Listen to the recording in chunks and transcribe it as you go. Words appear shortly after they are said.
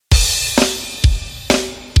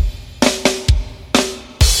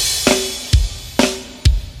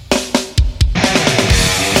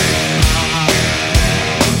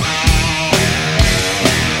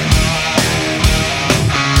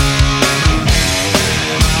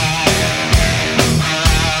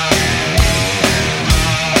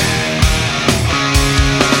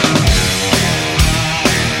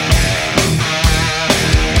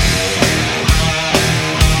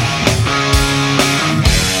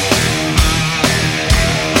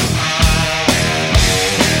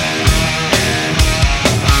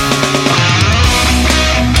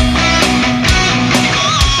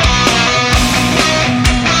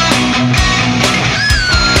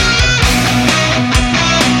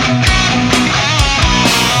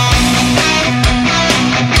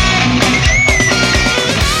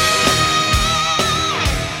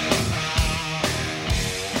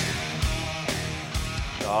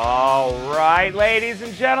ladies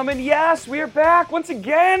and gentlemen. Yes, we are back once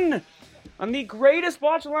again on the greatest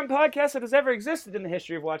watch-along podcast that has ever existed in the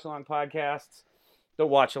history of watch-along podcasts, the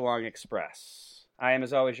WatchAlong Express. I am,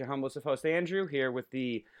 as always, your humblest of host, Andrew, here with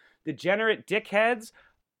the degenerate dickheads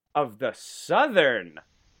of the southern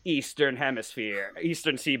eastern hemisphere,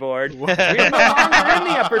 eastern seaboard. We are no longer in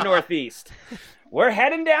the upper northeast. We're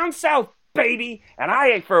heading down south, baby, and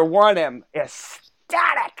I, for one, am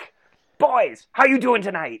ecstatic. Boys, how you doing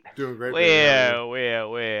tonight? Doing great.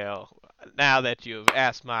 Well. Now that you've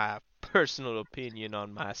asked my personal opinion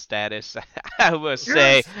on my status, I must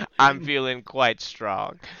say I'm feeling quite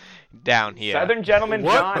strong down here. Southern gentleman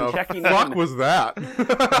John checking in. What the fuck was that?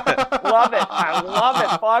 Love it. I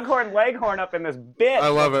love it. Foghorn Leghorn up in this bit. I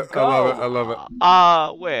love it. I love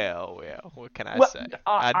it. Well, what can I say?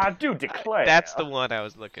 I do declare. That's the one I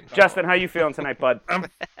was looking for. Justin, how you feeling tonight, bud?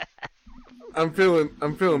 I'm feeling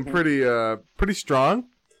pretty strong.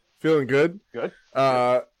 Feeling good. Good.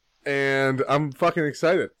 And I'm fucking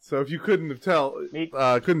excited. So if you couldn't tell, we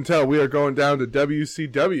are going down to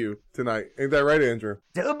WCW tonight. Ain't that right, Andrew?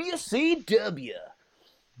 WCW.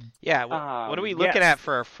 Yeah, what are we looking at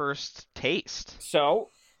for our first taste? So,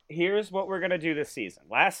 here's what we're going to do this season.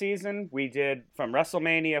 Last season, we did from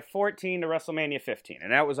WrestleMania 14 to WrestleMania 15,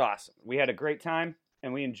 and that was awesome. We had a great time,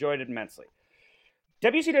 and we enjoyed it immensely.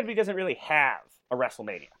 WCW doesn't really have a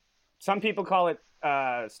WrestleMania. Some people call it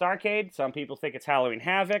Starrcade. Some people think it's Halloween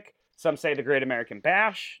Havoc. Some say the Great American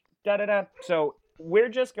Bash. So we're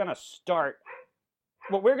just going to start.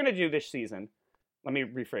 What we're going to do this season, let me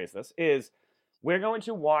rephrase this, is we're going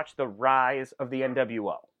to watch the rise of the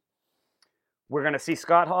NWO. We're going to see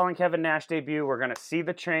Scott Hall and Kevin Nash debut. We're going to see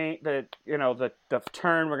the turn.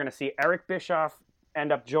 We're going to see Eric Bischoff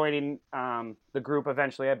end up joining the group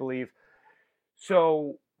eventually, I believe.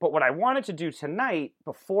 So, but what I wanted to do tonight,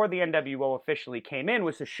 before the NWO officially came in,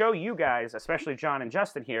 was to show you guys, especially John and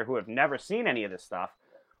Justin here, who have never seen any of this stuff,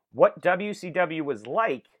 what WCW was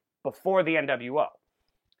like before the NWO.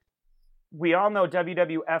 We all know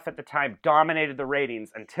WWF at the time dominated the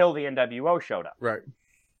ratings until the NWO showed up. Right.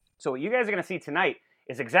 So what you guys are going to see tonight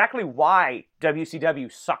is exactly why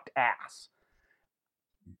WCW sucked ass.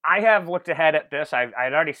 I have looked ahead at this. I'd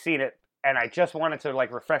already seen it, and I just wanted to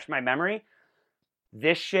refresh my memory.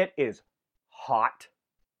 This shit is hot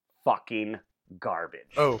fucking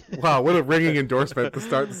garbage. Oh, wow. What a ringing endorsement to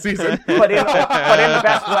start the season. but in the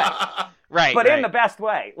best way. Right. In the best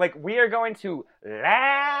way. We are going to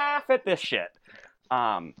laugh at this shit.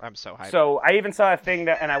 I'm so hyped. So I even saw a thing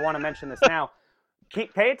and I want to mention this now.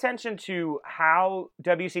 Pay attention to how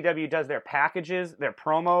WCW does their packages, their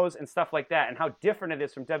promos, and stuff like that, and how different it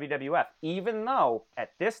is from WWF. Even though,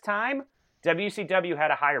 at this time, WCW had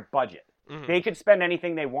a higher budget. Mm-hmm. They could spend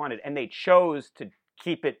anything they wanted, and they chose to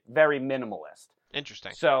keep it very minimalist.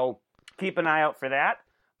 Interesting. So keep an eye out for that.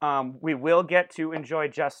 We will get to enjoy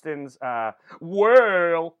Justin's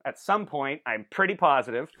whirl at some point. I'm pretty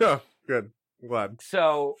positive. Oh, good. Glad.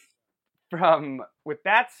 So, with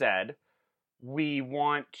that said, we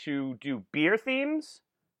want to do beer themes,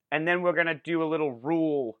 and then we're going to do a little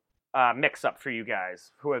rule mix-up for you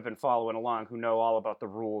guys who have been following along, who know all about the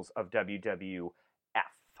rules of WWF.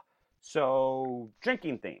 So,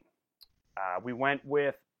 drinking theme. We went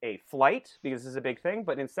with a flight, because this is a big thing,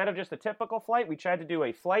 but instead of just a typical flight, we tried to do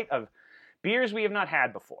a flight of beers we have not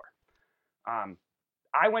had before.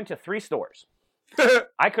 I went to 3 stores.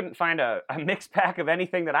 I couldn't find a mixed pack of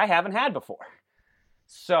anything that I haven't had before.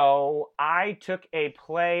 So I took a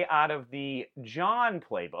play out of the John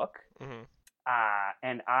playbook,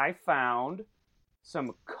 and I found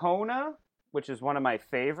some Kona, which is one of my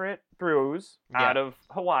favorite brews out of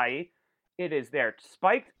Hawaii. It is their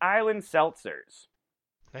Spiked Island Seltzers.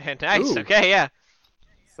 Nice. Ooh. Okay, yeah.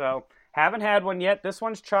 So, haven't had one yet. This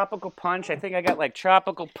one's Tropical Punch. I think I got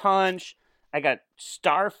Tropical Punch. I got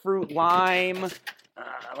Starfruit Lime.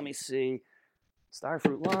 Let me see.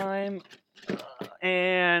 Starfruit Lime.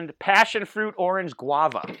 And Passion Fruit Orange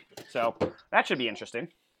Guava. So, that should be interesting.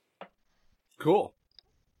 Cool.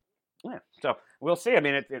 Yeah. So, we'll see. I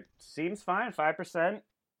mean, it seems fine. 5%.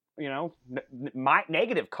 My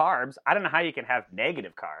negative carbs. I don't know how you can have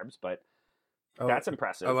negative carbs, but that's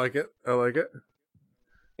impressive. I like it.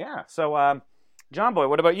 Yeah. So, John Boy,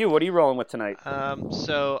 what about you? What are you rolling with tonight?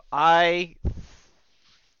 So I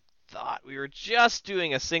thought we were just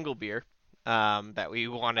doing a single beer that we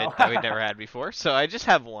wanted that we'd never had before. So I just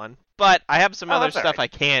have one, but I have some other stuff I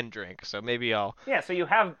can drink. So maybe I'll. Yeah. So you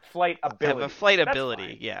have flight ability. I have a flight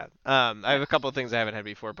ability. Yeah. I have a couple of things I haven't had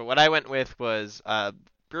before, but what I went with was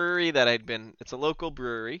brewery that it's a local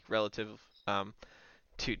brewery relative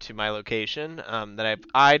to my location that I've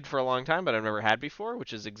eyed for a long time but I've never had before,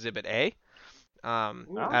 which is Exhibit A. out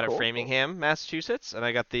of cool. Framingham, Massachusetts, and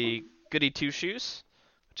I got the Goody Two Shoes,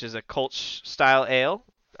 which is a Kolsch style ale,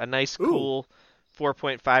 a nice cool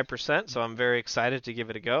 4.5%. So I'm very excited to give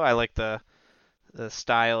it a go. I like the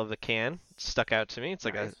style of the can. It stuck out to me. It's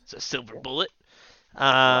like it's a silver bullet.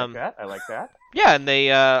 I like that. Yeah, and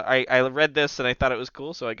they I read this and I thought it was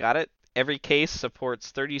cool, so I got it. Every case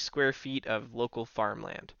supports 30 square feet of local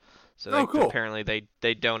farmland. So apparently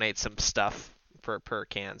they donate some stuff per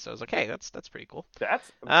can. So I was like, hey, that's pretty cool. That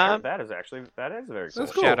is very cool.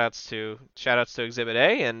 Shout outs to Exhibit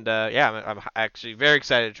A, and I'm actually very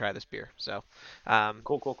excited to try this beer. So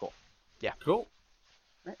cool. Yeah. Cool.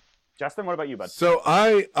 Right. Justin, what about you, bud? So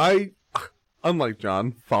I unlike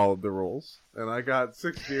John, followed the rules, and I got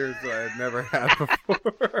 6 beers that I had never had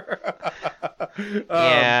before.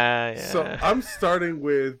 So I'm starting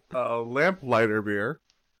with a Lamplighter beer.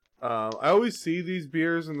 I always see these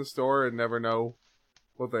beers in the store and never know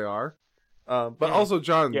what they are. But also,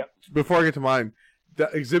 John, before I get to mine, the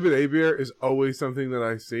Exhibit A beer is always something that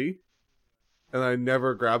I see, and I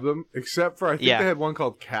never grab them, except for I think they had one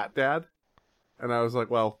called Cat Dad, and I was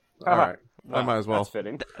like, well, all right. I might as well. That's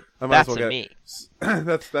fitting. I might as well get me.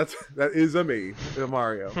 That is a me, a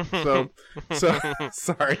Mario. So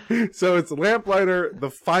sorry. So it's Lamplighter, the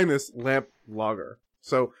finest lamp lager.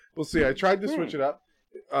 So we'll see. I tried to switch it up.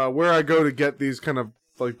 Where I go to get these kind of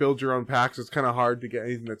like build your own packs, it's kind of hard to get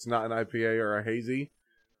anything that's not an IPA or a hazy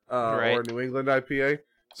or a New England IPA.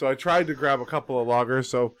 So I tried to grab a couple of lagers.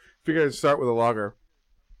 So figured I'd start with a lager.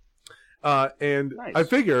 And nice. I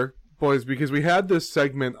figure, boys, because we had this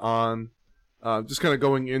segment on. Just kind of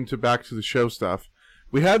going into back to the show stuff.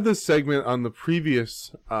 We had this segment on the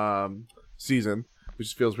previous season,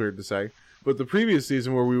 which feels weird to say, but the previous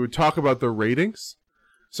season where we would talk about the ratings.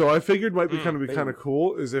 So I figured might be kind of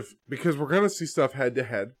cool is because we're going to see stuff head to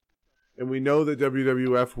head, and we know that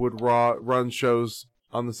WWF would run shows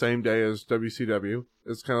on the same day as WCW.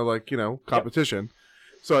 It's kind of like, competition.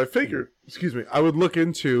 Yep. So I figured, I would look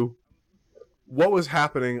into what was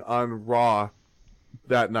happening on Raw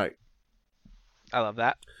that night. I love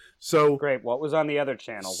that. So great. What was on the other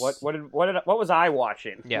channel? What was I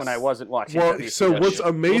watching when I wasn't watching? Well, WCW? So what's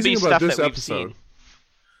amazing about this episode?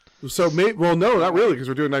 So no, not really, because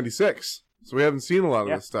we're doing 96, so we haven't seen a lot of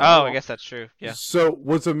this stuff. Oh, I guess that's true. Yeah. So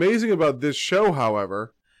what's amazing about this show,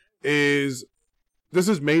 however, is this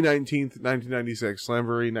is May 19th, 1996,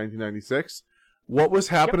 Slamboree 1996. What was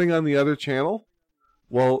happening on the other channel?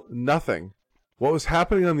 Well, nothing. What was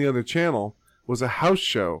happening on the other channel was a house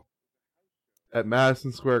show at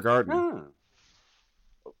Madison Square Garden,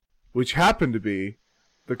 which happened to be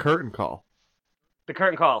the curtain call. The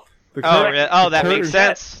curtain call. Really? Oh, that makes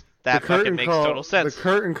sense. That fucking makes total sense. The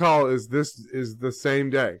curtain call is the same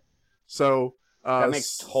day, so that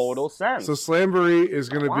makes total sense. So Slamboree is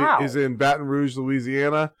going to be in Baton Rouge,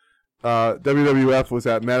 Louisiana. WWF was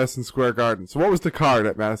at Madison Square Garden. So what was the card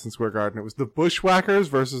at Madison Square Garden? It was the Bushwhackers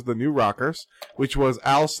versus the New Rockers, which was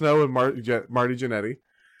Al Snow and Marty Jannetty.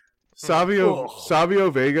 Savio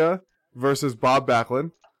Vega versus Bob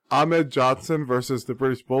Backlund, Ahmed Johnson versus the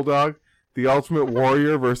British Bulldog, The Ultimate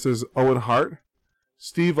Warrior versus Owen Hart,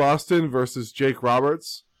 Steve Austin versus Jake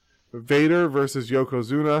Roberts, Vader versus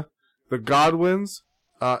Yokozuna, the Godwins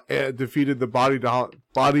defeated the Body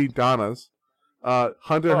Donnas,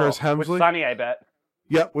 Hunter Hearst Helmsley. With Sonny, I bet.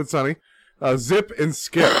 Yep, with Sonny. Zip and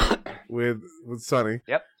Skip with Sonny.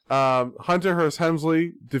 Yep. Hunter Hearst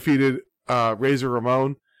Helmsley defeated Razor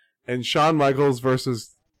Ramon. And Shawn Michaels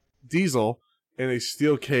versus Diesel in a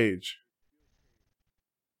steel cage,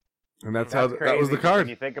 and that was the card. When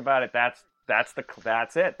you think about it, that's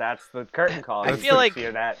it. That's the curtain call. I feel like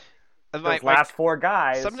those last 4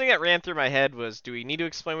 guys. Something that ran through my head was, do we need to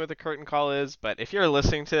explain what the curtain call is? But if you're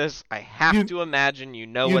listening to this, I have to imagine you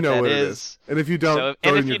know what that is. And if you don't,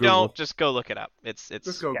 just go look it up. It's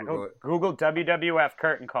just go Google it. Google WWF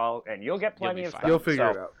curtain call, and you'll get plenty of stuff. You'll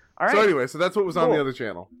figure it out. All right. So anyway, that's what was on the other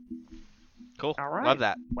channel. Cool. All right. Love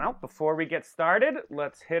that. Well, before we get started,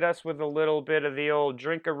 let's hit us with a little bit of the old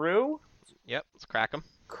drinkaroo. Yep. Let's crack them.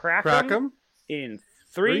 Crack them. In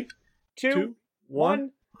 3, 2,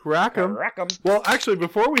 1. Crack them. Well, actually,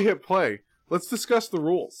 before we hit play, let's discuss the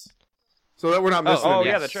rules, so that we're not missing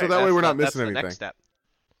anything. Yeah, that's right. So that way we're not missing anything. Next step.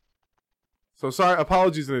 So sorry,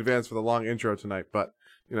 apologies in advance for the long intro tonight, but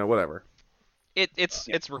whatever.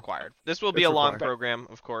 It's required. This will be a long program,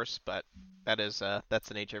 of course, but that's the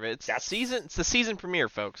nature of it. It's the season premiere,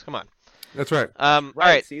 folks. Come on. That's right. All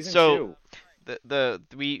right. Season 2.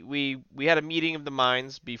 We had a meeting of the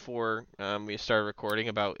minds before we started recording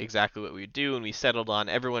about exactly what we would do, and we settled on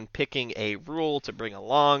everyone picking a rule to bring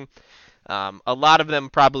along. A lot of them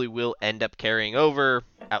probably will end up carrying over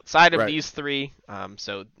outside of these three.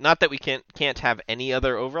 So not that we can't have any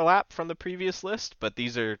other overlap from the previous list, but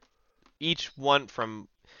these are each one from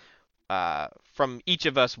each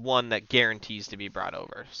of us one that guarantees to be brought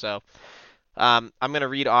over. So I'm going to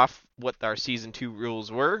read off what our Season 2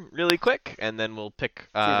 rules were really quick, and then we'll pick.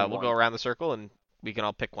 We'll go around the circle, and we can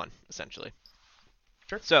all pick one, essentially.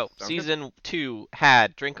 Sure. So, Season 2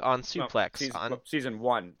 had Drink on Suplex. Season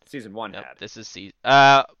 1. Season 1 nope, had. This is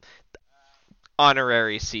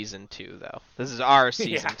honorary Season 2, though. This is our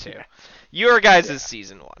Season 2. Yeah. Your guys'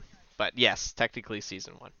 Season 1. But yes, technically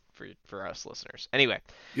Season 1 for us listeners. Anyway.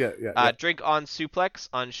 Yeah. Drink on Suplex,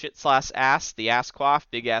 on Shit/Ass, the Ass Quaff,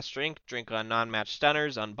 Big Ass Drink on Non-Match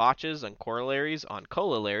Stunners, on Botches, on Corollaries, on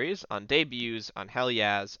Colalaries, on Debuts, on Hell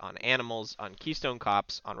Yeahs, on Animals, on Keystone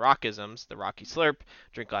Cops, on Rockisms, the Rocky Slurp,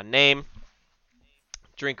 Drink on Name,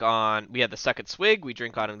 we had the Suck It Swig, we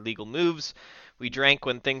drink on Illegal Moves, we drank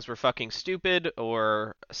when things were fucking stupid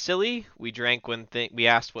or silly, we drank when we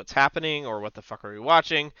asked what's happening or what the fuck are we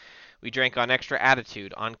watching, we drank on Extra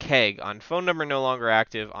Attitude, on Keg, on Phone Number No Longer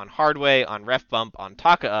Active, on Hardway, on Ref Bump, on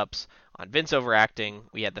Taka Ups, on Vince Overacting,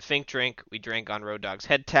 we had the Fink Drink, we drank on Road Dogg's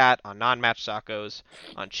Head Tat, on Non-Match Tacos,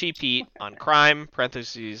 on Cheap Heat, on Crime,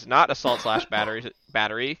 parentheses, not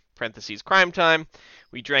Assault/Battery, parentheses, Crime Time,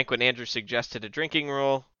 we drank when Andrew suggested a drinking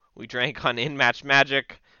rule, we drank on In-Match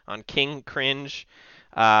Magic, on King Cringe,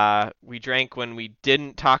 we drank when we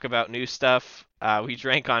didn't talk about new stuff, we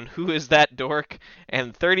drank on Who Is That Dork,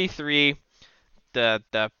 and 33, the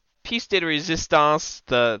piece de resistance,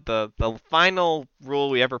 the final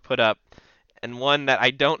rule we ever put up, and one that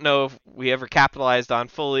I don't know if we ever capitalized on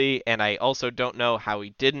fully, and I also don't know how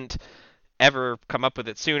we didn't ever come up with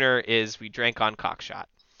it sooner, is we drank on Cockshot.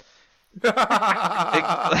 Yeah.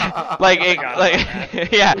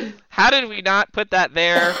 How did we not put that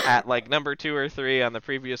there at like number 2 or 3 on the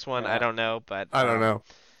previous one? Yeah. I don't know, but I don't know.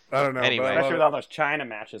 Anyway, especially with all those China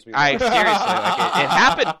matches. Seriously, it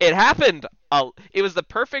happened. It happened. It was the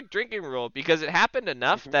perfect drinking rule because it happened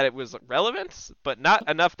enough that it was relevant, but not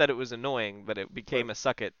enough that it was annoying that it became a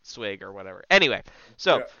suck it swig or whatever. Anyway,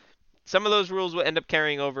 so some of those rules will end up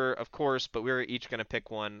carrying over, of course, but we're each going to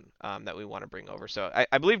pick one that we want to bring over. So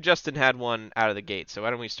I believe Justin had one out of the gate. So why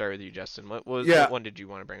don't we start with you, Justin? What one did you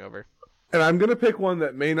want to bring over? And I'm going to pick one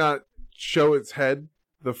that may not show its head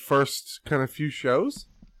the first kind of few shows.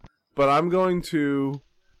 But I'm going to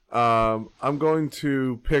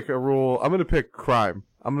pick a rule. I'm going to pick crime.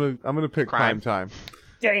 I'm going to pick crime time.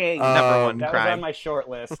 Dang, number 1 that crime. was on my short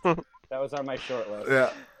list.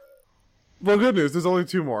 Yeah. Well, good news. There's only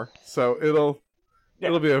 2 more, so it'll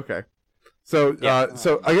be okay. So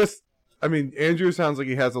so I guess Andrew sounds like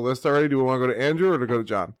he has a list already. Do we want to go to Andrew or to go to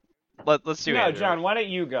John? Let's do Andrew. John, why don't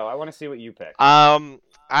you go? I want to see what you pick.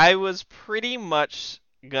 I was pretty much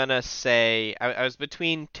gonna say I was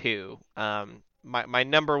between 2. My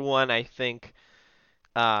number 1 I think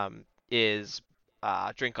is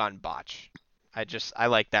drink on botch. I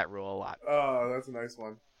like that rule a lot. Oh, that's a nice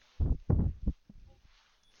one.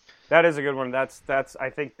 That is a good one. I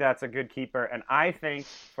think that's a good keeper. And I think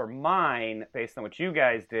for mine, based on what you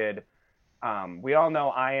guys did, we all know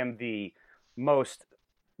I am the most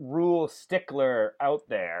rule stickler out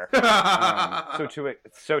there.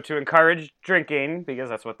 So to encourage drinking, because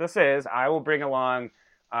that's what this is, I will bring along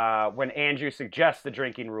when Andrew suggests the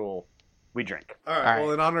drinking rule, we drink. All right.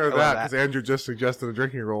 Well, in honor of that, because Andrew just suggested a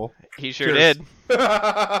drinking rule. He sure did.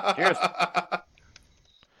 Cheers.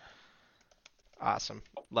 Awesome.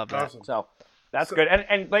 Love that. Awesome. So that's good.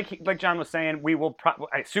 And like John was saying, we will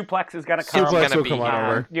Suplex is going to come. Suplex will come on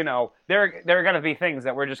over. There are going to be things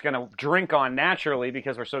that we're just going to drink on naturally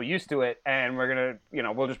because we're so used to it, and we're going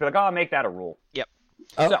to, we'll just be like, I'll make that a rule. Yep.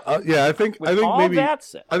 Yeah, I think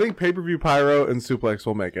pay-per-view pyro and Suplex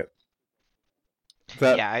will make it.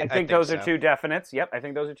 I think those are 2 definites. Yep, I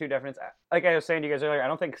think those are 2 definites. Like I was saying to you guys earlier, I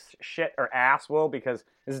don't think shit or ass will because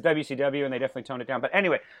this is WCW and they definitely toned it down. But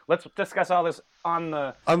anyway, let's discuss all this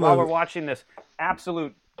while we're watching this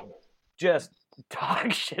absolute just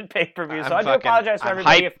dog shit pay-per-view. So I do apologize for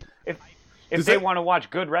everybody if they want to watch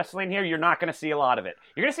good wrestling here. You're not going to see a lot of it.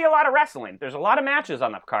 You're going to see a lot of wrestling. There's a lot of matches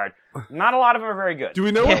on the card. Not a lot of them are very good. Do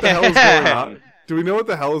we know what the hell is going on? Do we know what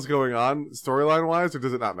the hell is going on storyline-wise, or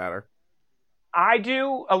does it not matter? I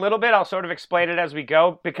do a little bit. I'll sort of explain it as we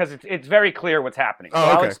go because it's very clear what's happening. So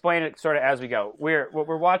I'll explain it sort of as we go. What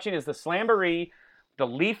we're watching is the Slamboree, the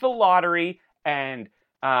Lethal Lottery, and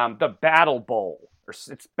the Battle Bowl. Or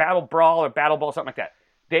it's Battle Brawl or Battle Bowl, something like that.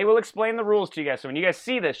 They will explain the rules to you guys. So when you guys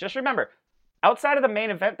see this, just remember, outside of the main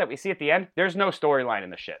event that we see at the end, there's no storyline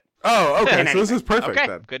in the shit. Oh, okay. So this is perfect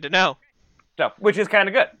then. Good to know. So, which is kind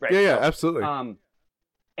of good, right? Yeah, So, absolutely.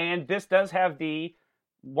 And this does have the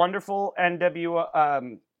wonderful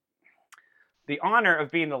the honor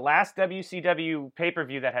of being the last WCW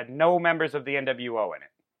pay-per-view that had no members of the NWO in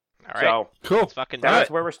it. All right. So, Cool. Let's fucking do that's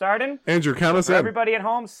it. where we're starting. Andrew, count us For in. everybody at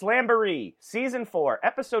home, Slamboree, Season 4,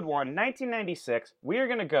 Episode 1, 1996. We are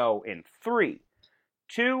going to go in 3,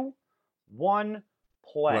 2, 1,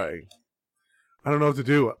 play. I don't know what to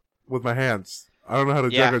do with my hands. I don't know how to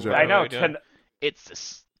juggle. I know.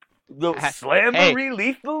 It's The Slamboree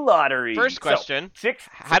Lethal Lottery. First question. So,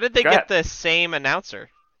 how did they get the same announcer?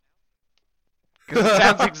 Because it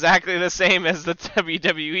sounds exactly the same as the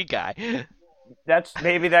WWE guy.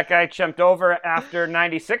 Maybe that guy jumped over after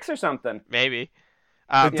 96 or something. Maybe.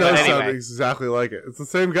 It does anyway. sound exactly like it. It's the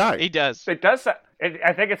same guy. He does. It does.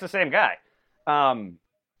 I think it's the same guy.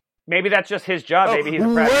 Maybe that's just his job. Maybe he's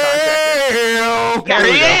a private contractor. There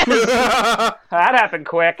he is! That happened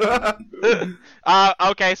quick.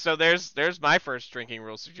 Okay, so there's my first drinking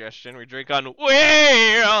rule suggestion. We drink on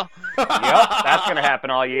whale. Yep, that's gonna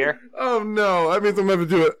happen all year. Oh no, that means I'm gonna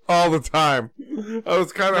do it all the time. I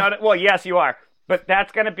was kind of Well, yes, you are. But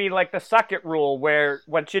that's gonna be like the suck it rule, where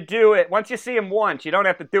once you see him once, you don't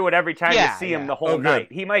have to do it every time you see him the whole night.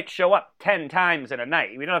 He might show up 10 times in a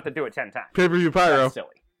night. We don't have to do it 10 times. Pay-per-view pyro. That's silly.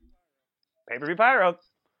 Pay-per-view pyro.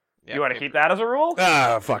 Yeah, you want to keep that as a rule?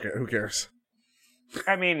 Fuck it. Who cares?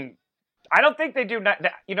 I mean, I don't think they do.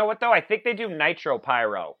 You know what though? I think they do nitro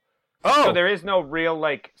pyro. Oh, So there is no real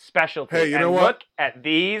like specialty. Hey, you know what? Look at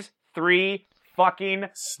these 3 fucking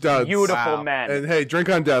studs. beautiful men. And hey, drink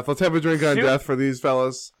on death. Let's have a drink on death for these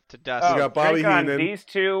fellas. To Dusty. We got Bobby drink on Heenan. these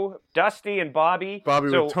 2, Dusty and Bobby. Bobby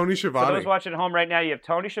So, with Tony For Schiavone. those watching at home right now, you have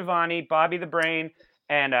Tony Schiavone, Bobby the Brain,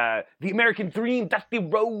 and the American Dream, Dusty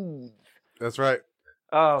Rhodes. That's right.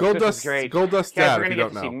 Oh, Gold this Dust. is great. Gold Dust Guys, Dad. we're If gonna you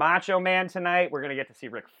get don't to see know. Macho Man tonight. We're gonna get to see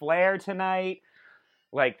Ric Flair tonight.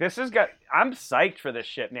 Like I'm psyched for this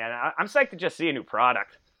shit, man. I'm psyched to just see a new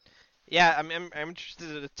product. Yeah, I'm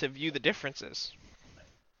interested to view the differences.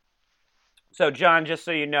 So, John, just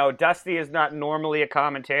so you know, Dusty is not normally a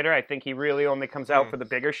commentator. I think he really only comes out for the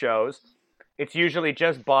bigger shows. It's usually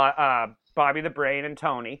just Bobby the Brain and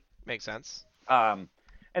Tony. Makes sense.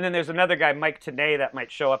 And then there's another guy, Mike Tenay, that might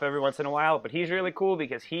show up every once in a while, but he's really cool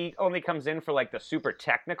because he only comes in for like the super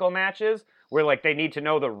technical matches where like they need to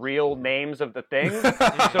know the real names of the things.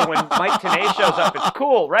 So when Mike Tenay shows up, it's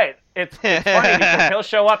cool, right? It's funny because he'll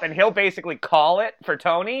show up and he'll basically call it for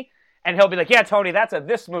Tony, and he'll be like, "Yeah, Tony, that's a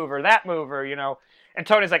this mover, that mover," you know. And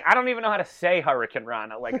Tony's like, "I don't even know how to say Hurricane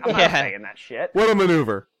Rana. Like, I'm not saying that shit." What a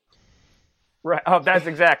maneuver. Right. Oh, that's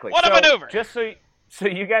exactly. What a maneuver! Just so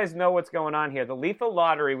you guys know what's going on here, the Lethal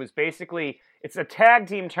Lottery was basically, it's a tag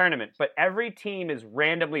team tournament, but every team is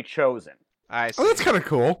randomly chosen. I see. Oh, that's kind of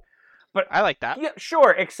cool. But I like that. Yeah,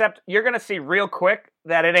 sure, except you're going to see real quick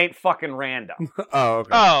that it ain't fucking random. Oh, okay.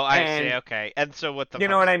 Oh, I see. Okay. And so what the You fuck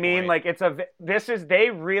know what is I the mean? point? Like, they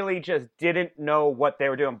really just didn't know what they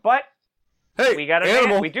were doing. But Hey, we got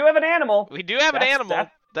animal. we do have an animal. We do have an That's- animal.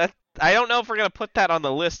 That I don't know if we're gonna put that on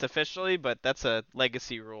the list officially, but that's a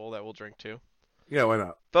legacy rule that we'll drink to. Yeah, why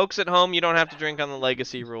not? Folks at home, you don't have to drink on the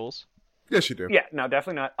legacy rules. Yes, you do. Yeah, no,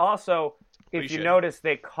 definitely not. Also, if you notice,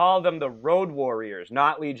 they call them the Road Warriors,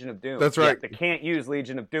 not Legion of Doom. That's right. They can't use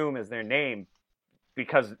Legion of Doom as their name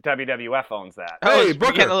because WWF owns that. Oh, Hey,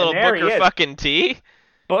 we're getting a little And there he Booker is. fucking T.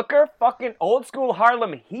 Booker fucking old school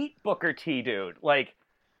Harlem Heat Booker T, dude. Like,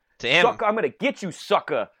 Damn. sucker, I'm gonna get you,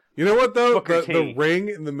 sucker. You know what though? Booker The T. ring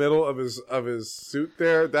in the middle of his suit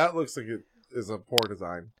there, that looks like it is a poor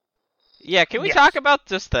design. Yeah, can we Yes. talk about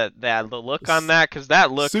just the look on that? Because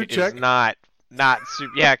that look Suit is check? not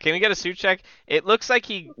suit. Yeah, can we get a suit check? It looks like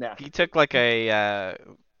he took like a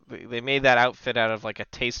they made that outfit out of like a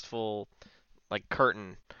tasteful like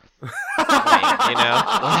curtain. Thing, you know?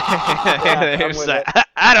 I'm with it.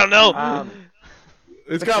 I don't know.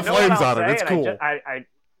 It's But got you know what flames I'll on it. say, It's and cool.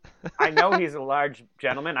 I know he's a large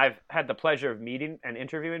gentleman. I've had the pleasure of meeting and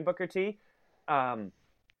interviewing Booker T.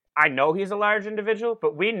 I know he's a large individual,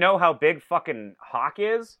 but we know how big fucking Hawk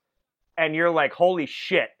is, and you're like, holy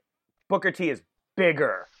shit, Booker T is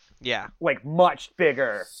bigger. Yeah. Like, much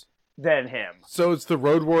bigger than him. So it's the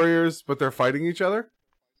Road Warriors, but they're fighting each other?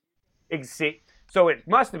 So it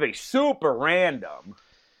must have been super random.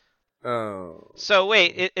 Oh. So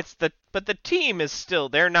wait, but the team is still,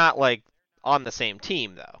 they're not like on the same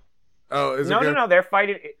team though. Oh, is it No, they're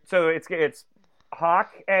fighting. So it's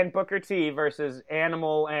Hawk and Booker T versus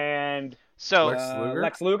Animal and So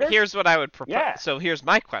Lex Luger? Here's what I would propose. Yeah. So here's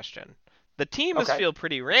my question: the teams Okay. feel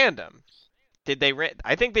pretty random. Did they?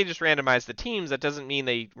 I think they just randomized the teams. That doesn't mean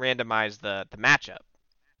they randomized the matchup.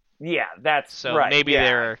 Yeah, that's So right. maybe yeah.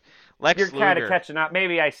 they're Lex you're kind of Luger. catching up.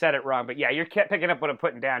 Maybe I said it wrong, but yeah, you're picking up what I'm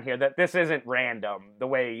putting down here. That this isn't random the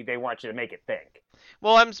way they want you to make it think.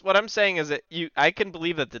 Well, what I'm saying is that I can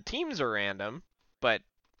believe that the teams are random, but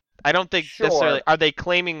I don't think Sure. necessarily. Are they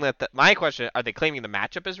claiming that? My question: are they claiming the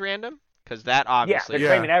matchup is random? Because that obviously. They're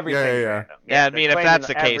claiming everything. Random. Yeah, I mean, if that's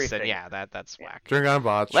the case, everything. then yeah, that's whack. Drink on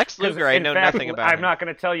botch. Lex Luger, I know nothing about. I'm not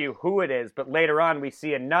going to tell you who it is, but later on we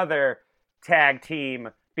see another tag team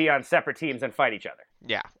be on separate teams and fight each other.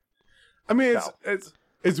 Yeah. I mean,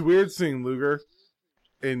 it's weird seeing Luger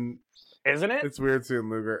Isn't it? It's weird seeing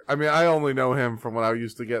Luger. I mean, I only know him from when I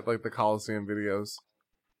used to get like the Coliseum videos.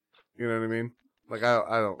 You know what I mean? Like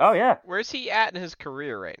I don't. Oh yeah. Where's he at in his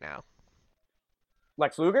career right now?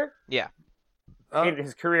 Lex Luger? Yeah.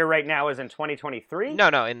 His career right now is in 2023.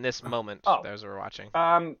 No, in this moment, Oh. as we're watching.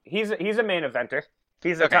 He's a main eventer.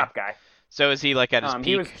 He's a top guy. So is he like at his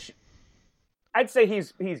peak? I'd say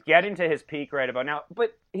he's getting to his peak right about now,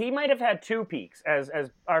 but he might have had two peaks, as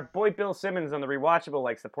our boy Bill Simmons on the Rewatchable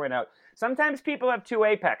likes to point out. Sometimes people have two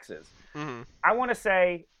apexes. Mm-hmm. I want to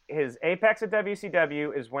say his apex at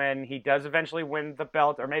WCW is when he does eventually win the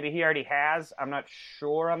belt, or maybe he already has. I'm not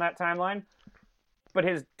sure on that timeline. But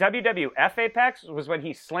his WWF apex was when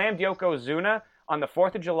he slammed Yokozuna on the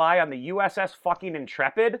 4th of July on the USS fucking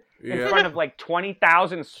Intrepid in front of like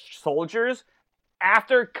 20,000 soldiers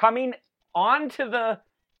after coming onto the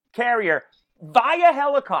carrier via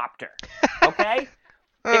helicopter. Okay?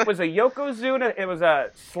 It was a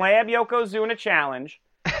slam Yokozuna challenge,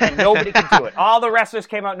 and nobody could do it. All the wrestlers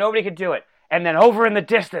came out, nobody could do it. And then over in the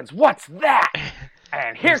distance, what's that?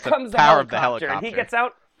 And here comes the power of the helicopter. And he gets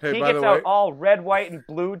out. Hey, he gets out all red, white, and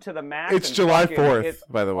blue to the max. It's July 4th, it's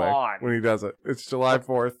by the way, on. when he does it. It's July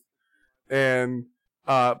 4th. And,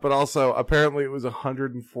 but also, apparently it was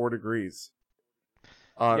 104 degrees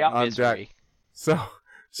on Jack. So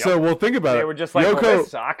we'll think about it. They were just like, Yoko, this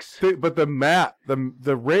sucks. But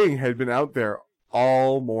the ring had been out there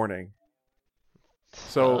all morning.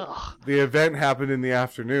 So the event happened in the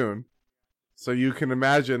afternoon. So you can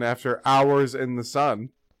imagine after hours in the sun.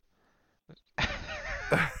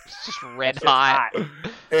 It's just red hot.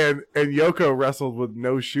 And Yoko wrestled with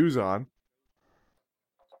no shoes on.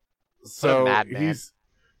 So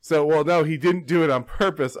no, he didn't do it on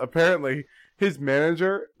purpose. Apparently, his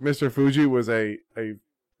manager, Mr. Fuji, was a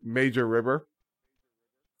major ribber.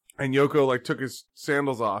 And Yoko like took his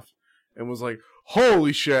sandals off and was like,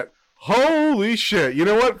 "Holy shit. Holy shit. You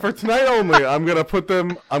know what? For tonight only, I'm going to put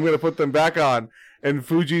them back on." And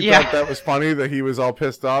Fuji thought that was funny that he was all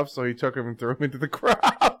pissed off, so he took him and threw him into the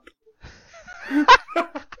crowd.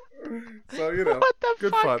 So, you know,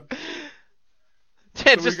 good fun.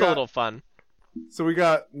 It's just a little fun. So we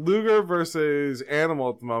got Luger versus Animal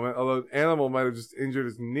at the moment, although Animal might have just injured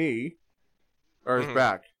his knee or his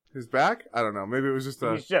back. His back? I don't know. Maybe it was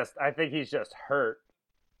just I think he's just hurt.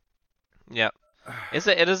 Yep.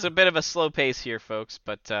 It is a bit of a slow pace here, folks,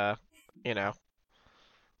 but you know.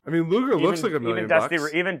 I mean, Luger looks like $1 million.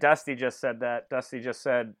 Even Dusty just said that. Dusty just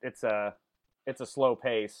said it's a slow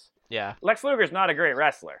pace. Yeah. Lex Luger's not a great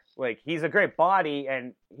wrestler. Like, he's a great body,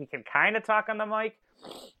 and he can kind of talk on the mic,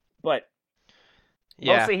 but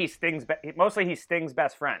mostly he's Sting's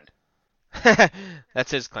best friend. That's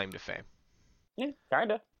his claim to fame. Yeah,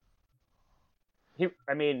 kind of.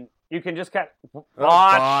 I mean, you can just cut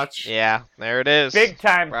botch. Yeah, there it is. Big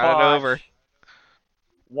time brought botch. it over.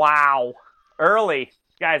 Wow, early.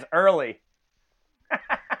 Guys, early.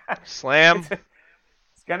 Slam.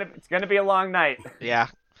 It's gonna be a long night. Yeah.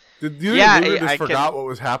 Did you think Luger just forgot what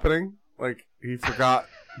was happening? Like, he forgot.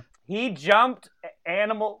 He jumped.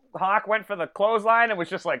 Hawk went for the clothesline and was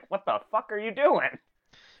just like, "What the fuck are you doing?"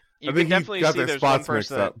 You can definitely see there's one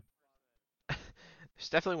person. There's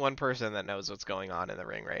definitely one person that knows what's going on in the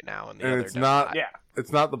ring right now, and the other it's not. Yeah.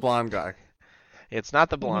 It's not the blonde guy. It's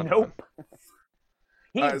not the blonde. Nope. One.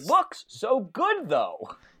 He looks so good,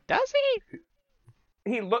 though. Does he?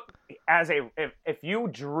 He looked if you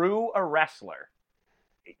drew a wrestler,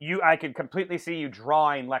 I could completely see you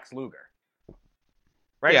drawing Lex Luger.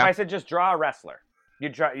 Right? Yeah. If I said just draw a wrestler,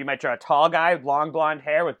 you might draw a tall guy with long blonde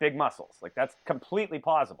hair with big muscles. Like, that's completely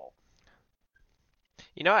plausible.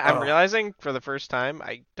 You know what? I'm realizing for the first time,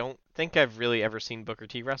 I don't think I've really ever seen Booker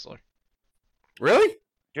T wrestler. Really?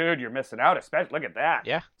 Dude, you're missing out. Especially, look at that.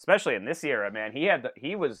 Yeah. Especially in this era, man.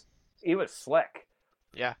 He was slick.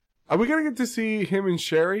 Yeah. Are we gonna get to see him and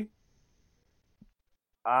Sherry?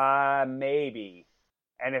 Maybe.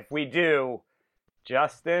 And if we do,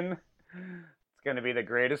 Justin, it's gonna be the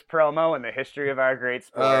greatest promo in the history of our great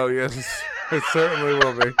sport. Oh yes, it certainly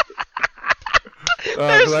will be.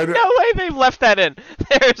 There's no way they left that in.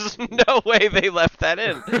 There's no way they left that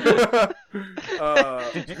in.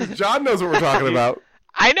 John knows what we're talking about.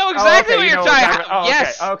 I know exactly what you you're know talking about.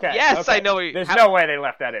 Yes, okay. yes, I know. There's no way they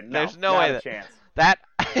left that in. No, There's no not way a chance. That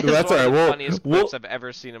is That's one all of right. the funniest clips I've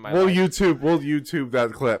ever seen in my life. We'll YouTube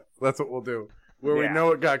that clip. That's what we'll do. Where we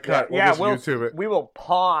know it got cut, we'll just YouTube it. We will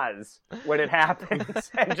pause when it happens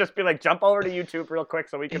and just be like, jump over to YouTube real quick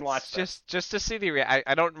so we can watch this. Just to see the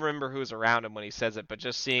I don't remember who's around him when he says it, but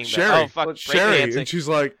just seeing Sherry. breakdancing. And she's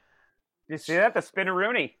like, you see that? The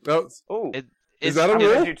Spinneroonie. Oh, ooh. Is that a I'm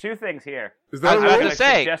rule? going to do two things here. Is that a rule? I'm going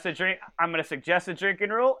to suggest a drinking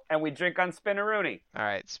rule, and we drink on Spinneroonie. All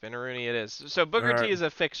right, Spinneroonie it is. So Booker T is a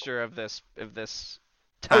fixture of this Oh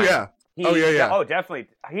time. yeah. Yeah. Oh, definitely.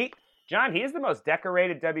 John, he is the most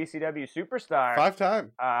decorated WCW superstar. 5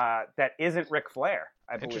 times. That isn't Ric Flair,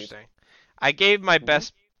 I believe. Interesting. I gave my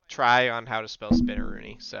best try on how to spell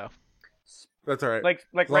Spinneroonie, so that's all right. Like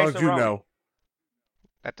as long as you Rome. know.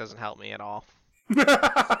 That doesn't help me at all.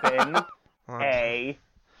 Spin a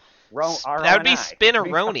That would be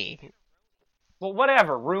Spinneroonie. Well,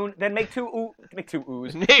 whatever. Rune. Then make two oos. Make two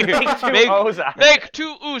O's out. Make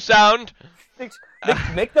two oo sound.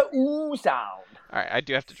 Make the oo sound. All right, I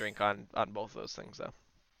do have to drink on both of those things though.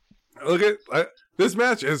 Look at this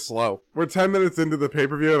match is slow. We're 10 minutes into the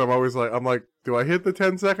pay-per-view, and I'm like, do I hit the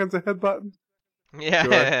 10 seconds ahead button?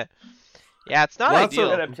 Yeah. Yeah, it's not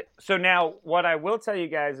ideal. So now, what I will tell you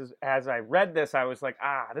guys is, as I read this, I was like,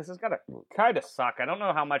 this is gonna kind of suck. I don't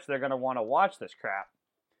know how much they're gonna want to watch this crap.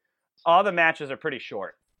 All the matches are pretty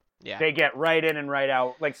short. Yeah. They get right in and right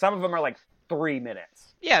out. Like, some of them are like 3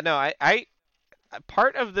 minutes. Yeah, no, I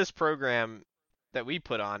part of this program that we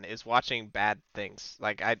put on is watching bad things.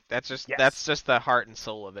 Like, that's just the heart and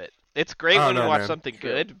soul of it. It's great when you watch something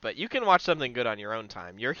good, but you can watch something good on your own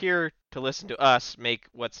time. You're here to listen to us make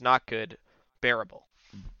what's not good bearable.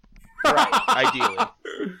 Right. Ideally.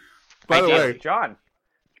 By the way, John,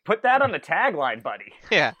 put that on the tagline, buddy.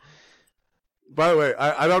 Yeah. By the way,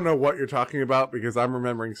 I don't know what you're talking about because I'm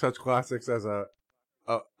remembering such classics as a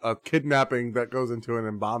kidnapping that goes into an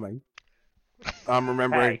embalming. I'm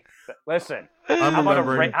remembering. Hey, listen. I'm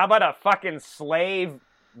remembering. How about a fucking slave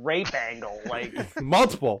rape angle? Like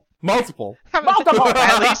multiple.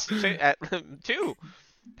 At least two.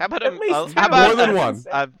 How about more than one?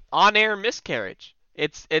 On-air miscarriage.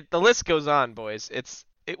 The list goes on, boys.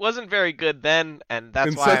 It wasn't very good then, and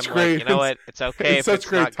that's why I'm like, you know what? It's okay if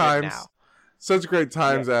it's not good now. Such great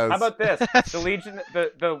times as. How about this? The Legion,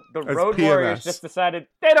 the Road PMS. Warriors just decided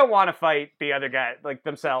they don't want to fight the other guy, like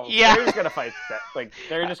themselves. Yeah. They're just gonna fight that. Like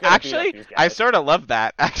they're just gonna beat up these guys. I sort of love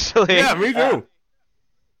that. Actually. Yeah, me too.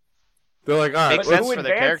 They're like, all right, makes sense for the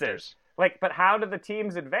characters. Like, but how do the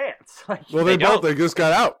teams advance? Like, well, they just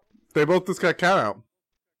got out. They both just got count out.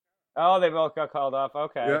 Oh, they both got called off.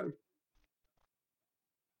 Okay. Yeah.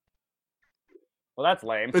 Well, that's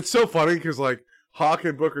lame. It's so funny because like Hawk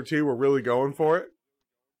and Booker T were really going for it.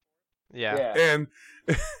 Yeah.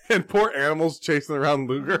 And poor Animal's chasing around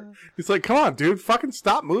Luger. He's like, come on, dude, fucking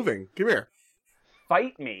stop moving. Come here.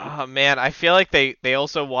 Fight me. Oh man, I feel like they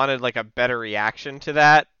also wanted like a better reaction to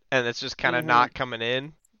that, and it's just kind of not coming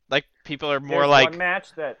in. Like people are more one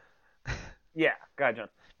match that. Yeah, go ahead, John.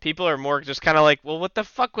 People are more just kind of like, well, what the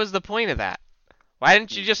fuck was the point of that? Why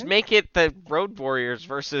didn't you just make it the Road Warriors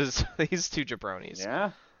versus these two jabronis?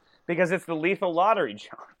 Yeah, because it's the lethal lottery,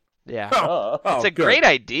 John. Yeah. It's a great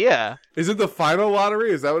idea. Is it the final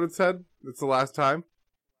lottery? Is that what it said? It's the last time?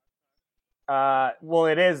 Well,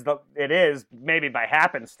 it is maybe by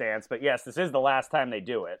happenstance, but yes, this is the last time they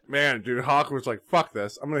do it. Man, dude, Hawk was like, fuck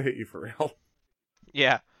this. I'm going to hit you for real.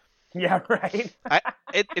 Yeah. Yeah, right.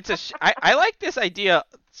 I like this idea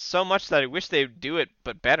so much that I wish they would do it,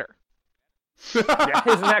 but better. Yeah,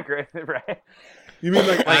 isn't that great? Right. You mean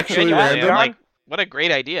like actually random? Like, what a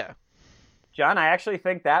great idea. John, I actually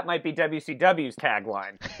think that might be WCW's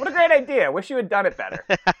tagline. What a great idea. Wish you had done it better.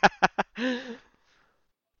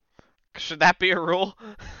 Should that be a rule?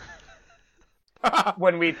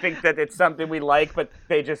 When we think that it's something we like, but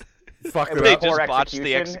they just fuck it they up. just botched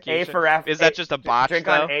the execution. A for effort. Is that just a botch, Drink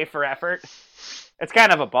though? on A for effort. It's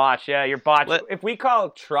kind of a botch, yeah. You're botch. If we call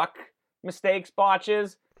truck mistakes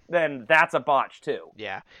botches, then that's a botch too.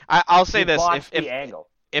 Yeah. I'll say this. The angle.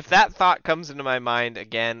 If that thought comes into my mind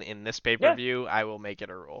again in this pay-per-view, I will make it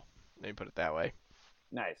a rule. Let me put it that way.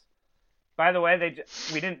 Nice. By the way,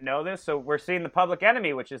 we didn't know this, so we're seeing the Public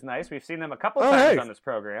Enemy, which is nice. We've seen them a couple times on this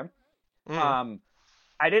program.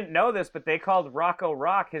 I didn't know this, but they called Rocco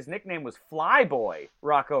Rock. His nickname was Flyboy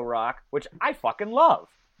Rocco Rock, which I fucking love.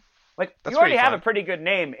 Like, you already have a pretty good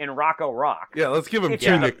name in Rocco Rock. Yeah, let's give him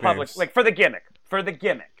two nicknames. Like for the gimmick.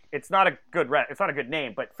 It's not a good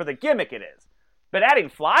name, but for the gimmick it is. But adding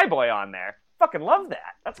Flyboy on there, fucking love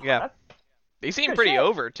that. That's They seem Good pretty shit.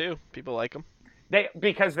 over too. People like them.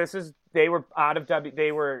 Because they were out of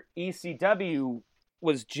they were ECW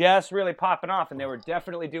was just really popping off, and they were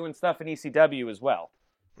definitely doing stuff in ECW as well.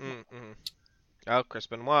 Mm-hmm. Oh, Chris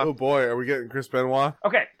Benoit. Oh boy, are we getting Chris Benoit?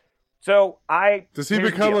 Okay, so Does he here's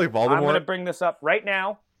the become deal. like Voldemort? I'm going to bring this up right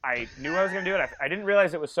now. I knew I was going to do it. I didn't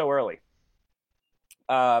realize it was so early.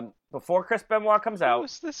 Before Chris Benoit comes out,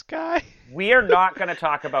 Who's this guy? we are not going to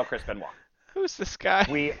talk about Chris Benoit. Who's this guy?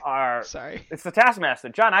 We are. Sorry. It's the Taskmaster,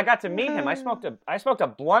 John. I got to meet him. I smoked a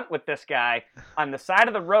blunt with this guy on the side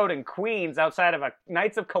of the road in Queens, outside of a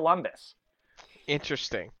Knights of Columbus.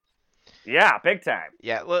 Interesting. Yeah, big time.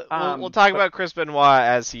 Yeah, we'll talk about Chris Benoit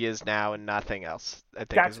as he is now and nothing else. I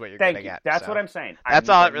think is what you're getting at. That's so. what I'm saying. That's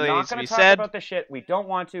all that really needs to be said. We're not going to talk about the shit. We don't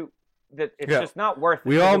want to. It's just not worth it.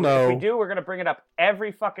 We all know. If we do, we're going to bring it up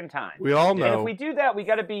every fucking time. We all know. And if we do that, we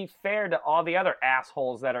got to be fair to all the other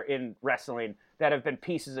assholes that are in wrestling that have been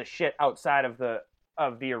pieces of shit outside of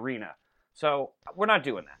the arena. So we're not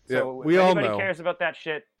doing that. So we if all anybody know. cares about that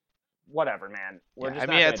shit, whatever, man. We're just.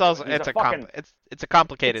 I mean, it's also it's a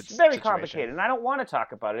complicated. It's very situation. complicated, and I don't want to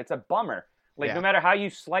talk about it. It's a bummer. Like no matter how you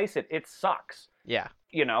slice it, it sucks. Yeah.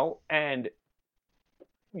 And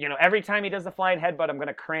every time he does the flying headbutt, I'm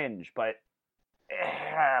gonna cringe. But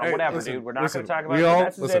whatever, listen, dude. We're not listen, gonna talk about it.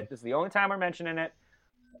 This is it. This is the only time we're mentioning it.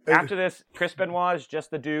 After this, Chris Benoit is just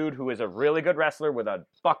the dude who is a really good wrestler with a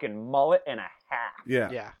fucking mullet and a hat.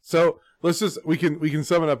 Yeah. So we can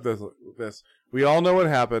sum it up this. We all know what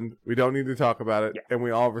happened. We don't need to talk about it, and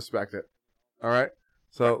we all respect it. All right.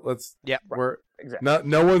 So let's. Yeah. We're exactly.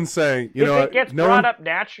 No one's saying if it gets brought up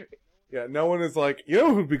naturally. Yeah. No one is like,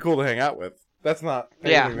 who'd be cool to hang out with. That's not.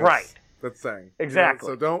 Right. That's saying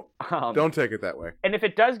exactly. So don't take it that way. And if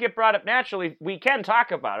it does get brought up naturally, we can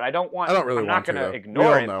talk about it. I'm not going to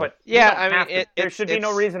ignore it, but there should be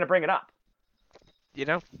no reason to bring it up.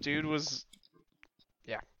 Dude was.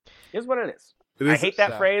 Yeah. Is what it is. I hate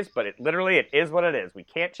that phrase, but it is what it is. We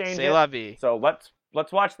can't change it. C'est la vie. So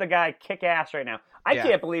let's watch the guy kick ass right now. I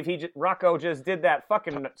can't believe Rocco just did that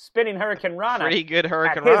fucking spinning Hurricane Rana. Pretty good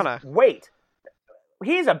Hurricane at Rana. His weight.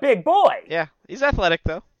 He's a big boy. Yeah, he's athletic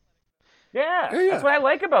though. Yeah, that's what I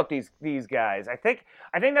like about these guys. I think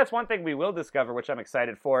that's one thing we will discover, which I'm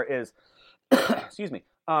excited for, is excuse me,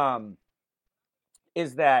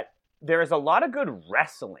 is that there is a lot of good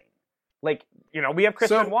wrestling. Like, we have Chris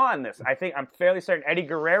Benoit in this. I'm fairly certain Eddie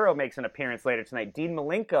Guerrero makes an appearance later tonight. Dean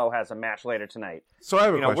Malenko has a match later tonight. So I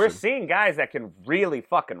have a question. We're seeing guys that can really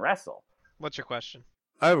fucking wrestle. What's your question?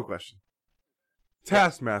 I have a question.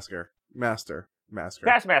 Taskmaster,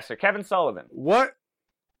 Taskmaster, Kevin Sullivan. What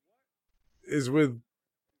is with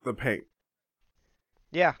the paint?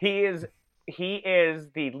 Yeah. He is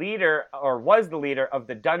the leader, or was the leader, of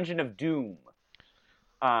the Dungeon of Doom.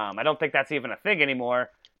 I don't think that's even a thing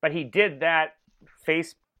anymore, but he did that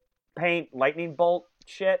face paint lightning bolt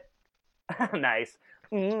shit. Nice.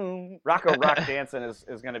 Rocco Rock dancing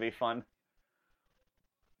is going to be fun.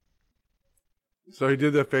 So he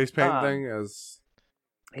did the face paint thing as...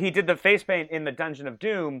 He did the face paint in the Dungeon of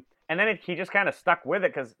Doom, and then he just kind of stuck with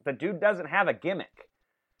it because the dude doesn't have a gimmick.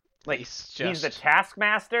 Like, he's the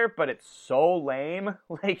Taskmaster, but it's so lame.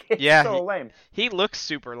 Like, it's so lame. He looks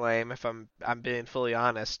super lame, if I'm being fully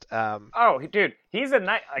honest. Dude, he's a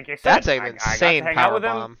nice... Like I said, that's an insane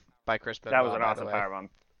powerbomb by Chris Benoit. That was an awesome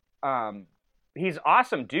powerbomb. He's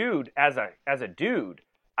awesome dude as a dude.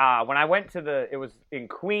 When I went to it was in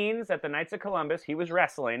Queens at the Knights of Columbus. He was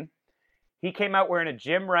wrestling. He came out wearing a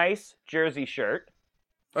Jim Rice jersey shirt.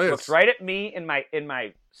 Oh, yes. Looks right at me in my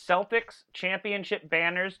Celtics championship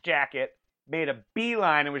banners jacket. Made a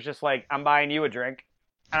beeline and was just like, "I'm buying you a drink."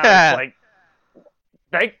 And I was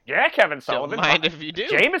like, "Yeah, Kevin Sullivan. Don't mind if you do."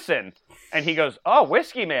 Jameson. And he goes, "Oh,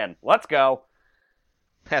 whiskey man, let's go."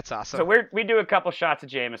 That's awesome. So we do a couple shots of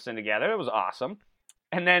Jameson together. It was awesome.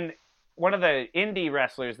 And then one of the indie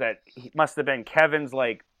wrestlers that must have been Kevin's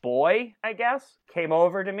boy, I guess, came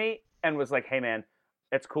over to me and was like, "Hey man,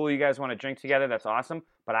 it's cool you guys want to drink together. That's awesome.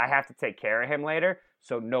 But I have to take care of him later,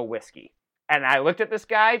 so no whiskey." And I looked at this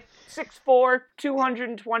guy, 6'4",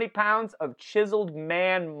 220 pounds of chiseled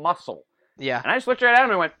man muscle. Yeah. And I just looked right at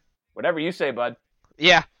him and went, "Whatever you say, bud."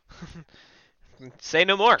 Yeah. Say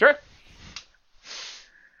no more. Sure.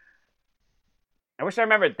 I wish I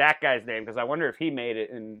remembered that guy's name, because I wonder if he made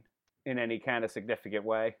it in any kind of significant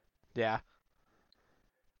way. Yeah.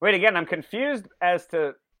 Wait, again, I'm confused as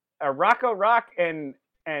to Rocco Rock and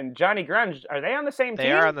Johnny Grunge. Are they on the same team?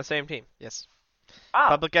 They are on the same team, yes. Ah,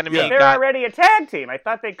 Public Enemy they're already a tag team. I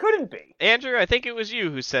thought they couldn't be. Andrew, I think it was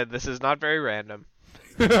you who said this is not very random.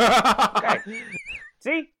 Okay.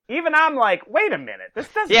 See, even I'm like, wait a minute, this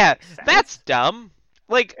doesn't make sense. That's dumb.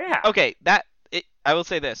 Okay, I will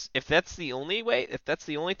say this: if that's the only way, if that's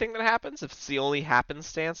the only thing that happens, if it's the only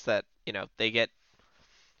happenstance that they get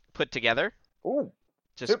put together, Ooh,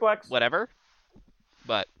 just suplex. whatever.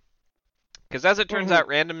 But because as it turns out,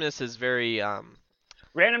 randomness is very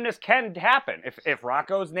randomness can happen. If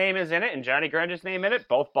Rocco's name is in it and Johnny Grunge's name in it,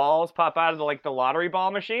 both balls pop out of the lottery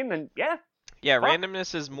ball machine, then yeah. Yeah, fuck.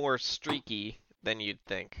 randomness is more streaky than you'd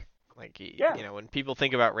think. Like, when people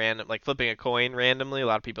think about random, like flipping a coin randomly, a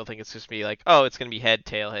lot of people think it's just be like, oh, it's gonna be head,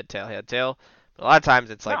 tail, head, tail, head, tail. But a lot of times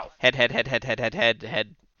it's like head, head, head, head, head, head, head,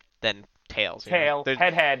 head, then tails. Tail,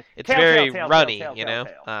 head. It's tail, very tail, runny, tail,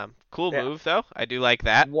 tail. Cool move though. I do like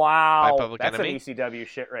that. Wow, by Public that's Enemy. some ECW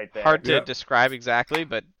shit right there. Hard to describe exactly,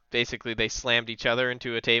 but basically they slammed each other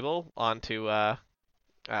into a table onto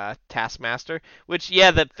Taskmaster, which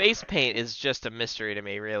the face paint is just a mystery to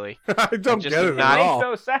me, really. I don't just get it at It all.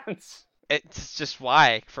 makes no sense. It's just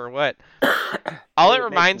why, for what? All it It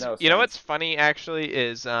reminds makes no you know sense. what's funny actually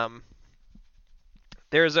is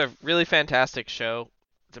there's a really fantastic show,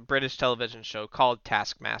 it's a British television show called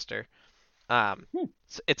Taskmaster.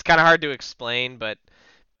 It's kind of hard to explain, but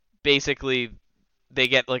basically they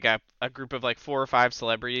get like a group of like 4 or 5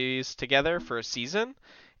 celebrities together for a season,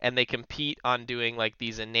 and they compete on doing like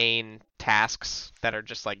these inane tasks that are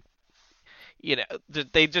just like,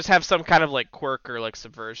 they just have some kind of like quirk or like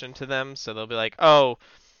subversion to them. So they'll be like, oh,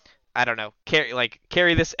 I don't know,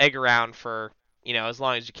 carry this egg around for as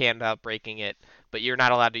long as you can without breaking it, but you're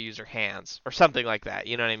not allowed to use your hands or something like that.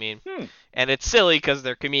 You know what I mean? And it's silly because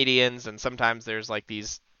they're comedians, and sometimes there's like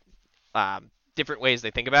these different ways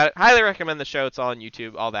they think about it. Highly recommend the show. It's all on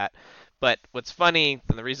YouTube, all that. But what's funny,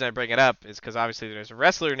 and the reason I bring it up, is because obviously there's a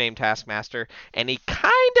wrestler named Taskmaster, and he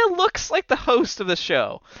kind of looks like the host of the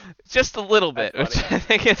show, just a little bit, which I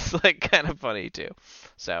think is like kind of funny too.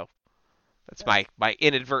 So that's my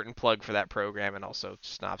inadvertent plug for that program, and also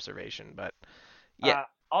just an observation. But yeah.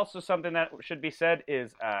 Also, something that should be said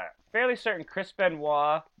is fairly certain Chris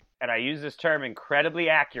Benoit, and I use this term incredibly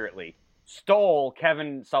accurately, stole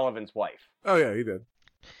Kevin Sullivan's wife. Oh yeah, he did.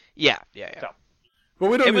 Yeah. So, but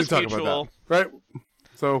we don't It need was to talk mutual. about that, right?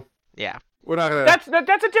 So Yeah. we're not gonna.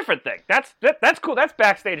 that's a different thing. That's cool. That's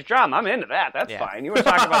backstage drama. I'm into that. That's fine. You want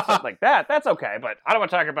to talk about something like that? That's okay. But I don't want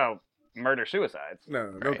to talk about murder suicides. No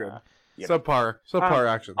Right. good. Yeah. Subpar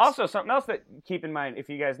actions. Also, something else that keep in mind, if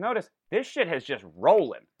you guys notice, this shit has just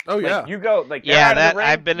rolling. Oh yeah. Like, you go they're Yeah, out of that the ring,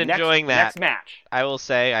 I've been enjoying that. Next match. I will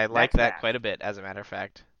say I like Next that match. quite a bit, as a matter of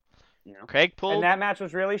fact. You know? Craig pulled. And that match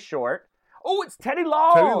was really short. Oh, it's Teddy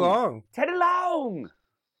Long. Teddy Long.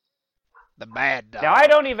 The bad dog. Now, I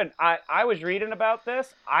don't even... I was reading about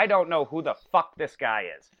this. I don't know who the fuck this guy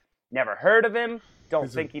is. Never heard of him. Don't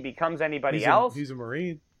think he becomes anybody else. He's a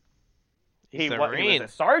Marine. He a was Marine. a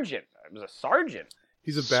sergeant. He was a sergeant.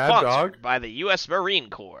 He's a bad Sponsored dog. by the U.S. Marine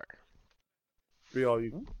Corps. Never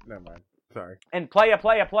mind. Sorry. And play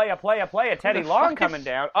a Teddy Long coming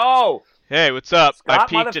down. Oh! Hey, what's up? I Scott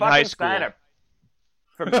peaked in high motherfucking school. Steiner.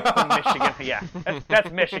 From Michigan. Yeah.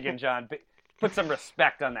 That's Michigan, John. Put some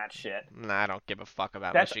respect on that shit. Nah, I don't give a fuck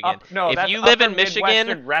about That's Michigan. that's if you live in upper Michigan,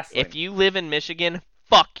 Midwestern wrestling. if you live in Michigan,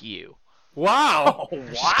 fuck you. Wow. Oh,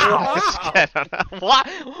 wow. I don't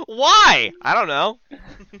know. Why? I don't know.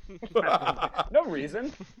 No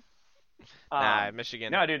reason. Nah,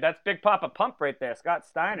 Michigan. No, dude, that's Big Papa Pump right there. Scott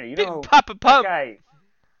Steiner. You Big know, Papa Pump. that guy,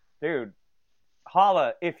 dude,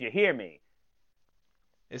 holla if you hear me.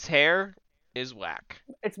 His hair is whack.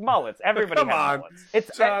 It's mullets. Everybody Come has on, mullets.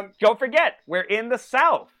 It's John. don't forget, we're in the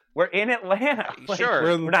South. We're in Atlanta. Like, Sure.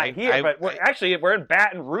 we're not here, but we're in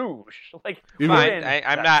Baton Rouge. Like, You we're Fine. in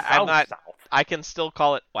I'm the not. South. I can still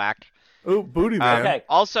call it whack. Oh, booty man. Okay.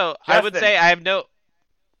 Also, I would Justin. say I have no.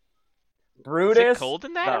 Brutus, Is it cold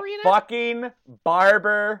in that the arena? fucking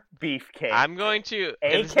barber beefcake. I'm going to.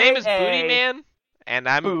 His name is Booty Man, and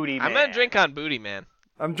I'm Booty I'm Man. gonna drink on Booty Man.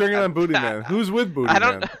 I'm drinking on booty man. Who's with booty I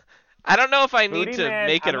don't. man? I don't know if I need Booty to Man,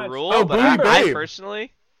 make it I'm a not- rule, Oh, but Booty I Babe.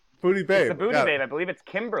 personally, Booty babe. It's the booty Got it. babe. I believe it's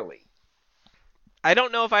Kimberly. I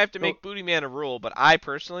don't know if I have to make Booty Man a rule, but I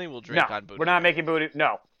personally will drink No, on Booty we're not Man. making booty.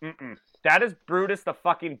 No, that is Brutus the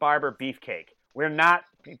fucking barber beefcake. We're not.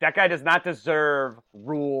 That guy does not deserve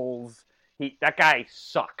rules. That guy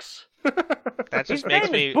sucks. That His just makes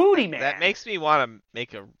name me. is Booty Man. That makes me want to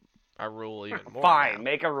make a rule even more. Fine, now.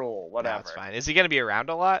 make a rule. No, Whatever. it's fine. Is he gonna be around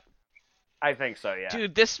a lot? I think so. Yeah.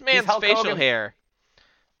 Dude, this man's Hulk facial Hogan. hair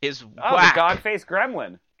is Oh, whack. the dog-faced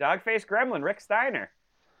gremlin. Dog-faced gremlin, Rick Steiner.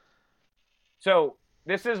 So,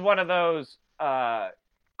 this is one of those, I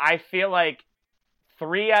feel like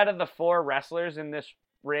 3 out of the 4 wrestlers in this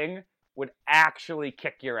ring would actually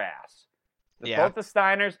kick your ass. Yeah. Both the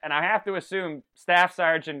Steiners, and I have to assume Staff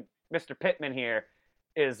Sergeant Mr. Pittman here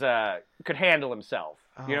could handle himself.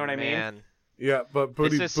 You know what I mean? Yeah, but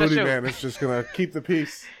Booty Man is just gonna keep the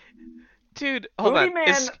peace. Dude, hold Booty on.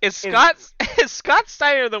 Man is Scott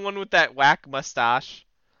Steiner the one with that whack mustache?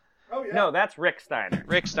 Oh yeah. No, that's Rick Steiner.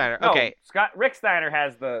 Rick Steiner. No, Okay. Rick Steiner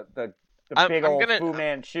has the big old Fu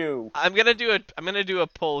Manchu. I'm gonna do a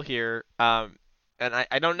poll here. And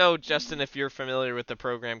I don't know, Justin, if you're familiar with the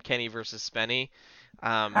program Kenny versus Spenny.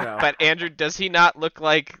 No. But Andrew, does he not look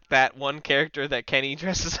like that one character that Kenny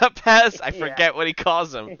dresses up as? I forget what he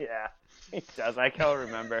calls him. Yeah, he does. I can't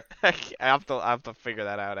remember. I have to figure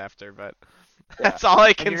that out after, but that's all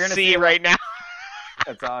I can see right now.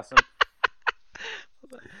 That's awesome.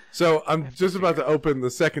 So I'm just about to open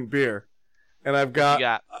the second beer, and I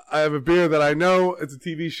have a beer that I know it's a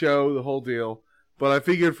TV show, the whole deal, but I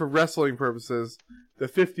figured for wrestling purposes, the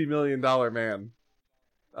 $50 million Man.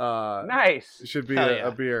 Nice. Should be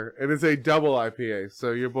a beer, and it's a double IPA.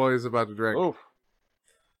 So your boy is about to drink. Oof.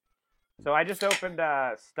 So I just opened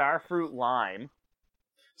Starfruit Lime.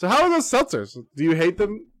 So how are those seltzers? Do you hate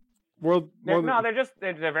them? No,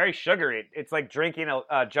 they're very sugary. It's like drinking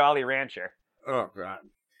a Jolly Rancher. Oh god.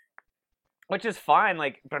 Which is fine,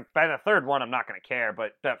 but by the third one, I'm not going to care.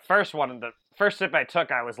 But the first first sip I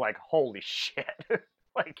took, I was like, holy shit.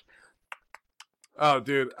 Oh,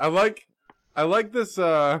 dude. I like this,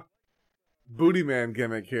 Booty Man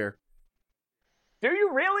gimmick here. Do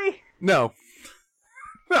you really? No.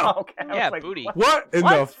 No. Oh, okay. Yeah, booty. What in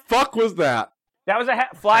the fuck was that? That was a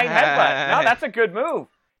flying headbutt. No, that's a good move.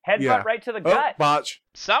 Headbutt right to the gut. Botch.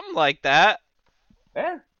 Something like that.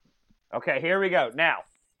 Yeah. Okay, here we go. Now,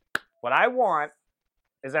 what I want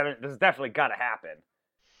is that this has definitely got to happen.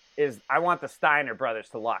 Is I want the Steiner brothers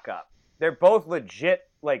to lock up. They're both legit,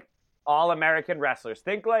 all-American wrestlers.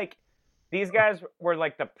 Think these guys were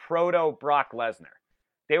the proto Brock Lesnar.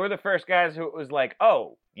 They were the first guys who was like,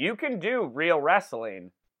 oh, you can do real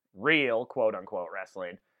wrestling, real quote-unquote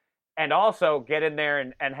wrestling, and also get in there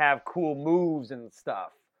and have cool moves and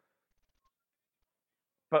stuff.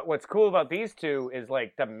 But what's cool about these two is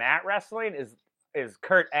the mat wrestling is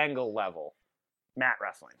Kurt Angle level mat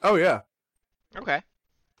wrestling. Oh yeah. Okay.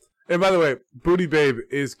 And by the way, Booty Babe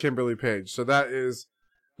is Kimberly Page, so that is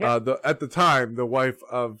at the time the wife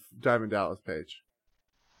of Diamond Dallas Page,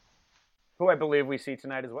 who I believe we see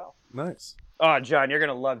tonight as well. Nice. Oh, John, you're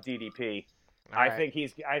gonna love DDP. I right. think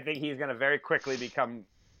he's gonna very quickly become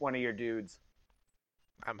one of your dudes.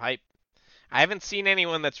 I'm hyped. I haven't seen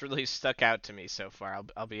anyone that's really stuck out to me so far.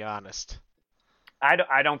 I'll be honest. I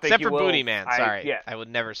don't think except you for will. Booty Man. Sorry, I would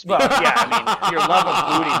never speak. Well, yeah, I mean, your love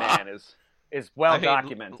of Booty Man is well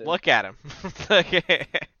documented. Look at him.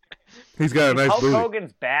 He's got a nice Hulk booty.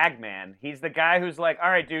 Hogan's bag man. He's the guy who's like, all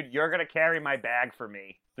right, dude, you're gonna carry my bag for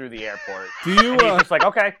me through the airport. Do you? And he's just like,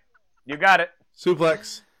 okay, you got it.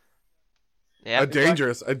 Suplex. Yeah. A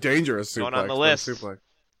dangerous suplex. Going on the list. Suplex.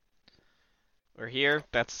 We're here.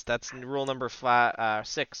 That's rule number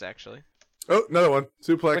 6, actually. Oh, another one.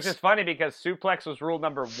 Suplex. Which is funny because suplex was rule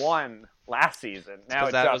number 1 last season. Now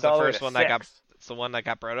that was the first one that got. It's the one that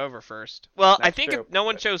got brought over first. Well, I think no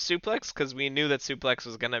one chose suplex because we knew that suplex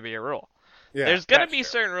was going to be a rule. Yeah, there's going to be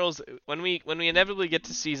certain rules when we inevitably get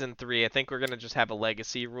to season 3. I think we're going to just have a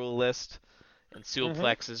legacy rule list, and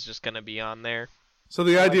suplex is just going to be on there. So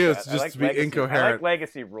the idea is just to be legacy. incoherent. I like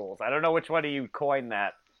legacy rules. I don't know which one of you coined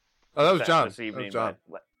that. Oh, that was John. This evening, that was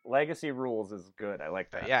John. Legacy rules is good. I like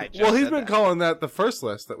that. Yeah. Well, he's been calling that the first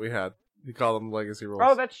list that we had. He called them legacy rules.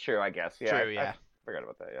 Oh, that's true. I guess. Yeah. True. I forgot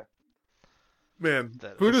about that. Yeah. Man,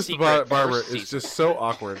 Brutus the Barber is just so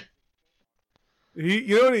awkward.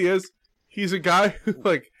 You know what he is? He's a guy who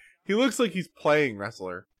he looks like he's playing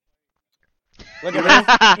wrestler. Look at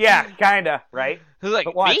this. Yeah, kinda, right? Who's like,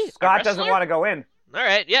 but watch, me? Scott doesn't want to go in. All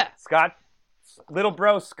right, yeah. Little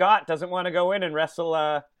bro Scott doesn't want to go in and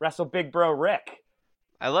wrestle big bro Rick.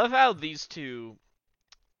 I love how these two,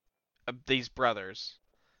 these brothers.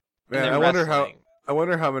 Man, I wonder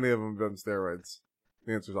how many of them have done steroids.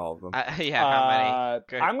 The answer's all of them. How many?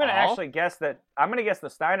 Good. I'm gonna actually guess that. I'm gonna guess the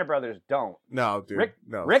Steiner brothers don't. No, dude.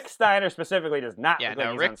 Rick Steiner specifically does not. Yeah, look no.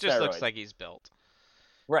 like he's Rick on just steroids. looks like he's built.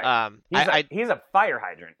 Right. He's a fire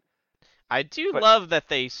hydrant. I do love that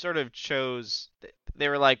they sort of chose. They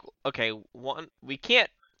were like, okay, one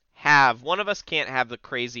of us can't have the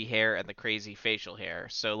crazy hair and the crazy facial hair.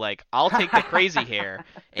 So I'll take the crazy hair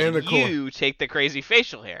and you take the crazy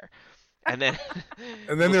facial hair. And then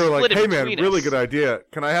they were like, hey man, really good idea.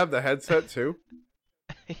 Can I have the headset too?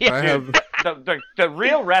 Yeah. The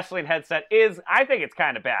real wrestling headset I think it's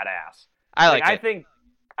kind of badass. I like it. I think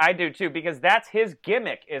I do too, because that's his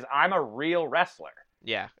gimmick is I'm a real wrestler.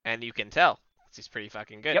 Yeah, and you can tell. 'cause he's pretty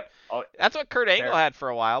fucking good. Yep. Oh, That's what Kurt Angle there. had for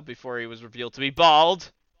a while before he was revealed to be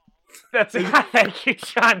bald. That's thank you,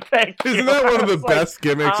 Sean. Thank you. Isn't that one of the I was like, best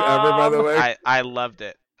gimmicks ever, by the way? I loved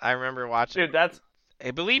it. I remember watching. dude, that's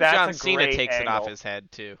I believe that's John a Cena great takes it off angle. his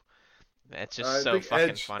head too. It's I just so think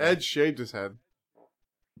fucking funny. Edge shaved his head.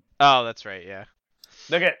 Oh, that's right. Yeah.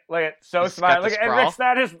 look at so He's smart. got Look the at sprawl. Rick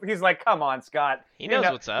Snyder's. He's like, come on, Scott. He knows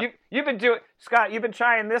what's up. You've been doing, Scott. You've been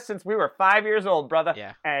trying this since we were 5 years old, brother.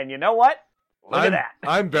 Yeah. And you know what? Look at that.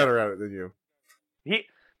 I'm better at it than you.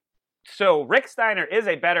 So Rick Steiner is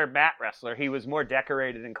a better mat wrestler. He was more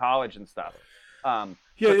decorated in college and stuff. Yeah,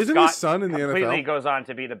 but isn't Scott his son in the completely NFL? goes on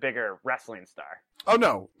to be the bigger wrestling star.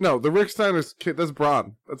 Oh no, the Rick Steiner's kid. That's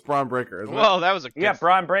Braun. That's Braun Breaker. Isn't Whoa, that was a good Yeah,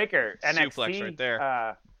 Braun Breaker, suplex NXT right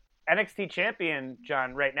there. NXT champion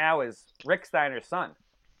John right now is Rick Steiner's son.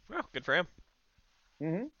 Oh, good for him.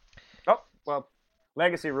 Mm-hmm. Oh well,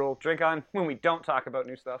 legacy rule: drink on when we don't talk about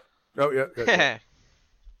new stuff. it? Oh yeah.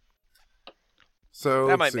 So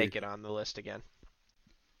That let's might see. make it on the list again.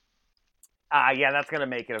 Yeah, that's gonna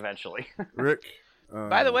make it eventually. Rick.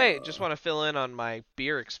 By the way, just want to fill in on my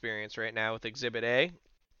beer experience right now with Exhibit A.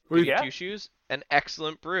 what do you- Yeah. Two Shoes, an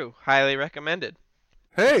excellent brew, highly recommended.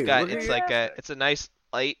 Hey, It's got look at it's you. like it's a nice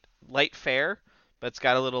light fare, but it's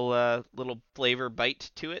got a little flavor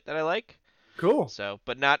bite to it that I like. Cool. So,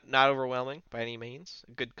 but not overwhelming by any means.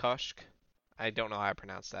 A good koshk. I don't know how I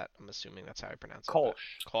pronounce that. I'm assuming that's how I pronounce it. Kolsch.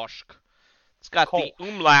 but Koshk. It's got the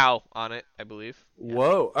umlau on it, I believe.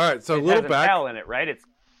 Whoa. All right. So It little has an L back, in it, right? It's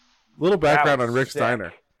little background that was on Rick sick.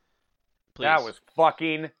 Steiner. Please. That was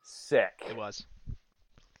fucking sick. It was.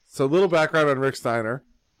 So little background on Rick Steiner.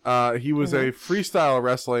 He was Mm-hmm. a freestyle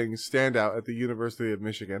wrestling standout at the University of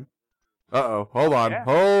Michigan. Uh-oh. Hold on. Yeah.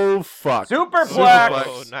 Oh fuck. Superplex!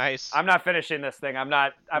 Oh, nice. I'm not finishing this thing. I'm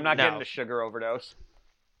not No. getting a sugar overdose.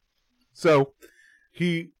 So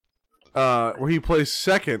he where he placed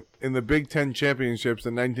second in the Big Ten Championships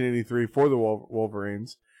in 1983 for the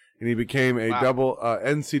Wolverines, and he became a Wow. double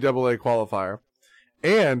NCAA qualifier.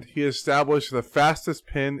 And he established the fastest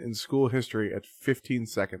pin in school history at 15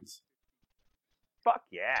 seconds. Fuck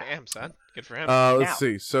yeah. Damn, son. Good for him. Let's Now,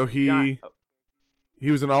 see. So John,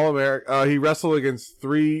 he was an All-American. He wrestled against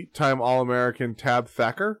 3-time All-American Tab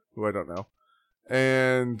Thacker, who I don't know,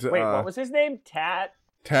 and wait, what was his name? Tab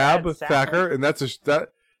Tad Thacker? Thacker, and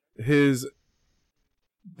his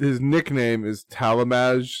nickname is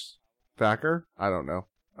Talamaj Thacker. I don't know.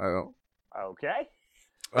 Okay.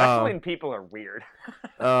 Wrestling people are weird.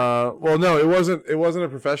 Well, no, it wasn't a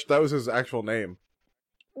professional. That was his actual name.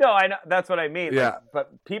 No, I know that's what I mean. Yeah. Like,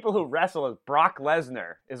 but people who wrestle as Brock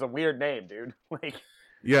Lesnar is a weird name, dude. Like,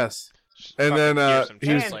 Yes, Just and fucking then, hear some he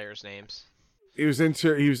chess was- players' names. he was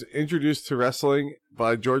introduced to wrestling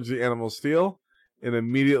by George the Animal Steel, and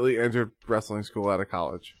immediately entered wrestling school out of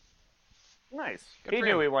college. nice. Good He for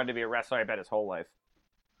knew him. he wanted to be a wrestler. I bet his whole life.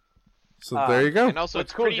 So there you go. And also,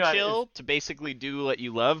 What's it's cool, pretty John, chill to basically do what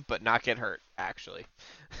you love, but not get hurt, actually.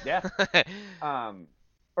 Yeah.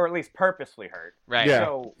 Or at least purposely hurt. Right. Yeah.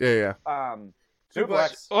 So, Yeah.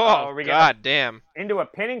 suplex. Oh, we god damn. get into a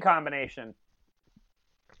pinning combination.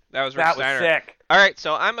 That was Rick That was Steiner. sick. All right,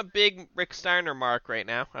 so I'm a big Rick Steiner mark right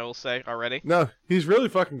now, I will say already. No, he's really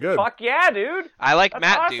fucking good. Fuck yeah, dude. I like That's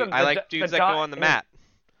mat awesome. dude. I The like do- dudes the that go dog- on the mat.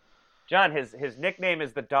 John, his nickname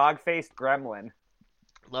is the dog-faced gremlin.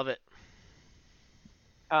 Love it.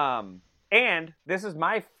 And this is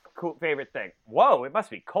my cool favorite thing. Whoa, it must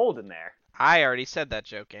be cold in there. I already said that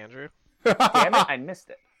joke, Andrew. Damn it, I missed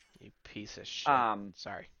it. You piece of shit.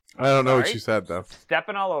 Sorry. I don't know what Sorry? she said though.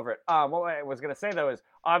 Stepping all over it. What I was gonna say though is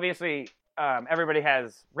obviously everybody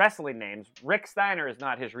has wrestling names. Rick Steiner is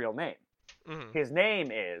not his real name. Mhm. His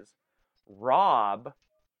name is Rob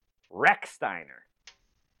Recksteiner.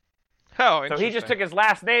 Oh, So he just interesting. took his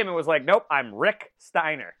last name and was like, "Nope, I'm Rick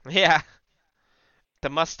Steiner." Yeah. The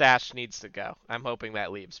mustache needs to go. I'm hoping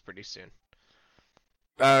that leaves pretty soon.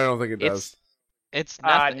 I don't think it does. It's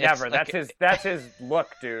nothing. Never. It's That's his look,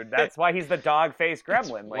 dude. That's why he's the dog-faced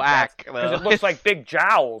gremlin. Like whack, because though. it looks like big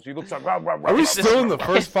jowls. He looks like. Are we still in the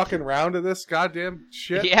first fucking round of this goddamn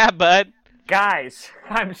shit? Yeah, bud. Guys,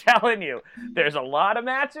 I'm telling you, there's a lot of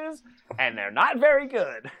matches, and they're not very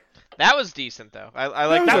good. That was decent though. I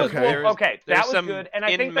like That That was was okay. There okay. there's That was some good, and I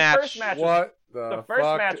think the in-match- first match. What The first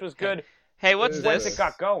fuck? match was good Hey, what's Is once this? it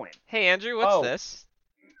got going. Hey, Andrew, what's Oh. this?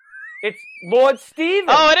 It's Lord Steven.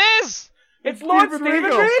 Oh, it is. it's Lord Steven Steven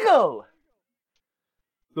Regal. Regal.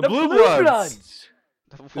 The Blue Bloods. Is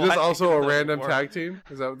this What also a in the random world? tag team?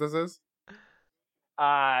 Is that what this is?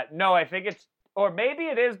 No, I think it's, or maybe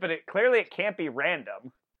it is, but clearly it can't be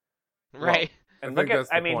random. Right. And I look think at, that's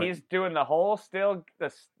the I mean, point. he's doing the whole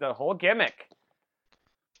the whole gimmick.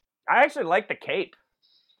 I actually like the cape.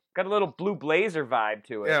 Got a little blue blazer vibe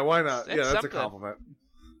to it. Yeah, why not? It's Yeah, that's something. a compliment.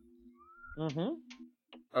 Mm-hmm.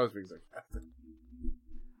 I was being sarcastic.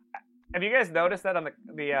 Have you guys noticed that on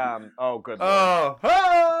the oh good lord. Oh,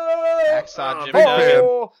 hey! Hacksaw Jim big fan.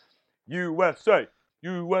 Oh, USA,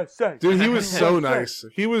 USA. Dude, he was so nice.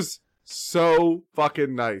 He was so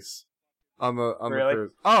fucking nice on the Really?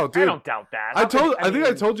 cruise. Oh, I dude, don't doubt that. I think I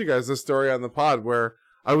mean, told you guys this story on the pod where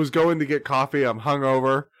I was going to get coffee. I'm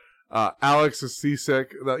hungover. Alex is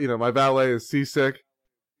seasick. My valet is seasick,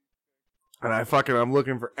 and I'm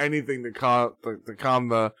looking for anything to calm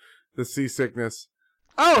the seasickness.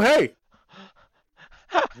 Oh, hey.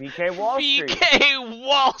 VK Wall Street. VK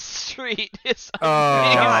Wall Street is Oh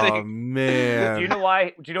amazing. man. Do you know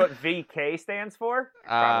why? Do you know what VK stands for?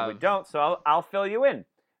 Probably don't. So I'll fill you in.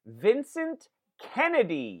 Vincent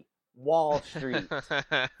Kennedy Wall Street.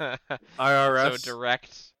 IRS. So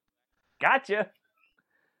direct. Gotcha.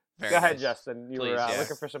 Very Go ahead, nice. Justin. You Please, were yeah.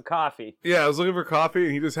 looking for some coffee. Yeah, I was looking for coffee,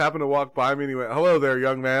 and he just happened to walk by me, and he went, "Hello there,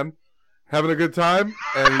 young man. Having a good time?"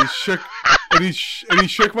 And he shook, and he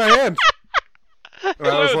shook my hand. And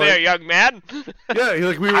I was Hello there, like, young man. yeah,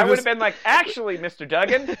 we were I would just have been like, actually, Mr.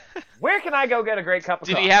 Duggan, where can I go get a great cup of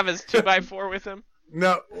Did coffee? he have his 2x4 with him?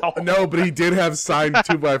 no, Oh. no, but he did have signed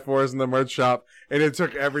 2x4s in the merch shop, and it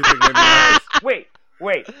took everything in me.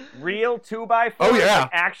 Wait, real 2x4? Oh, yeah. Like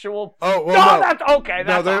actual. Oh, No, well, no. that's okay.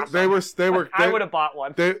 No, That's awesome. they were. I would have bought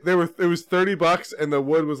one. It was $30, and the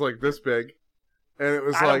wood was like this big, and it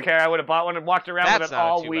was I like, don't care. I would have bought one and walked around That's with it not a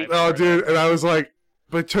all 2x4. week. oh, dude, and I was like,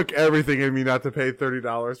 but it took everything in me not to pay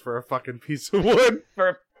 $30 for a fucking piece of wood. For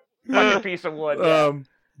a fucking piece of wood. Yeah.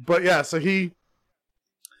 But yeah, so he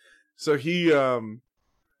so he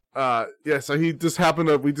just happened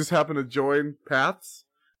to join paths,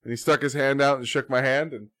 and he stuck his hand out and shook my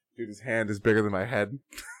hand, and dude, his hand is bigger than my head.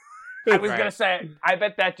 I was Right. gonna say, I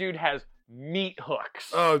bet that dude has meat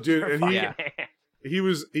hooks. Oh, dude, for and fucking Yeah.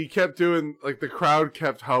 hands. he kept doing, like, the crowd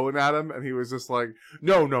kept hoeing at him, and he was just like,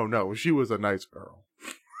 no, she was a nice girl.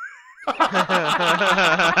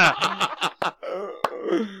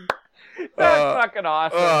 That's fucking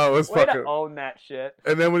awesome. Oh, it was Way fucking. to own that shit.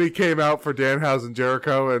 And then when he came out for Danhausen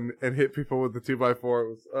Jericho and hit people with the 2x4, it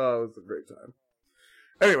was a great time.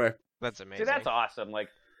 Anyway, That's amazing. Dude, that's awesome. Like,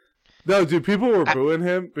 no, dude, people were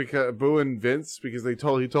booing Vince because he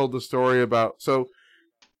told the story about, so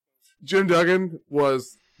Jim Duggan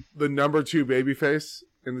was the number 2 babyface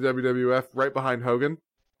in the WWF, right behind Hogan.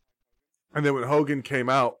 And then when Hogan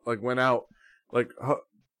went out,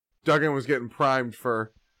 Duggan was getting primed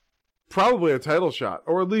for probably a title shot,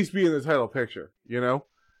 or at least be in the title picture, you know?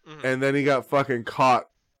 Mhm. And then he got fucking caught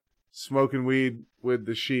smoking weed with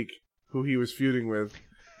the Sheik, who he was feuding with,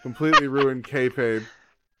 completely ruined kayfabe.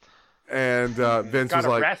 And Vince was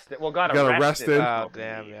like, got arrested. Oh,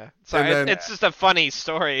 damn, yeah. Sorry, And then- it's just a funny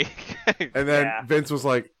story. and then Yeah. Vince was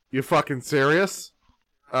like, "You fucking serious?"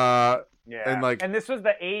 Yeah. and this was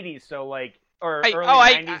the 80s, so like, or I, early oh,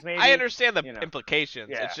 90s maybe. I understand the you know. implications.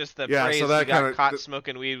 Yeah. It's just the Yeah, phrase so that "you got kinda- caught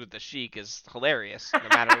smoking weed with the Sheik" is hilarious, no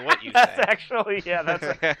matter what you That's say. actually,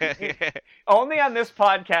 yeah, only on this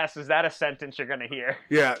podcast is that a sentence you're gonna hear.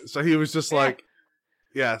 yeah, so he was just Yeah. like,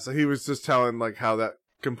 so he was just telling like how that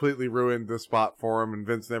completely ruined the spot for him, and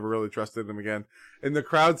Vince never really trusted him again. And the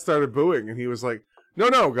crowd started booing, and he was like,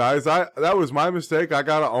 "No, guys, that was my mistake. I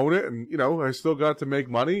gotta own it, and I still got to make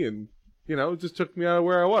money, and it just took me out of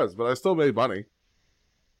where I was, but I still made money."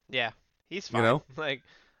 Yeah, he's fine. Like,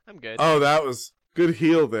 I'm good. Oh, that was good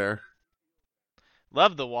heel there.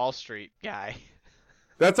 Love the Wall Street guy.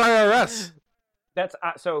 That's IRS. That's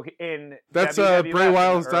so in That's, WWF Bray in the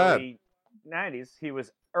Wyatt's dad. early 90s, he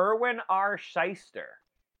was Erwin R. Shyster,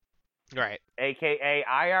 Right. aka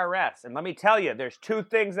IRS. And let me tell you, there's 2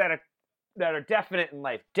 things that are definite in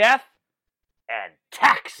life: death and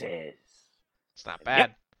taxes. It's not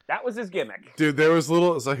bad. That was his gimmick. Dude, there was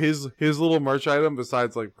his little merch item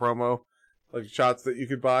besides like promo, like shots that you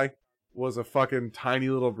could buy, was a fucking tiny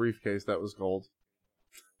little briefcase that was gold.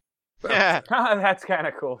 Yeah. That's kind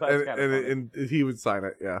of cool. That's And, kind of and he would sign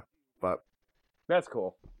it, yeah. But That's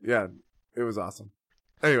cool. yeah, it was awesome.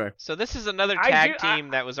 Anyway, So this is another I tag do- I- team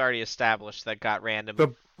that was already established that got random.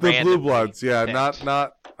 the randomly Blue Bloods, yeah, picked.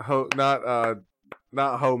 not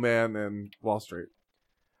Ho Man and Wall Street.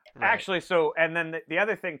 Right. Actually, so and then the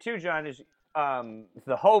other thing too, John, is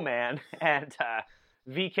the Ho Man and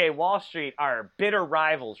VK Wall Street are bitter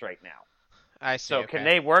rivals right now. I see. So okay. can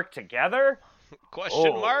they work together?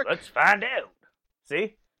 Question mark? Let's find out.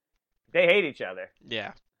 See, they hate each other.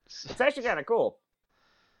 Yeah. It's actually kind of cool.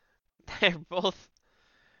 They're both.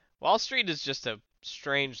 Wall Street is just a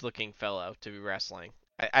strange-looking fellow to be wrestling.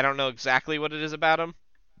 I don't know exactly what it is about him,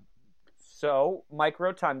 So Mike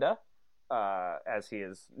Rotunda, as he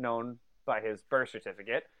is known by his birth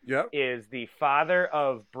certificate, Yep. is the father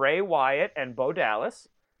of Bray Wyatt and Bo Dallas.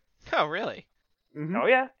 Oh, really? Mm-hmm. Oh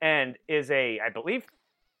yeah, and is I believe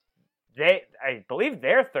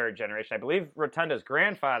their third generation. I believe Rotunda's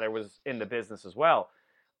grandfather was in the business as well.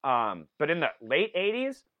 But in the late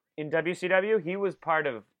 '80s in WCW, he was part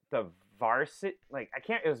of the varsity.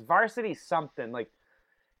 It was varsity something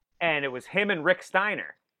and it was him and Rick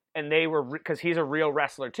Steiner, and they were because he's a real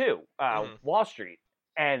wrestler too. Wall Street,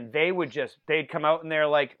 and they'd come out in their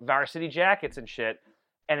varsity jackets and shit,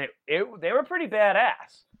 and they were pretty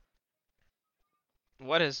badass.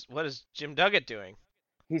 What is Jim Duggan doing?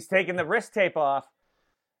 He's taking the wrist tape off.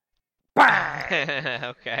 Bang!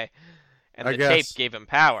 Okay. And the tape gave him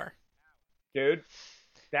power. Dude,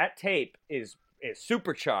 that tape is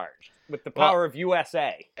supercharged with the power of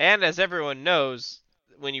USA. And as everyone knows,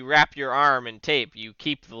 when you wrap your arm in tape, you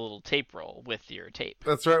keep the little tape roll with your tape.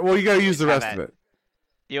 That's right. Well, you got to use the rest of it.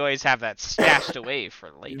 You always have that stashed away for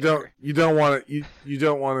later. You don't want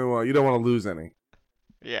to lose any.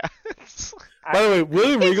 Yeah. By the way,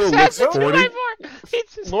 William Regal looks 40.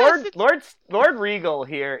 Lord Regal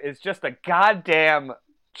here is just a goddamn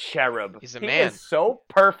cherub. He's a he man. Is so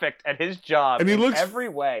perfect at his job and he looks every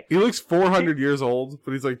way. He looks 400 years old,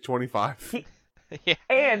 but he's like 25. Yeah.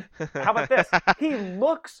 And how about this? He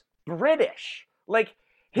looks British.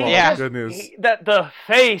 Good news. The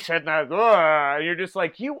face and you're just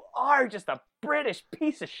like, you are just a British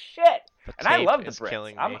piece of shit. And I love the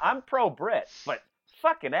Brits. I'm pro Brit, but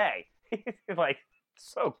fucking A. He's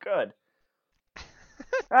so good.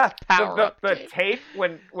 The tape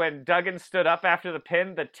when Duggan stood up after the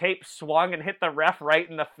pin, the tape swung and hit the ref right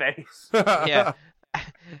in the face. Yeah.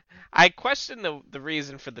 I question the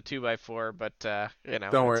reason for the 2x4, but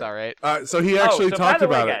Don't worry. It's all right. So he actually talked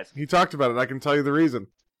about it. Guys, he talked about it. I can tell you the reason.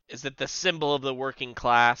 Is it the symbol of the working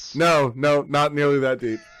class? No, not nearly that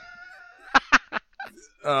deep.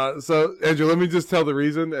 So Andrew, let me just tell the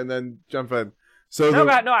reason and then jump in. So no,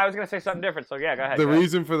 I was going to say something different. So yeah, go ahead. The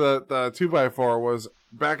reason for the 2x4 was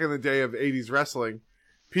back in the day of 80s wrestling,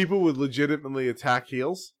 people would legitimately attack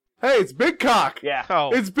heels. Hey, it's Big Cock. Yeah.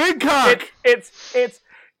 Oh. It's Big Cock. It's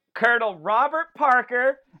Colonel Robert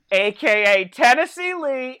Parker, a.k.a. Tennessee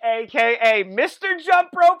Lee, a.k.a. Mr. Jump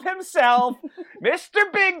Rope himself.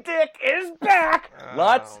 Mr. Big Dick is back.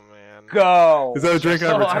 Let's go. Is that a drink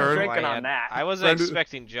on return? I'm drinking on that. I wasn't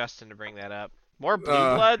expecting Justin to bring that up. More Blue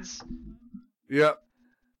Bloods? Yep.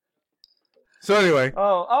 So anyway.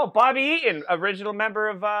 Oh, Bobby Eaton, original member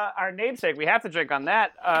of our namesake. We have to drink on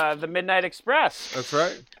that. The Midnight Express. That's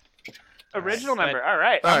right. Original member. All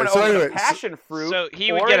right. I'm going to open a passion fruit. So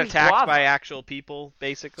he would get attacked by actual people,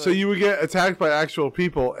 basically? So you would get attacked by actual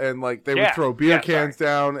people, and they would throw beer cans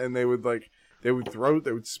down, and they would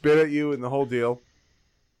spit at you and the whole deal.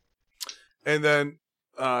 And then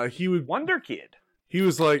he would... Wonder Kid. He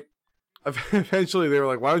was eventually they were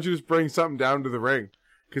like, why don't you just bring something down to the ring?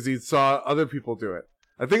 Because he saw other people do it.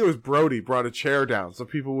 I think it was Brody brought a chair down, so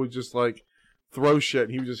people would just throw shit,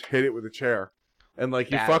 and he would just hit it with a chair. And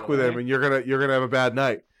you fuck with him, and you're gonna have a bad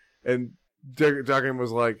night. And Duggan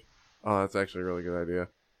was like, "Oh, that's actually a really good idea.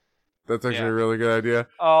 That's actually a really good idea."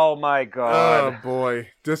 Oh my god! Oh boy,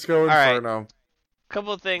 Disco Inferno. Right.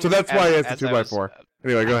 Couple of things. So that's why it's a 2x4.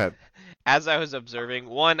 Anyway, go ahead. As I was observing,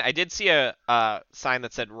 one, I did see a sign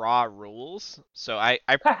that said "Raw Rules," so I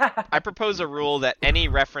propose a rule that any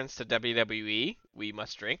reference to WWE we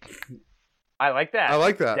must drink. I like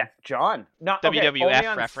that. Yeah, John, not WWF only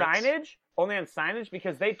on reference. signage. Only on signage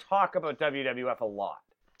because they talk about WWF a lot.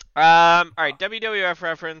 All right, WWF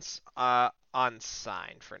reference on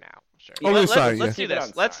sign for now. Sure. Let's do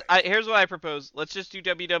this. Here's what I propose. Let's just do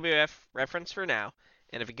WWF reference for now,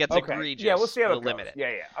 and if it gets egregious, we'll see how we'll it limit goes.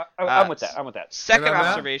 it. Yeah. I'm with that. Second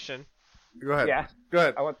observation. Go ahead. Yeah. Go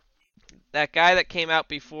ahead. That guy that came out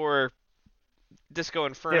before Disco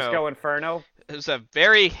Inferno. Is a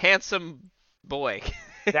very handsome boy.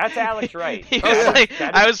 That's Alex Wright.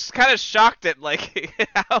 I was kind of shocked at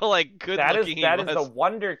how good looking he was. That is the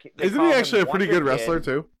Wonder Kid. Isn't he actually a pretty good wrestler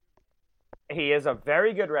too? He is a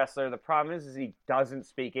very good wrestler. The problem is he doesn't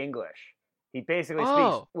speak English. He basically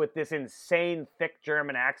speaks with this insane thick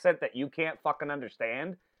German accent that you can't fucking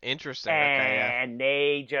understand. Interesting. And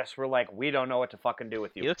they just were like, we don't know what to fucking do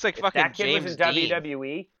with you. He looks like fucking James Dean.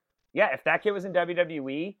 WWE. Yeah, if that kid was in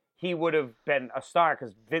WWE, he would have been a star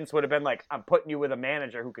because Vince would have been like, I'm putting you with a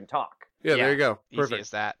manager who can talk. Yeah, there you go. Perfect. Easy as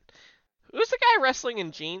that. Who's the guy wrestling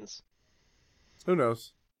in jeans? Who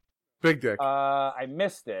knows? Big Dick. I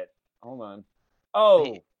missed it. Hold on.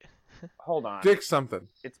 Oh, hold on. Dick something.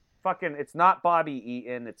 It's not Bobby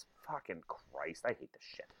Eaton. It's fucking Christ. I hate this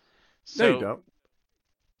shit. So, No, you don't.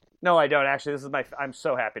 No, I don't actually. I'm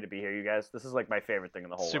so happy to be here, you guys. This is like my favorite thing in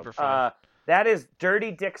the whole Super world. fun. That is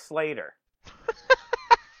Dirty Dick Slater.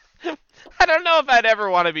 I don't know if I'd ever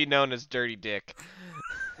want to be known as Dirty Dick.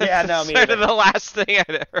 Yeah, no, me Sort either. of the last thing I'd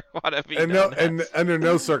ever want to be known as. And under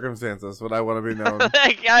no circumstances would I want to be known.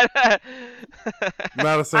 Like,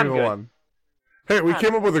 Not a single good. one. Hey, we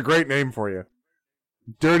came up with a great name for you.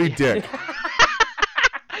 Dirty Dick.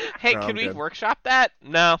 Hey, No, can I'm we good. workshop that?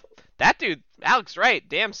 No. That dude, Alex, right?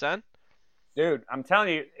 Damn, son. Dude, I'm telling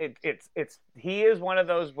you, he is one of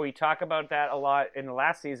those. We talk about that a lot in the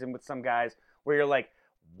last season with some guys where you're like,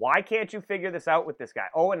 why can't you figure this out with this guy?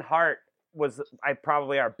 Owen Hart was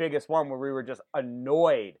probably our biggest one where we were just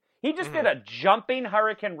annoyed. He just did a jumping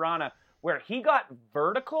Hurricane Rana where he got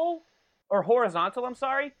vertical or horizontal, I'm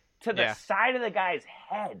sorry, to the side of the guy's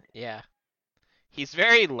head. Yeah. He's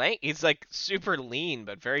very lank. He's like super lean,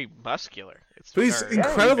 but very muscular. But he's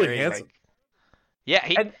incredibly handsome. Yeah,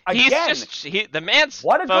 the man's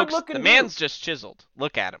what a folks. good-looking The man's dude. just chiseled.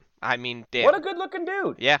 Look at him. I mean, damn. What a good-looking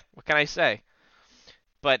dude. Yeah. What can I say?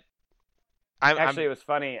 But It was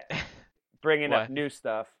funny bringing up What? new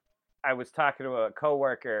stuff. I was talking to a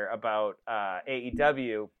coworker about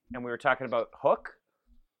AEW, and we were talking about Hook,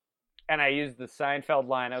 and I used the Seinfeld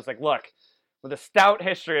line. I was like, "Look, with a stout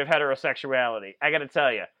history of heterosexuality, I got to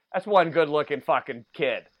tell you, that's one good-looking fucking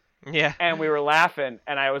kid." Yeah. And we were laughing,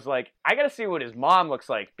 and I was like, I got to see what his mom looks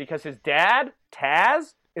like, because his dad,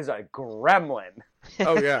 Taz, is a gremlin.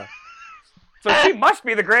 Oh, yeah. So she must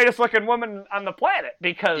be the greatest-looking woman on the planet,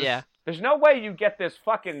 because there's no way you get this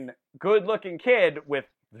fucking good-looking kid with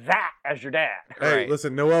that as your dad. Hey, Right.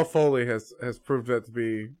 listen, Noelle Foley has proved that to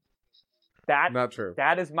be not true.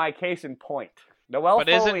 That is my case in point. Noelle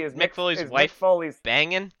Foley is Mick Foley's is wife Mick Foley's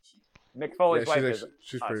banging? Mick Foley's Yeah, wife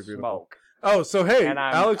she's is pretty a beautiful. smoke. Oh, so hey, And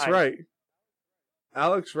Alex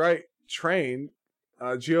Wright trained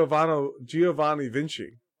Giovanni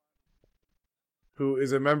Vinci, who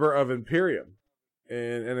is a member of Imperium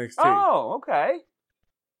in NXT. Oh, okay.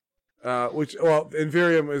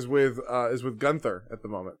 Imperium is with Gunther at the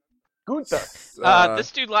moment. Gunther.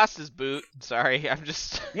 This dude lost his boot. Sorry, I'm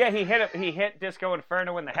just. Yeah, he hit Disco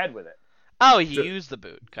Inferno in the head with it. Oh, he used the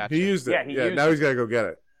boot. Gotcha. He used it. Yeah, he used now it. he's got to go get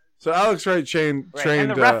it. So Alex Wright trained. And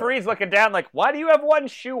the referee's looking down like, why do you have one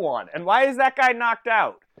shoe on? And why is that guy knocked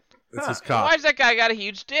out? It's his cock. Why's that guy got a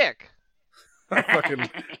huge dick? I fucking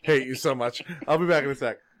hate you so much. I'll be back in a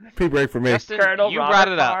sec. Pee break for me. Justin, Colonel you Robert brought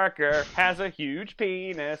it up. Parker has a huge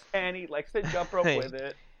penis, and he likes to jump rope with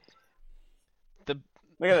it.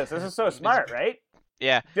 Look at this. This is so smart, right?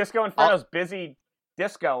 Yeah. Disco Inferno's busy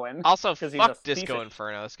discoing. Also, 'cause he's fuck a piece Disco of-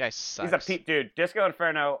 Inferno. This guy sucks. He's a dude. Disco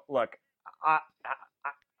Inferno. Look, I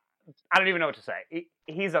don't even know what to say.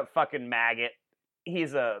 He's a fucking maggot.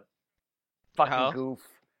 He's a fucking goof.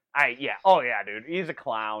 Oh yeah, dude. He's a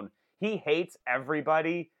clown. He hates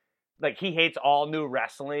everybody. Like, he hates all new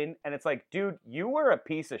wrestling, and it's like, dude, you were a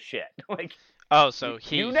piece of shit. Like, Oh, so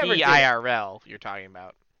he never did. IRL you're talking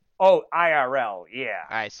about. oh, IRL, yeah.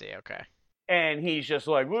 I see. Okay. And he's just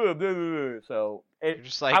like, "Whoa, blah, blah, blah." So You're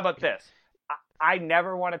just like, how about this? I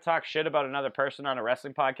never want to talk shit about another person on a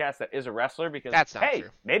wrestling podcast that is a wrestler, because That's not hey, true.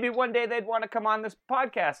 maybe one day they'd want to come on this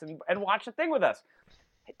podcast and watch the thing with us.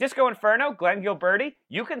 Disco Inferno, Glenn Gilberti,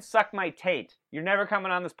 you can suck my taint. You're never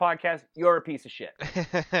coming on this podcast. You're a piece of shit.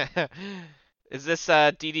 Is this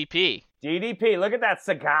DDP? DDP, look at that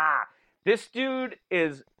cigar. This dude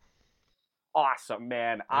is awesome,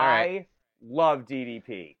 man. All right. I love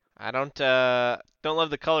DDP. I don't love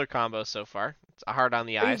the color combo so far. It's hard on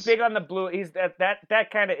the eyes. He's big on the blue. He's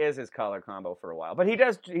that kind of is his color combo for a while. But he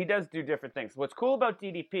does do different things. What's cool about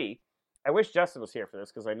DDP? I wish Justin was here for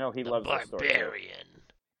this, because I know he loves this story.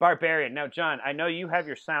 Barbarian. Now, John, I know you have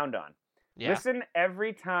your sound on. Yeah. Listen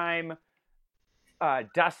every time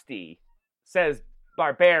Dusty says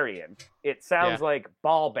Barbarian. It sounds like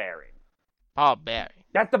ball bearing. Oh, Barry.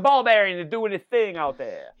 That's the ball bearing to doing his thing out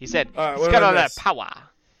there. He said All right, he's what got about all that this? power.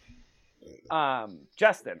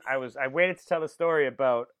 Justin, I waited to tell the story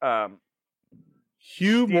about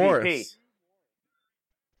Hugh DDP. Morris.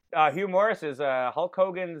 Hugh Morris is Hulk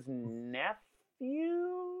Hogan's nephew,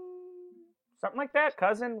 something like that,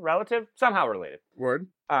 cousin, relative, somehow related. Word.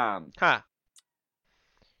 Huh.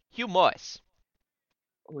 Hugh Morris.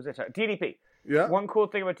 Who's that? DDP. Yeah. One cool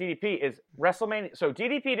thing about DDP is WrestleMania. So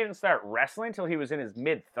DDP didn't start wrestling until he was in his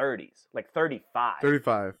mid-30s, like 35.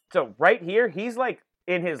 35. So right here, he's like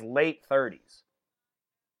in his late 30s.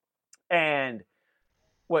 And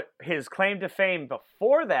what his claim to fame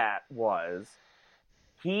before that was,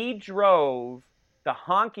 he drove the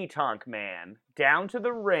Honky Tonk Man down to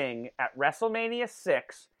the ring at WrestleMania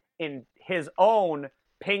 6 in his own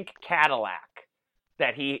pink Cadillac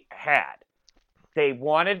that he had. They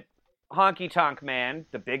wanted Honky Tonk Man,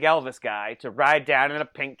 the big Elvis guy, to ride down in a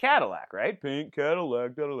pink Cadillac, right? Pink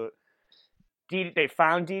Cadillac. They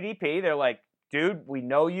found DDP. They're like, dude, we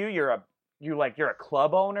know you. You're a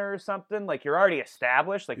club owner or something. Like, you're already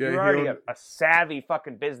established. Like, you're already a savvy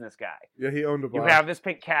fucking business guy. Yeah, he owned a bar. You have this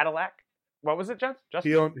pink Cadillac. What was it, John?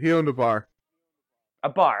 Justin? He owned a bar. A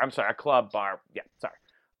bar. I'm sorry, a club bar. Yeah, sorry.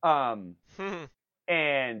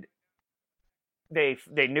 And they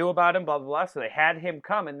knew about him, blah blah blah. So they had him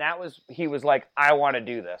come, and he was like, I want to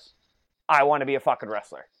do this. I want to be a fucking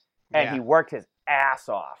wrestler, and he worked his ass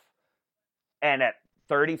off. And at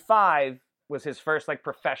 35 was his first like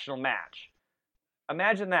professional match.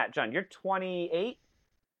 Imagine that, John. You're 28.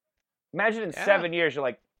 Imagine in 7 years, you're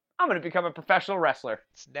like, I'm going to become a professional wrestler.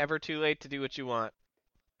 It's never too late to do what you want.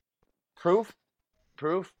 Proof.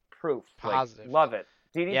 Positive. Like, love it.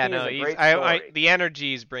 DDP is a great story. The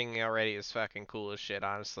energy he's bringing already is fucking cool as shit,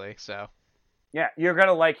 honestly. So. Yeah, you're going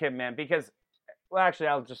to like him, man, because, well, actually,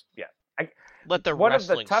 I'll just, one of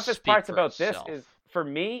the toughest parts about this is, for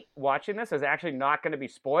me, watching this is actually not going to be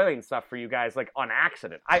spoiling stuff for you guys, like, on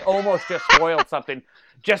accident. I almost just spoiled something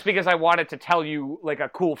just because I wanted to tell you, like, a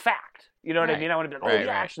cool fact. You know what I mean? I want to be like,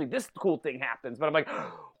 actually, this cool thing happens. But I'm like,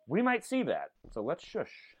 we might see that. So let's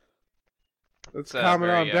shush. Let's calm it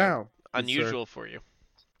on down. Unusual for you.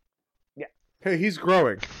 Yeah. Hey, he's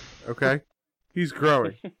growing. Okay? He's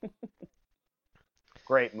growing.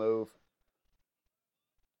 Great move.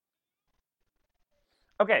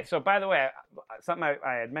 Okay, so by the way, something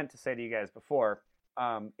I had meant to say to you guys before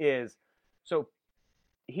is, so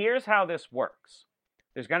here's how this works.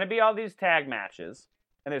 There's going to be all these tag matches,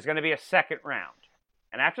 and there's going to be a second round.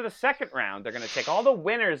 And after the second round, they're going to take all the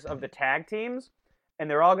winners of the tag teams, and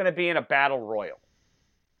they're all going to be in a battle royal.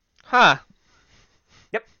 Huh.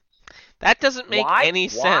 Yep. That doesn't make any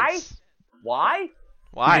sense. Why?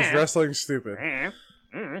 He's wrestling stupid.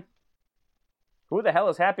 Who the hell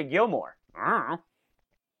is Happy Gilmore?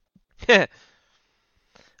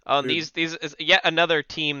 And these is yet another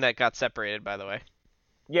team that got separated, by the way.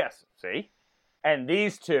 Yes, see? And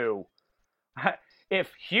these two,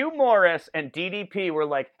 if Hugh Morris and DDP were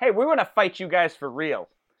like, hey, we want to fight you guys for real,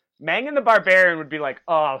 Mang the Barbarian would be like,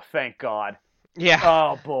 oh, thank God. Yeah.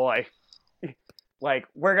 Oh, boy. Like,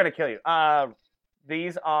 we're going to kill you.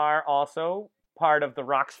 These are also part of the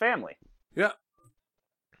Rock's family. Yeah.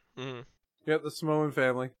 Mm-hmm. Yeah, the Samoan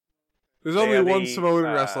family. There's only one Samoan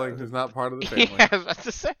in wrestling who's not part of the family. Yeah, I was about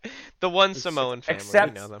to say, the one Samoan family.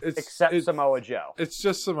 Except, we know them. Except Samoa Joe. It's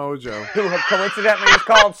just Samoa Joe. Who coincidentally is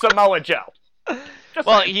called Samoa Joe.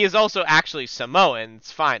 Well, he is also actually Samoan.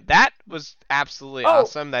 It's fine. That was absolutely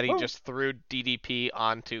awesome that he just threw DDP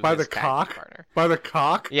onto his tag partner. By the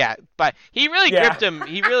cock? Yeah, but he really gripped him.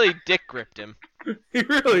 He really dick gripped him. He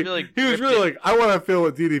was really like, I want to feel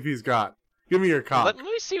what DDP's got. Give me your cock. Let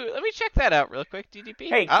me see. Let me check that out real quick, DDP.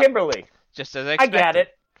 Hey, Kimberly. Just as I expected. I get it.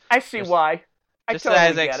 I see why. Just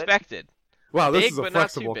as I expected. Wow, this is a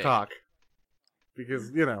flexible cock.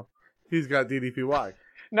 Because, he's got DDPY.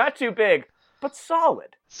 Not too big, but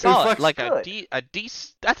solid. Solid, like a D.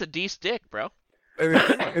 That's a D stick, bro.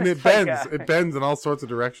 And it bends. It bends in all sorts of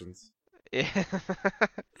directions.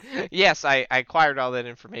 Yes, I acquired all that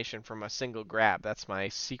information from a single grab. That's my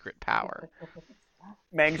secret power.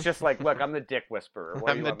 Mang's just like, look, I'm the dick whisperer.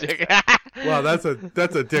 I'm the dick. Wow, that's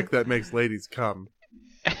a dick that makes ladies come.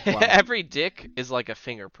 Wow. Every dick is like a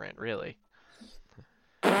fingerprint, really.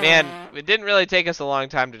 Man, it didn't really take us a long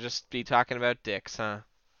time to just be talking about dicks, huh?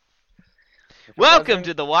 Welcome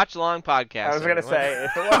to the WatchAlong Podcast. I was going to say,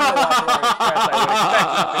 if it wasn't the WatchAlong Express, I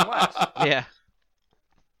would expect something less. Yeah.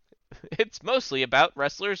 It's mostly about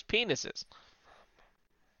wrestlers' penises.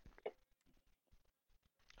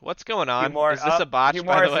 What's going on? Is this a botch,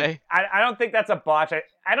 by the way? I don't think that's a botch.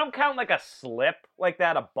 I don't count like a slip like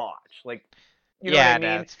that a botch. Like, you know what I mean?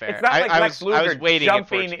 That's fair. It's not like Lex Luger I was waiting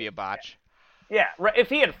for it to be a botch. Yeah, if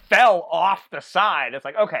he had fell off the side, it's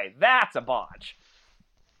like, okay, that's a botch.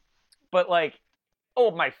 But like,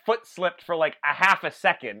 my foot slipped for like a half a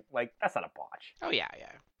second. Like, that's not a botch. Oh, yeah.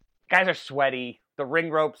 Guys are sweaty. The ring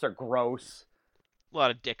ropes are gross. A lot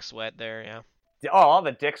of dick sweat there, yeah. Oh, all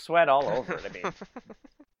the dick sweat all over it, I mean.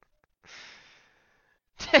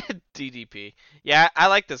 DDP. Yeah, I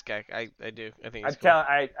like this guy. I do. I think he's cool.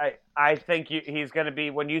 I think he's going to be,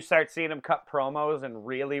 when you start seeing him cut promos and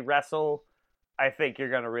really wrestle, I think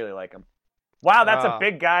you're going to really like him. Wow, that's a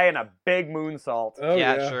big guy and a big moonsault. Oh,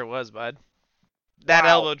 yeah, it sure was, bud. That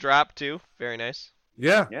elbow drop, too. Very nice.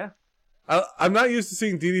 Yeah. Yeah. I'm not used to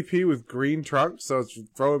seeing DDP with green trunks, so it's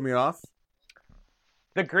throwing me off.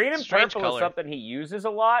 The green and purple is something he uses a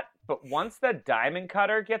lot, but once the diamond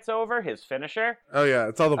cutter gets over his finisher, Oh yeah,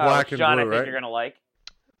 it's all the black which, and John, blue, I think right? you're gonna like.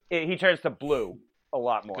 He turns to blue a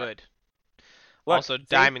lot more. Good. Look, Also, see?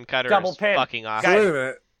 Diamond Cutter Double is pin. fucking So awesome. wait a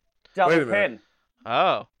minute. Double Wait a minute. pin.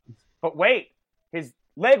 Oh. But wait, his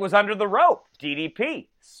leg was under the rope. DDP.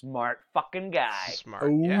 Smart fucking guy. Smart.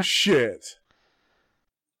 Oh Yeah. shit.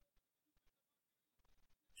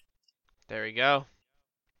 There we go.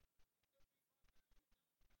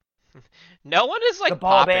 No one is The like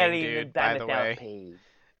ball popping, bearing dude. the By the diamond way, LP.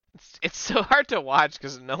 it's so hard to watch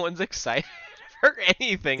because no one's excited for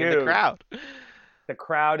anything in the Dude. crowd. The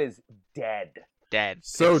crowd is dead. Dead.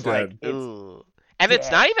 So It's dead. It's Ooh. And it's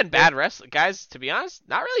not even bad wrestling, guys. To be honest,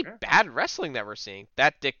 not really bad wrestling that we're seeing.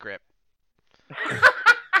 That dick grip.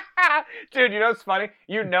 Dude, you know what's funny?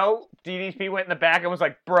 You know DDP went in the back and was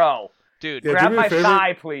like, bro, Dude, Yeah, do grab me a my favor.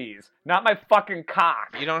 thigh, please. Not my fucking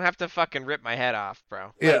cock. you don't have to fucking rip my head off,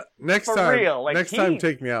 bro. Yeah, next for time. real, like, next he- time,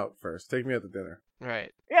 take me out first. Take me out to dinner.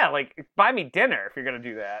 Right. Yeah, like, buy me dinner if you're going to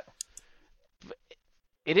do that.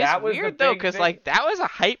 It is That was the weird though, big because thing. like that was a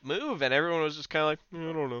hype move, and everyone was just kind of like,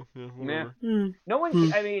 I don't know, yeah, whatever. No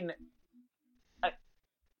one, I mean...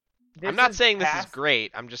 I'm not saying this is past-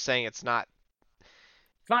 great. I'm just saying it's not.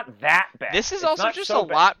 It's not that bad. This is It's also not just so a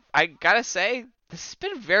bad. lot. I gotta say, this has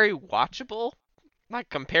been very watchable. Like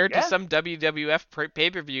compared to Yeah. some WWF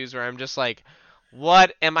pay-per-views where I'm just like,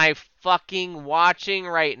 what am I fucking watching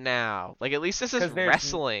right now? Like at least this is 'Cause there's-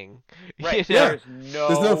 wrestling. Right, You know? there's no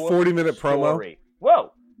There's no 40-minute promo. story.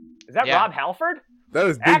 Whoa, is that Yeah. Rob Halford? That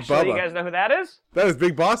is Big Actually, you Bubba. guys know who that is? That is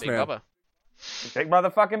Big Boss Big Man. Bubba. Big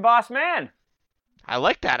motherfucking boss man. I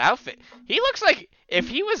like that outfit. He looks like if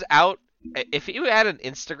he was out, if he had an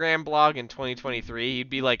Instagram blog in 2023, he'd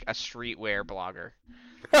be like a streetwear blogger.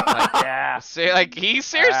 Yeah. So like he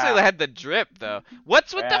seriously Yeah. had the drip though.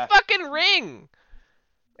 What's with Yeah. the fucking ring?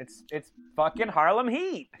 It's fucking Harlem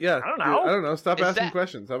Heat. Yeah. I don't dude, know. I don't know. Stop Is asking that-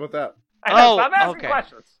 questions. How about that? I know, Oh, stop asking okay.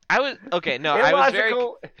 questions. I was okay. No, I was very.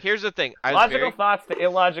 Illogical, Here's the thing. I was logical very. thoughts to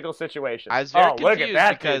illogical situations. I was very oh, look at confused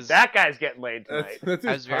that because- dude. That guy's getting laid tonight. That's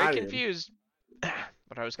I was very pottying. confused.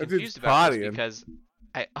 What I was That dude's confused about was pottying. because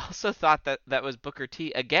I also thought that that was Booker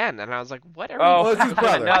T again, and I was like, what are Oh, we? Well, it's his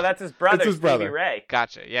brother. no, that's his brother, It's his Stevie brother. Ray.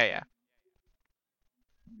 Gotcha. Yeah, yeah.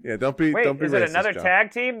 Yeah, don't be. Wait, don't be is it racist, another John.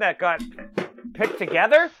 tag team that got picked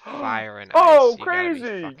together? Fire and Oh, ice. You gotta be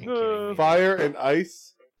crazy. fucking kidding me. Fire and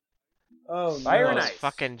ice. Oh Fire no. and Those ice.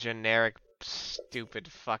 fucking generic, stupid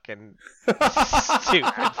fucking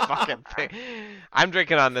thing. I'm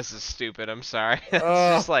drinking on this is stupid. I'm sorry. It's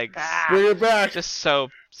Oh. just like Bring it back. just so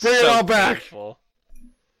Bring it so all back. painful.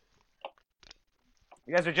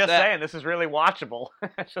 You guys are just That- saying this is really watchable.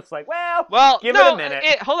 It's just like, well, Well, give no, it a minute.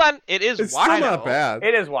 hold on. It is It's still watchable. not bad.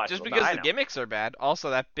 It is watchable. Just No, because I the know. gimmicks are bad. Also,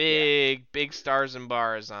 that big stars and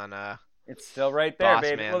bars on It's still right there, Boss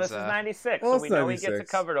baby. Well, this is Man's, 96, well, so it's we know he gets it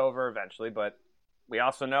 96. covered over eventually, but we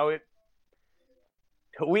also know it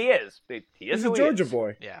who he is. He is He's who a he Georgia is.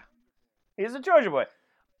 boy. yeah. He's a Georgia boy.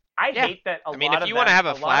 I Yeah. hate that a I mean, lot if you want to have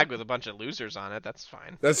a flag with a bunch of losers on it, that's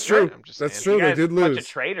fine. That's true. I'm just That's saying. true. you They guys, did bunch of lose.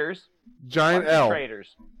 traitors. Giant Bunch of L.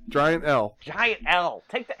 traitors. Giant L. Giant L.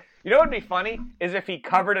 Take that. You know what would be funny is if he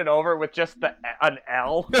covered it over with just an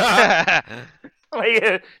L.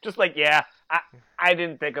 Like, just like, yeah, I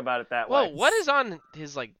didn't think about it that Whoa, way. what is on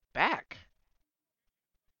his like back?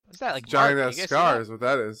 What's that like? Giant mark? ass You guys see scar that? is what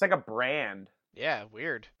that is. It's like a brand. Yeah,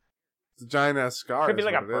 weird. It's a giant ass scar. Could be is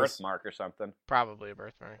like a what it is. birthmark or something. Probably a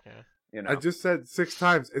birthmark. Yeah. You know. I just said 6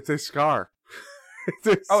 times. It's a scar.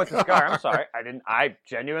 Oh, it's a scar. I'm sorry. I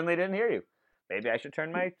genuinely didn't hear you. Maybe I should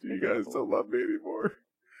turn my. You guys don't love me anymore.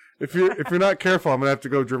 If you're not careful, I'm gonna have to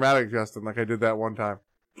go dramatic, Justin, like I did that one time.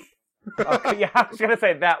 Oh, yeah, I was gonna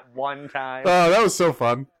say that one time. Oh, that was so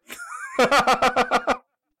fun.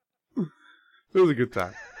 It was a good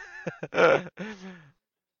time.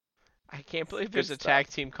 I can't believe there's a stuff. tag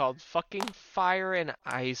team called fucking Fire and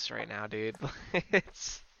Ice right now, dude.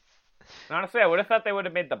 It's Honestly, I would have thought they would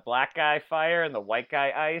have made the black guy fire and the white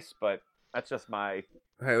guy ice, but that's just my.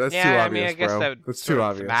 Hey, that's yeah, too obvious, I mean, I guess bro. that would That's sort too of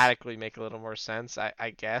obvious. thematically make a little more sense. I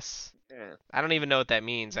guess. Yeah. I don't even know what that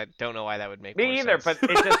means. I don't know why that would make Me more either, sense. but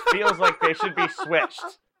it just feels like they should be switched.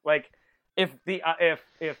 Like if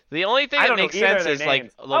if The only thing I that don't know makes either of sense their is like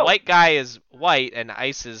names. the Oh. white guy is white and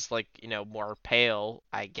Ice is like, more pale,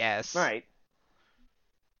 I guess. right.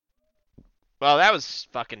 Well, that was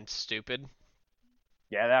fucking stupid.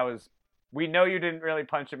 Yeah, that was. We know you didn't really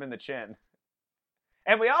punch him in the chin,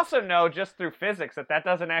 and we also know just through physics that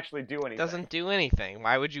doesn't actually do anything. Doesn't do anything.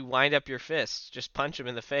 Why would you wind up your fist? Just punch him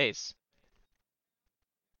in the face.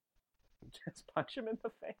 Just punch him in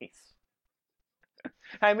the face.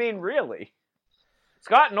 I mean, really.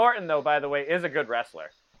 Scott Norton, though, by the way, is a good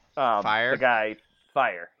wrestler. Fire? The guy,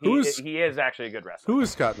 Fire. He is actually a good wrestler. Who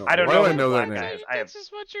is Scott Norton? I don't Why know do I who know the that black name? guy is. This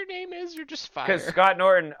is what your name is. You're just Fire. Because Scott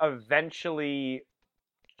Norton eventually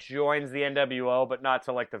joins the NWO, but not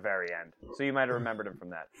till like the very end. So you might have remembered him from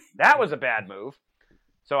that. That was a bad move.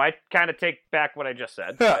 So I kind of take back what I just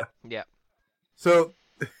said. Yeah. So,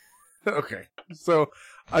 okay. So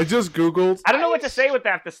I just Googled. I don't know what to say with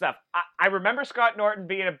that stuff. I remember Scott Norton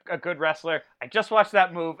being a good wrestler. I just watched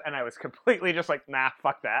that move, and I was completely just like, nah,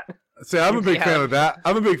 fuck that. See, I'm a big fan of that.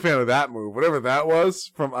 I'm a big fan of that move. Whatever that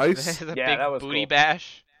was from Ice. The Yeah, big that was booty cool.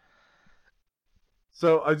 bash.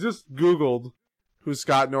 So I just Googled who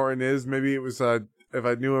Scott Norton is. Maybe it was if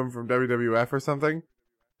I knew him from WWF or something.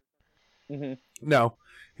 Mm-hmm. No.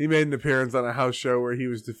 He made an appearance on a house show where he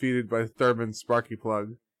was defeated by Thurman Sparky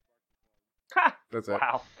Plug. That's it.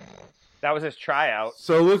 Wow. That was his tryout.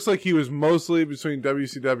 So it looks like he was mostly between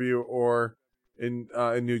WCW or in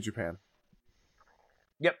New Japan.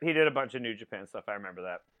 Yep, he did a bunch of New Japan stuff. I remember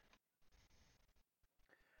that.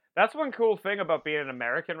 That's one cool thing about being an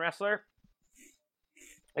American wrestler,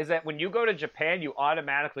 is that when you go to Japan, you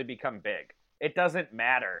automatically become big. It doesn't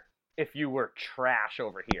matter if you were trash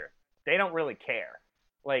over here. They don't really care.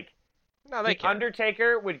 Like, No, they The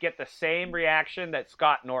Undertaker would get the same reaction that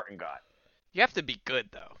Scott Norton got. You have to be good,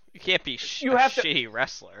 though. You can't be a shitty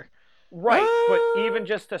wrestler. Right, but even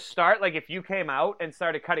just to start, like if you came out and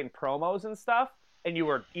started cutting promos and stuff, and you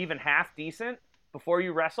were even half decent before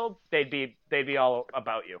you wrestled, they'd be all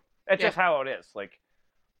about you. That's just how it is. Like,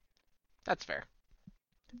 that's fair.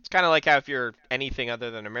 It's kind of like how if you're anything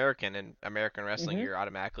other than American in American wrestling, you're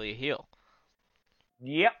automatically a heel.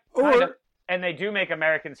 Yep, kind of. And they do make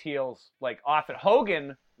Americans heels like often.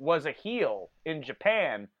 Hogan was a heel in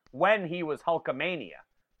Japan when he was Hulkamania.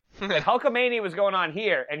 Like Hulkamania was going on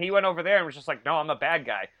here, and he went over there and was just like, no, I'm a bad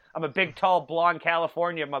guy. I'm a big, tall, blonde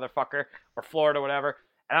California motherfucker, or Florida, whatever,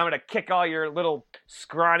 and I'm going to kick all your little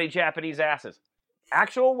scrawny Japanese asses.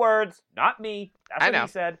 Actual words, not me. That's what he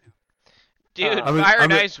said. Dude, Fire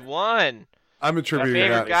and Ice won. I'm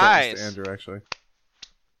attributing that to Andrew, actually.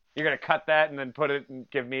 You're going to cut that and then put it and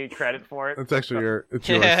give me credit for it? It's actually it's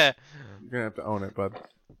yours. You're going to have to own it, bud.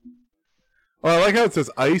 Oh, I like how it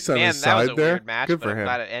says Ice on his side there. That was a weird match, Good but for I'm him.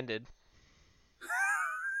 glad it ended.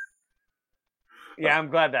 Yeah, I'm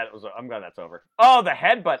glad that's over. Oh, the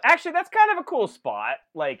headbutt. Actually, that's kind of a cool spot.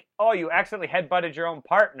 Like, oh, you accidentally headbutted your own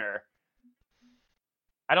partner.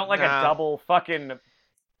 I don't like a double fucking,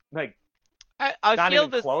 like, I not feel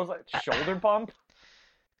even this close, like, shoulder bump.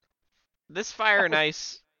 This Fire and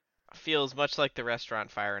Ice feels much like the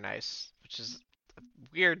restaurant Fire and Ice, which is a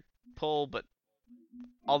weird pull, but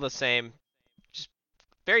all the same. Just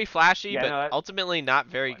very flashy, ultimately not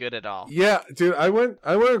very good at all. Yeah, dude, I went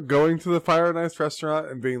going to the Fire and Ice restaurant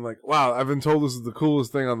and being like, wow, I've been told this is the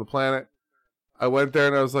coolest thing on the planet. I went there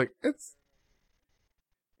and I was like, it's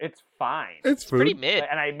fine. It's food. Pretty mid.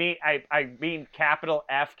 And I mean capital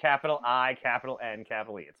F, capital I, capital N,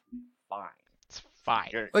 capital E. It's fine. It's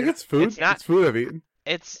fine. Like, it's food. It's not. It's food I've eaten.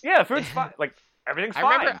 Yeah, food's fine. Like, everything's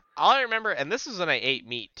fine. All I remember, and this is when I ate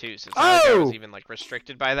meat too, so it's not like I was even like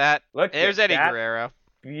restricted by that. Look, there's Eddie Guerrero.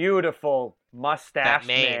 Beautiful mustache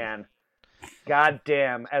man.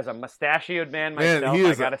 Goddamn, as a mustachioed man myself,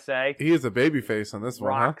 I gotta say, he is a baby face on this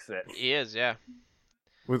one, huh? Rocks it. He is, yeah.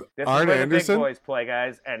 With this Arn is where Anderson. The big boys play,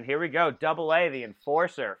 guys, and here we go. Double A, the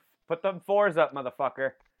Enforcer. Put them fours up,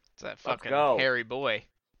 motherfucker. It's that fucking hairy boy.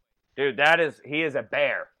 Dude, he is a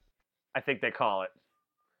bear. I think they call it.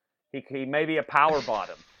 He may be a power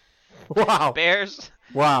bottom. Wow. Bears.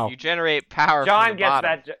 Wow. You generate power. John from the gets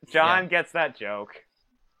bottom. that. John gets that joke.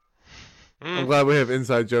 I'm glad we have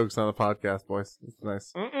inside jokes on the podcast, boys. It's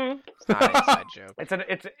nice. It's not an inside joke.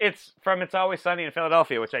 It's from It's Always Sunny in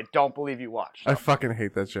Philadelphia, which I don't believe you watched. I fucking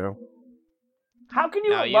hate that show. How can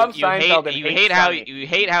you love Seinfeld and hate Sunny? You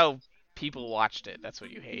hate how people watched it. That's what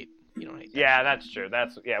you hate. You don't hate that. Yeah, that's true.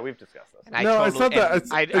 We've discussed this. And it's not that.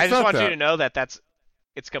 I just want you to know that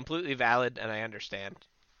it's completely valid, and I understand.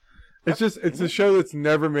 It's a show that's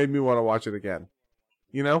never made me want to watch it again.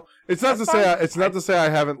 You know, it's not to say I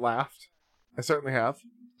haven't laughed. I certainly have.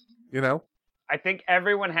 You know, I think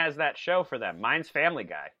everyone has that show for them. Mine's Family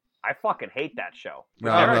Guy. I fucking hate that show.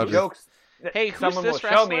 No, there are jokes. Hey, who's someone this will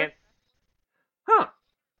wrestler? show me it. Huh?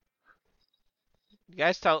 You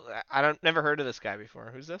guys never heard of this guy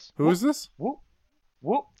before. Who's this? Who is this? Whoop,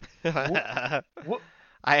 whoop, whoop, whoop.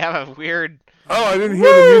 I have a weird. Oh, I didn't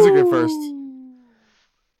hear the music at first.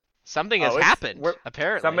 Something has happened.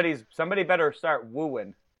 Apparently, somebody better start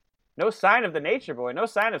wooing. No sign of the Nature Boy. No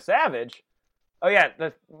sign of Savage. Oh yeah,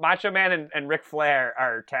 the Macho Man and Ric Flair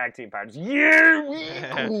are tag team partners.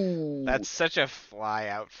 Yeah. That's such a fly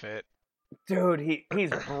outfit. Dude, he's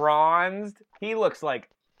bronzed. He looks like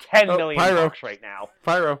 10 million Pyro. bucks right now.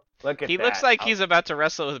 Pyro. Look at He that. looks like he's about to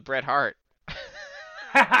wrestle with Bret Hart.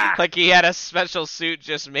 Like he had a special suit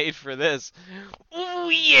just made for this. Ooh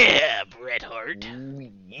yeah, Bret Hart.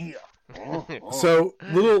 Ooh, yeah. So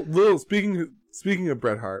little speaking of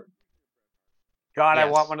Bret Hart, God, I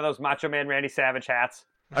Yes. want one of those Macho Man Randy Savage hats.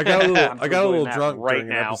 I got a little I'm I got a little Googling that drunk right during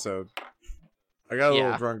an now. episode. I got a Yeah.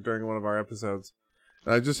 little drunk during one of our episodes.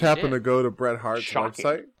 And I just happened did. to go to Bret Hart's Shocking.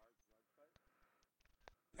 website.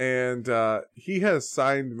 And he has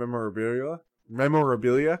signed memorabilia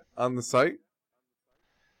on the site.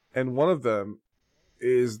 And one of them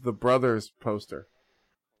is the Brothers poster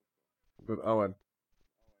with Owen.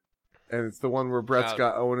 And it's the one where Bret's Oh.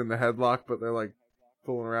 got Owen in the headlock, but they're like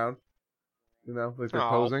fooling around. You know, like they're Aw.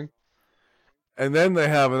 posing. And then they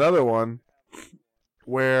have another one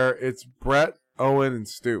where it's Bret, Owen, and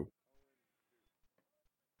Stu.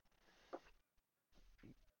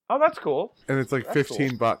 Oh, that's cool. And it's like That's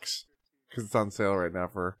 $15 because it's on sale right now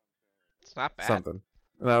for It's not bad. something.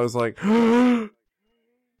 And I was like,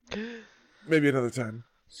 maybe another time.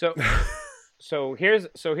 So, here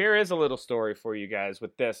is a little story for you guys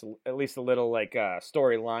with this. At least a little like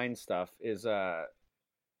storyline stuff is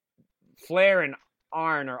Flair and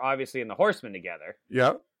Arn are obviously in the Horsemen together.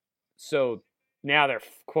 Yeah. So now they're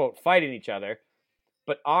quote fighting each other.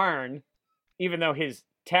 But Arn, even though his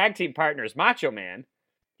tag team partner is Macho Man,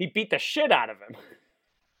 he beat the shit out of him.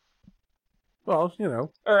 Well, you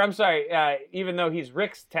know. Or I'm sorry, even though he's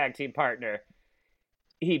Rick's tag team partner,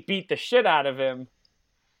 he beat the shit out of him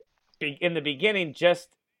in the beginning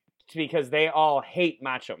just because they all hate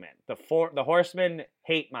Macho Man. The Horsemen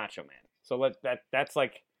hate Macho Man. So that's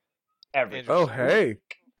like everything. Oh, hey.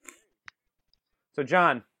 So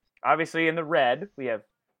John, obviously in the red we have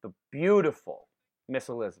the beautiful Miss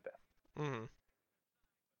Elizabeth, Mm-hmm.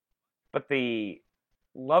 but the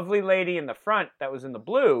lovely lady in the front that was in the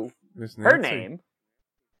blue, Miss her Nancy. name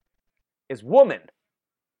is Woman.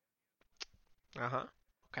 Uh-huh.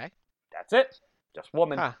 Okay. That's it. Just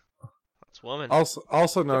Woman. Huh. That's woman.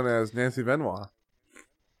 Also known as Nancy Benoit.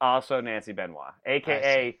 Also Nancy Benoit,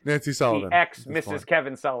 a.k.a. Nancy Sullivan. the ex at this Mrs. point.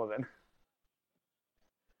 Kevin Sullivan.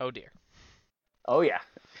 Oh dear. Oh, yeah.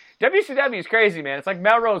 WCW is crazy, man. It's like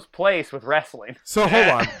Melrose Place with wrestling. So hold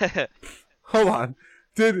on. Hold on.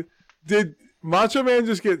 Did Macho Man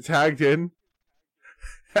just get tagged in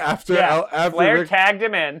after after Flair Rick, tagged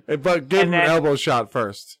him in, but gave him and an then- elbow shot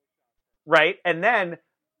first? right? And then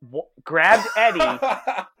grabbed Eddie,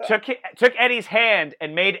 took Eddie's hand,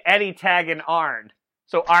 and made Eddie tag in Arn,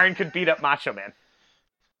 so Arn could beat up Macho Man.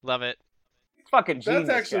 Love it. It's fucking genius,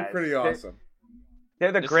 That's actually guys. pretty awesome.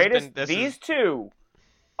 They're the This has greatest. been- this These is- two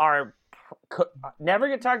are never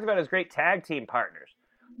get talked about as great tag team partners,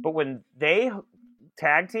 but when they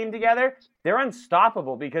tag team together, they're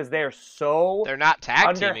unstoppable because they're so They're not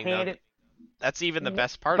tag teaming though. underhanded. That's even the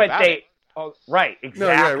best part But about they, it. oh, right, No, exactly.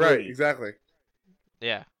 yeah, right, exactly.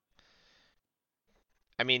 Yeah.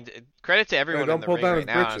 I mean, credit to everyone don't in the pull ring down right his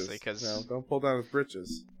now, britches. honestly, because No, don't pull down his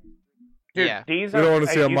britches. Dude, yeah, these We are. don't wanna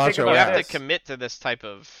see a you think macho about you have ass. this. to commit to this type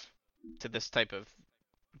of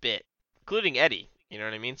bit, including Eddie. You know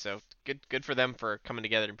what I mean? So good for them for coming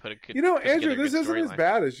together and put You know, together Andrew, a this good isn't as storyline.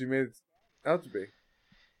 bad as you made it out to be.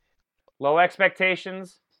 Low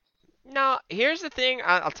expectations. No, here's the thing.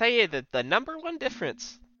 I'll tell you that the number one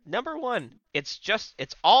difference. Number one, it's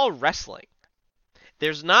all wrestling.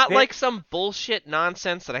 There's not They- like some bullshit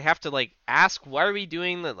nonsense that I have to like ask. Why are we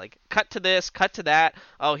doing that? Like cut to this, cut to that.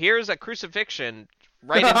 Oh, here's a crucifixion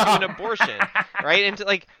right into an abortion, right into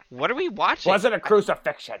like what are we watching? Wasn't a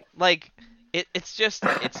crucifixion. Like it's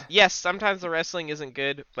yes, sometimes the wrestling isn't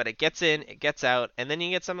good, but it gets in, it gets out, and then you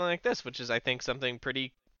get something like this, which is I think something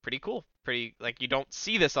pretty cool. Pretty like you don't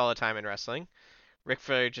see this all the time in wrestling. Ric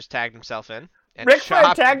Flair just tagged himself in and Ric Flair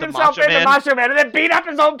chopped tagged the himself Macho into Man. Macho Man and then beat up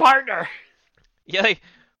his own partner. Yeah, like,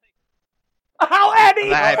 How Eddie?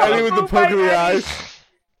 That- Eddie with the Approved by poke of the Eddie. eyes.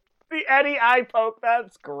 The Eddie eye poke.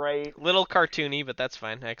 That's great. little cartoony, but that's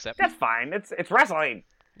fine. I accept. That's fine. It's wrestling.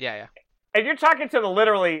 Yeah. And you're talking to the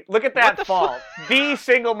literally. Look at What that the fall. The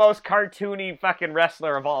single most cartoony fucking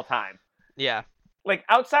wrestler of all time. Yeah. Like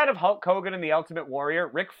outside of Hulk Hogan and the Ultimate Warrior,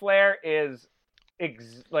 Ric Flair is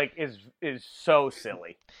so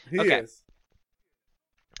silly. He Okay. is.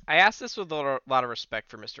 I ask this with a lot of respect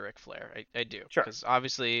for Mr. Ric Flair. I do. Sure. Because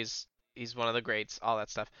obviously he's one of the greats, all that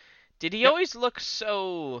stuff. Did he Yep. always look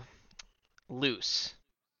so loose?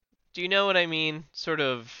 Do you know what I mean? Sort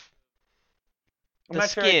of. I'm The not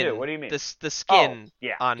skin. sure I do. What do you mean? The skin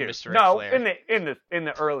yeah, on dude. Mr. Ric No, Flair. in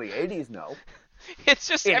the early '80s, no. It's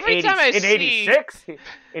just In every time I in see...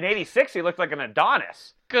 in '86, he looked like an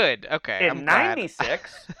Adonis. Good, okay, I'm In glad.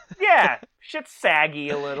 '96, yeah, shit's saggy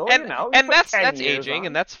a little, And, you know. and put that's 10 years aging, on.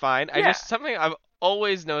 and that's fine. Yeah. Something I've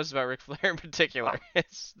always noticed about Ric Flair in particular,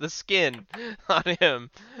 it's the skin on him.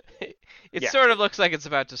 It sort of looks like it's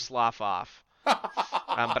about to slough off. But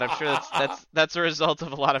I'm sure that's a result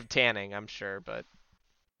of a lot of tanning, I'm sure, but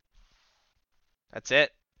that's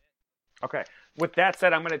it. Okay. With that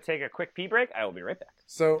said, I'm going to take a quick pee break. I will be right back.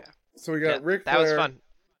 So we got Ric that was Flair fun.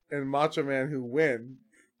 and Macho Man who win,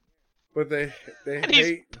 but they And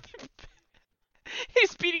hate.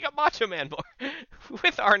 He's beating up Macho Man more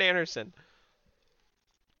with Arn Anderson.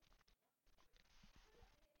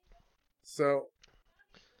 So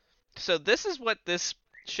this is what this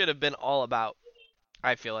should have been all about.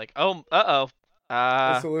 I feel like. Oh,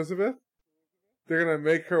 Miss Elizabeth, they're gonna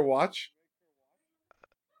make her watch.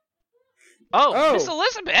 Oh, Miss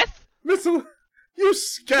Elizabeth! You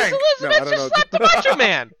skank! Miss Elizabeth just slapped the Macho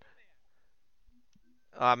Man!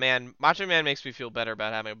 Oh, man. Macho Man makes me feel better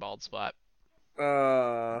about having a bald spot.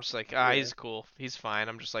 I'm just like, yeah. He's cool. He's fine.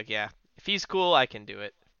 I'm just like, yeah. If he's cool, I can do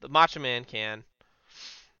it. The Macho Man can.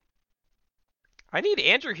 I need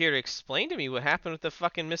Andrew here to explain to me what happened with the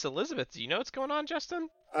fucking Miss Elizabeth. Do you know what's going on, Justin?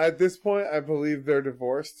 At this point, I believe they're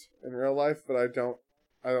divorced in real life, but I don't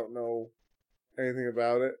know anything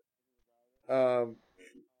about it. I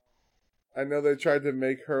know they tried to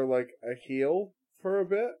make her like a heel for a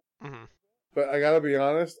bit, but I gotta be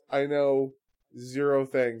honest, I know zero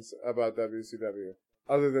things about WCW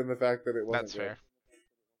other than the fact that it wasn't. That's fair.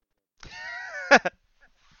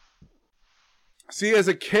 See, as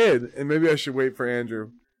a kid, and maybe I should wait for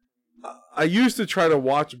Andrew, I used to try to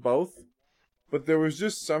watch both, but there was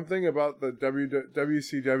just something about the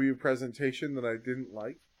WCW presentation that I didn't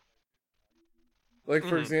like. Like,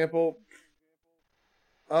 for example,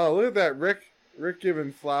 oh, look at that, Rick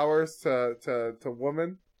giving flowers to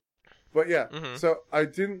woman. But yeah, so I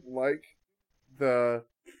didn't like the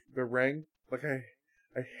ring. Like, I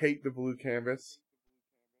hate the blue canvas.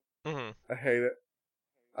 I hate it.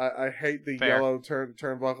 I hate the yellow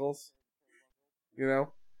turnbuckles. You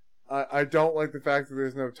know? I don't like the fact that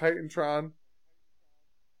there's no Titantron.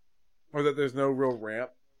 Or that there's no real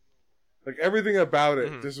ramp. Like, everything about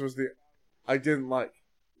it, this was I didn't like.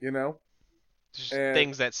 You know? Just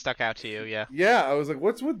things that stuck out to you, yeah. Yeah, I was like,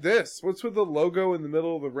 what's with this? What's with the logo in the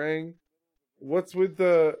middle of the ring? What's with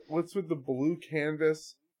the blue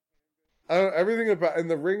canvas? I don't know, everything about, and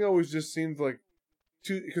the ring always just seemed like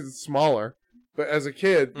because it's smaller. But as a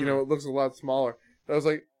kid, you know, it looks a lot smaller. I was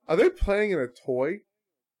like, are they playing in a toy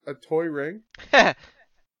ring?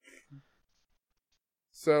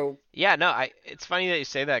 So yeah, no, it's funny that you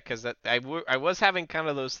say that because I was having kind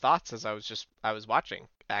of those thoughts as I was watching.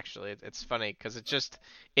 Actually, it's funny because it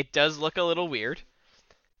does look a little weird.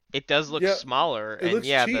 It does look smaller, it looks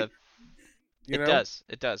cheap, it does,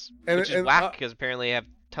 which is whack because apparently they have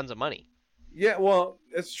tons of money. Yeah, well,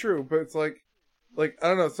 it's true, but it's like I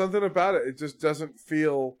don't know, something about it. It just doesn't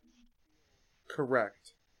feel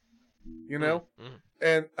correct, you know.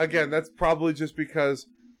 And again, that's probably just because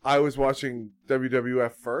I was watching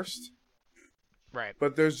WWF first, right?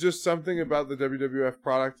 But there's just something about the WWF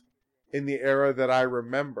product in the era that I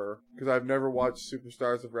remember, because I've never watched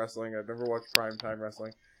Superstars of Wrestling. I've never watched Primetime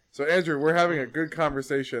Wrestling. So, Andrew, we're having a good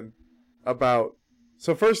conversation about...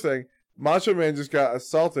 So, first thing, Macho Man just got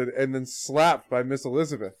assaulted and then slapped by Miss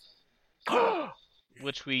Elizabeth.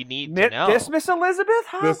 Which we need to know. This Miss Elizabeth?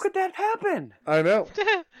 How could that happen? I know.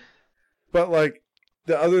 But, like,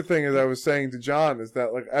 the other thing, as I was saying to John, is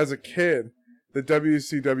that, like, as a kid, the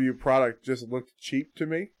WCW product just looked cheap to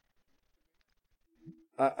me.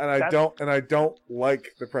 And I don't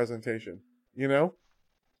like the presentation, you know?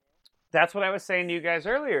 That's what I was saying to you guys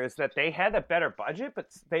earlier, is that they had a better budget, but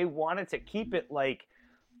they wanted to keep it like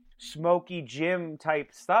Smoky Jim type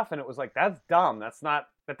stuff, and it was like, that's dumb.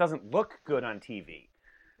 That doesn't look good on TV.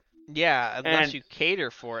 Yeah, unless you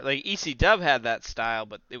cater for it. Like EC-Dub had that style,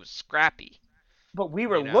 but it was scrappy. But we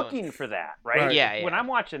were looking for that, right? Yeah. When I'm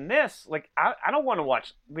watching this, like, I don't want to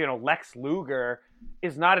watch, Lex Luger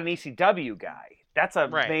is not an ECW guy. That's a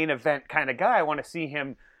main event kind of guy. I want to see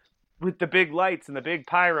him with the big lights and the big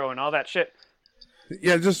pyro and all that shit.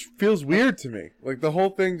 Yeah, it just feels weird to me. Like, the whole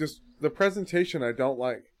thing, just the presentation I don't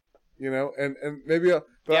like, you know? And maybe,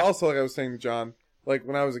 also, like I was saying to John, like,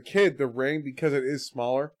 when I was a kid, the ring, because it is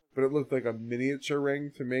smaller, but it looked like a miniature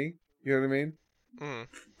ring to me. You know what I mean?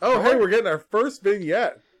 Oh, hey, we're getting our first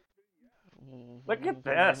vignette. Look at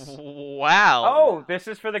this! Wow! Oh, this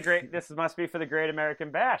must be for the Great American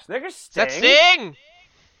Bash. There's Sting. That's Sting.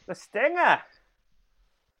 The Stinger.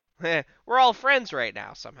 We're all friends right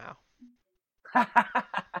now somehow.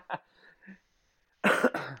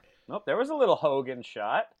 Nope, there was a little Hogan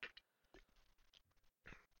shot.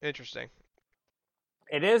 Interesting.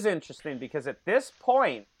 It is interesting because at this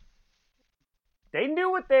point, they knew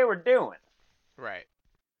what they were doing. Right.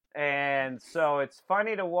 And so it's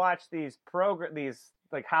funny to watch these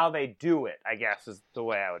like how they do it, I guess is the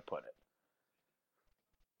way I would put it.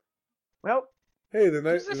 Well, hey,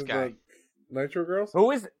 who's this guy? The Nitro Girls?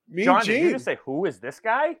 Who is Mean John, Gene. did you just say who is this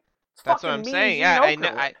guy? It's That's what I'm Mean saying. Gene Yeah, I know.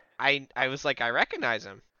 Okerlund. I was like, I recognize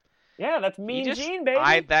him. Yeah, that's He Mean just Gene, baby.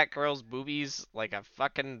 eyed that girl's boobies like a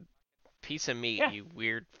fucking piece of meat. Yeah. You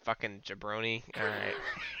weird fucking jabroni. All right.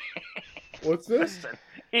 What's this?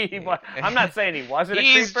 Listen, I'm not saying he wasn't a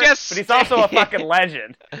He's creeper, just but he's also a fucking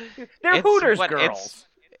legend. They're Hooters what- girls.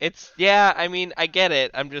 It's yeah. I mean, I get it.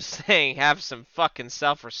 I'm just saying, have some fucking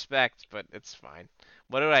self-respect, but it's fine.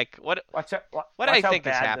 What do I Watch out, what do I watch how think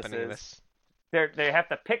is bad happening? This they have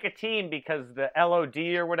to pick a team because the LOD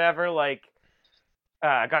or whatever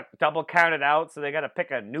got double counted out, so they got to pick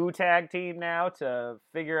a new tag team now to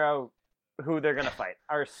figure out who they're gonna fight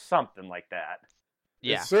or something like that.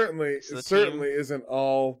 Yeah. It certainly So the certainly isn't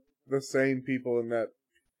all the same people in that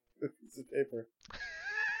piece of paper.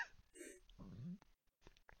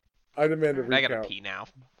 I demand a I recount. gotta pee now.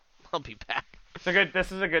 I'll be back.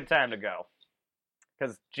 This is a good time to go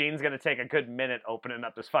because Gene's gonna take a good minute opening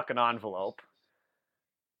up this fucking envelope.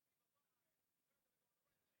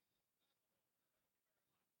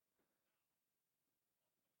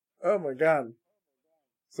 Oh my god.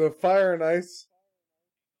 So fire and ice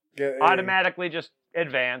get Automatically just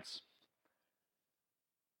advance.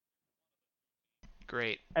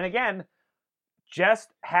 Great. And again, just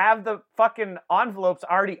have the fucking envelopes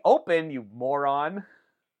already open, you moron.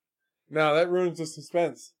 No, that ruins the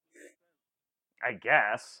suspense. I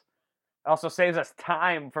guess. Also saves us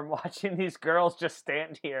time from watching these girls just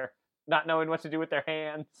stand here, not knowing what to do with their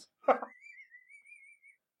hands.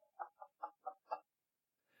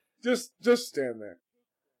 Just stand there.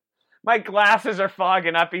 My glasses are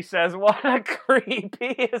fogging up, he says. What a creep. He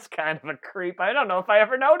is kind of a creep. I don't know if I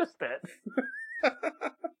ever noticed it.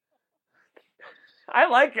 I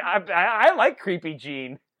like creepy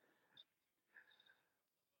Gene.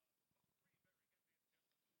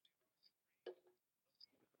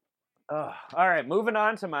 All right, moving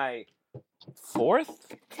on to my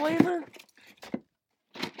fourth flavor.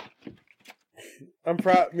 I'm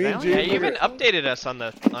proud. Me and Well, Gene. Yeah, you look even at- updated us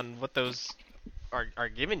on what those are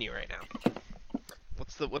giving you right now.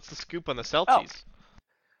 What's the scoop on the Celtics?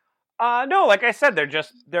 No, like I said,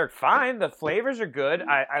 they're fine. The flavors are good.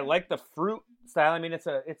 I like the fruit style. I mean, it's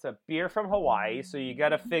a beer from Hawaii, so you got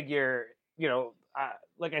to figure,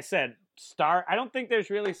 like I said, I don't think there's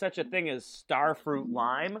really such a thing as star fruit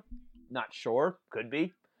lime. Not sure. Could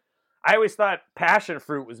be. I always thought passion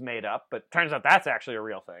fruit was made up, but turns out that's actually a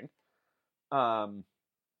real thing.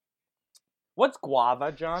 What's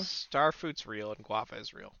guava, John? Starfruit's real and guava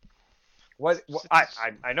is real. What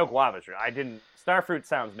I know guava's real. I didn't. Starfruit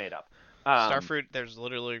sounds made up. Starfruit, there's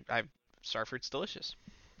literally Starfruit's delicious.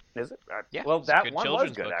 Is it? Yeah. Well, there's a that good one was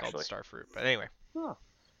children's good book actually. called Starfruit. But anyway, Huh.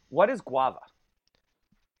 What is guava?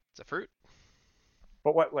 it's a fruit.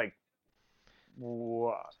 But what like?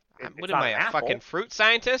 What? What am I, a fucking fruit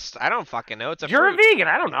scientist? I don't fucking know. It's a You're fruit. a vegan.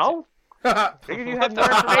 I don't know. Figured you had What more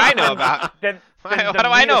the fuck do I know information about? than What the do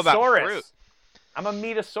I know about Metasaurus. fruit? I'm a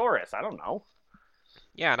Metasaurus. I don't know.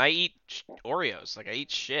 Yeah, and I eat Oreos. Like I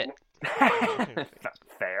eat shit.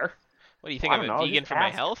 Fair. What do you think? Well, I I'm a don't know, vegan just for my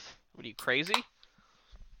ask. health? What are you, crazy?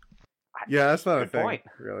 Yeah, that's not a Good thing, point.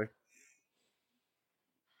 really.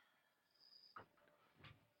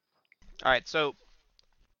 All right, so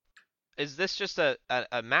is this just a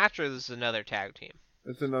match or is this another tag team?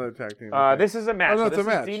 It's another tag team. This is a match. Oh, no, So it's this a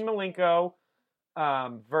match. is Dean Malenko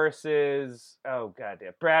versus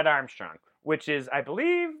goddamn Brad Armstrong, which is I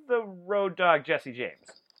believe the Road Dogg Jesse James.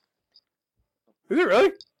 Is it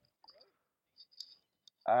really?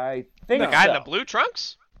 I think The guy so. in the blue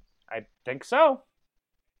trunks? I think so.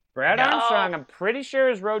 Brad No. Armstrong, I'm pretty sure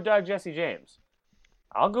is Road Dogg Jesse James.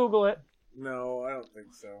 I'll Google it. No, I don't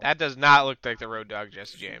think so. That does not look like the Road Dogg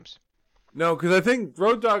Jesse James. No, because I think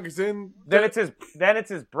Road Dogg is in. Then it's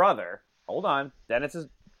his brother. Hold on. Then it's his.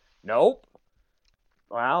 Nope.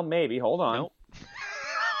 Well, maybe. Hold on. Nope.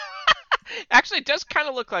 Actually, it does kind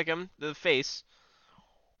of look like him, the face.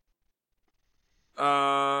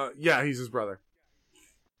 Yeah, he's his brother.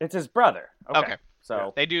 It's his brother. Okay.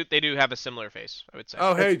 So They do have a similar face, I would say.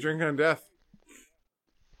 Oh, hey, drink on death.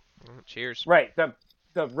 Cheers. right,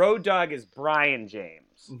 the Road Dogg is Brian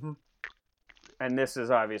James, Mm-hmm. and this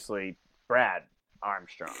is obviously Brad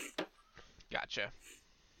Armstrong. Gotcha.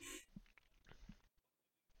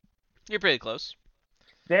 You're pretty close.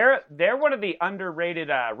 They're one of the underrated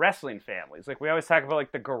wrestling families. Like we always talk about,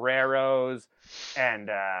 like the Guerreros and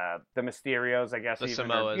the Mysterios, I guess. The even,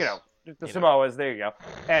 Samoas. Or, the Samoas. There you go.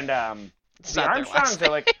 And It's the not their last Armstrongs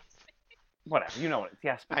are like whatever. You know what?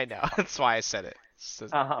 Yes. I know. That's why I said it. The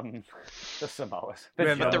Samoas.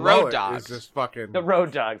 Man, But the mullet Road Dogs. is just fucking. The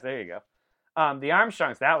Road Dogs. There you go. The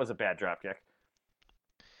Armstrongs. That was a bad dropkick.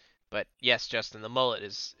 But yes, Justin, the mullet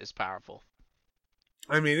is powerful.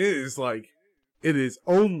 I mean, it is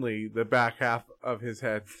only the back half of his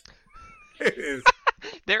head. It is.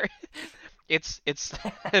 It's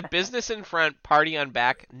business in front, party on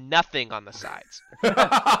back, nothing on the sides.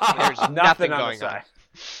 There's nothing on going the side.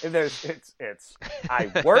 It's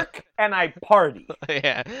I work and I party.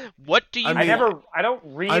 Yeah. What do you? I don't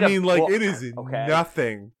read. I mean, like book, it is okay?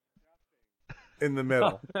 nothing in the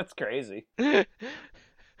middle. That's crazy. Ooh,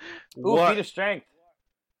 What? feat of strength.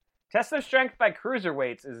 Test of strength by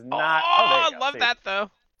cruiserweights is not. Oh, there I you go. love See, that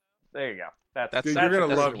though. There you go. That's Dude, That's you're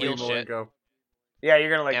gonna love heel Dean shit. Malenko. yeah. You're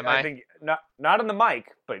gonna like. Am I I? think not in the mic,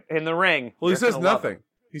 but in the ring. Well, he you're says gonna love nothing. him.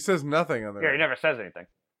 He says nothing on the. Yeah, he ring. never says anything.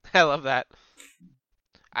 I love that.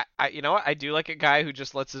 I you know what? I do like a guy who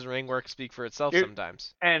just lets his ring work speak for itself Dude.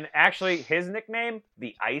 sometimes. And actually, his nickname,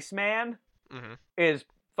 the Iceman, Hmm. is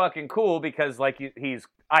fucking cool because like he's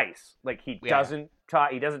ice. Like he Yeah. doesn't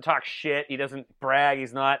talk. He doesn't talk shit. He doesn't brag.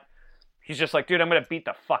 He's not. He's just like, dude, I'm gonna beat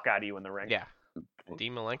the fuck out of you in the ring. Yeah.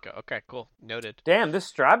 Dean Malenko. Okay, cool. Noted. Damn, this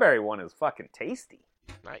strawberry one is fucking tasty.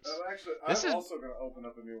 Nice. Actually, This is- also gonna open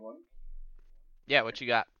up a new one. Yeah, what you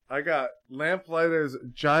got? I got Lamplighter's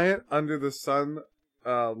Giant Under the Sun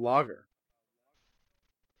lager.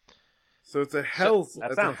 So it's a Hell's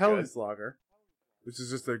that it's a sounds Hell's lager, which is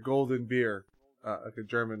just a golden beer, like a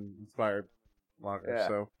German inspired lager. Yeah.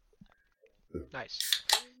 So Nice.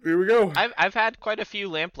 here we go. I've had quite a few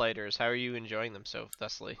lamplighters. How are you enjoying them so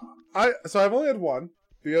thusly? So I've only had one.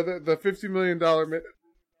 The $50 million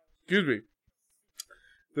excuse me.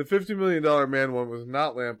 The $50 million man one was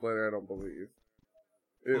not Lamplighter, I don't believe.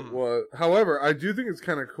 It was. However, I do think it's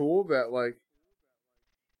kind of cool that like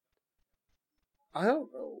I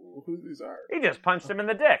don't know who these are. He just punched him in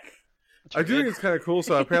the dick. I do think it's kind of cool.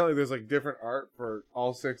 So apparently, there's like different art for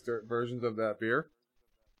all 6 versions of that beer.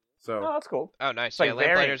 So Oh, that's cool. Oh, nice. It's like Yeah,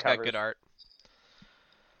 variant Lamplighter's got covers. good art.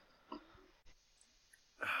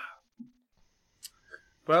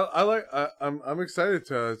 Well, I'm excited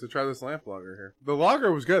to try this lamp lager here. The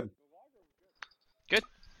lager was good. Good.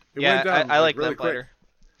 It Yeah, went down I like really quick. Lamplighter.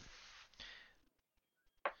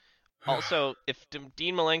 Also, if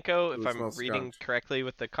Dean Malenko, if Ooh, it I'm smells reading scotch. correctly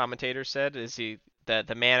what the commentator said, is he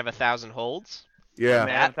the man of 1,000 holds? Yeah.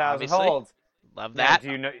 Man, 1,000 obviously. holds. Love Now, that.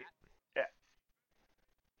 do you know?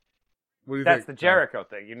 What do you That's think? the Jericho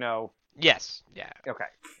thing. You know. Yes. Yeah. Okay.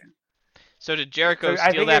 So did Jericho So I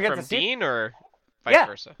steal think you'll that get from to see- Dean or vice Yeah.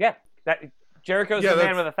 versa? Yeah. That Jericho's Yeah, the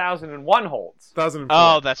man that's- with 1,001 holds. 2004.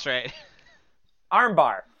 Oh, that's right.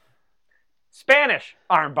 Armbar. Spanish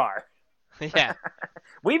armbar. Yeah.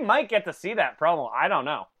 We might get to see that promo. I don't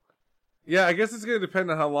know. Yeah, I guess it's gonna depend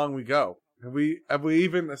on how long we go. Have we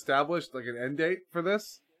even established like an end date for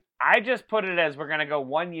this? I just put it as we're gonna go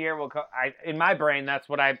 1 year. In my brain, that's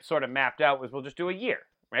what I sort of mapped out was we'll just do a year,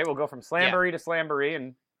 right? We'll go from Slamboree to Slamboree,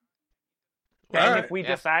 and then Alright, if we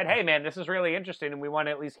yeah. decide, hey man, this is really interesting, and we want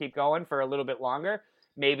to at least keep going for a little bit longer,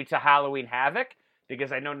 maybe to Halloween Havoc,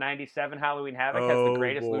 because I know '97 Halloween Havoc has Oh, the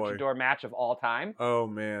greatest boy. luchador match of all time, Oh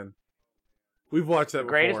man, we've watched that the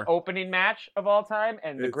greatest before. opening match of all time,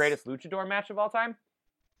 and the It's- greatest luchador match of all time.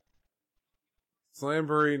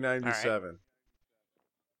 Slamboree '97.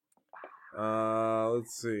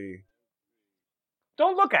 Let's see.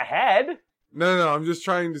 Don't look ahead. No, I'm just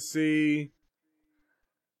trying to see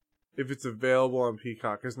if it's available on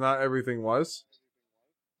Peacock, because not everything was.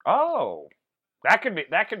 Oh, that could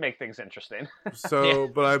make things interesting. So,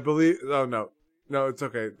 but I believe. Oh no, it's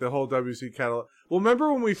okay. The whole WC catalog. Well,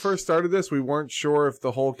 remember when we first started this, we weren't sure if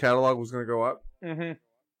the whole catalog was going to go up. Mm-hmm.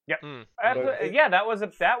 Yep. Hmm. Yeah, that was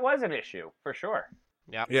an issue for sure.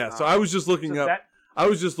 Yep. Yeah. So I was just looking So up. that- I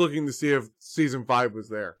was just looking to see if season 5 was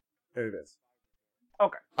there. And it is.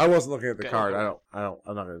 Okay. I wasn't looking at the Okay. card. I'm not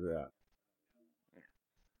going to do that.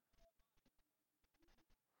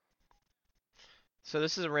 So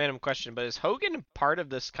this is a random question, but is Hogan part of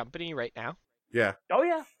this company right now? Yeah. Oh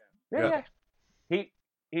yeah. Yeah.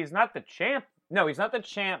 He's not the champ. No, he's not the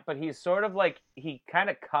champ, but he's sort of like he kind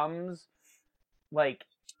of comes like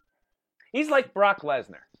he's like Brock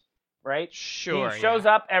Lesnar, right? Sure. He shows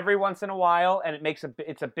up every once in a while, and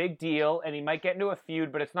it's a big deal, and he might get into a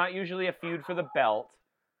feud, but it's not usually a feud for the belt.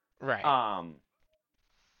 Right.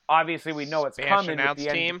 Obviously we know it's Spanish coming at announce the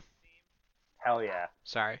end. team. Hell yeah.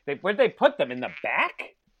 Sorry. Where'd they put them? In the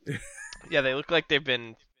back? Yeah, they look like they've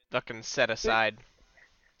been fucking set aside.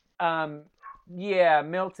 Yeah,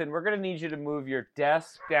 Milton, we're gonna need you to move your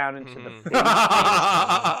desk down into the basement.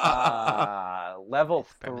 Level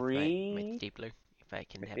 3. My stapler. If I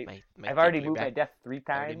can have my I've already stapler moved back. my desk 3 times.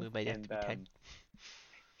 I already moved my desk 3 times.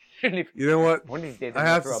 You know what? One of these days, I I'm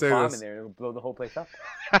have gonna to throw say a bomb this. in there and it'll blow the whole place up.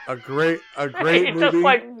 A great It's movie. just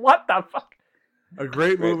like, what the fuck? A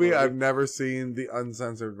great movie movie. I've never seen the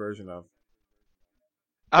uncensored version of.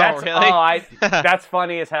 Oh, really? That's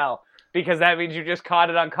funny as hell. Because that means you just caught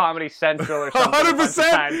it on Comedy Central or something.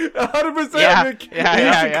 100%. 100%.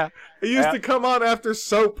 Yeah. It used to come on after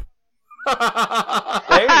Soap. There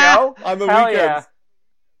you go. On the Hell weekends. yeah.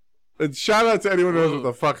 And shout out to anyone who knows what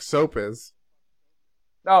the fuck Soap is.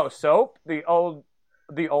 Oh, Soap? The old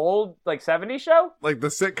like 70s show? Like the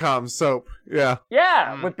sitcom Soap. Yeah.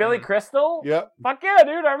 Yeah, with Billy Crystal. Yep. Fuck yeah,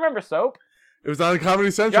 dude! I remember Soap. It was on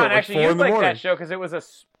Comedy Central John, at actually, 4 you in the liked morning. that show because it was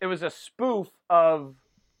a spoof of.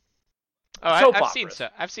 Oh, soap I've operas. seen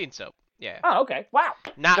Soap. I've seen Soap. Yeah. Oh, okay. Wow.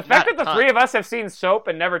 Not The fact not that the ton. three of us have seen Soap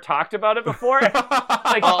and never talked about it before, like,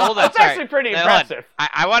 Well, hold on, that's sorry. actually pretty Now, hold on. impressive.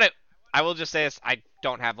 I will just say this. I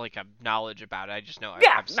don't have like a knowledge about it. I just know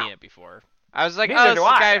Yeah, I've seen it before. I was like, Neither oh, this do is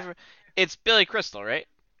the I. guy. It's Billy Crystal, right?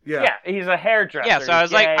 Yeah, he's a hairdresser. Yeah. So I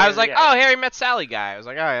was like, yeah. oh, Harry Met Sally guy. I was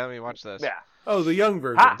like, all right, let me watch this. Yeah. Oh, the young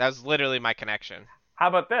version. Ha! That was literally my connection. How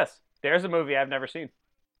about this? There's a movie I've never seen.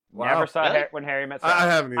 Wow. Never saw Really? When Harry Met Sally. I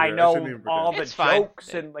haven't either. I I know shouldn't even all pretend. the It's fine.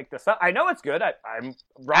 jokes and like the stuff. I know it's good. I'm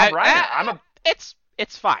Rob Reiner.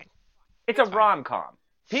 It's fine. It's a rom-com.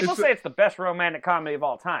 People It's say it's the best romantic comedy of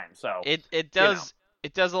all time. So It does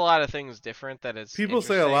it does a lot of things different that is. People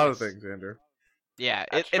say a lot of interesting. things, Andrew. Yeah,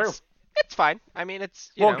 That's true. it's fine. I mean,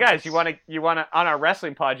 it's well, know, guys, it's- you want to on our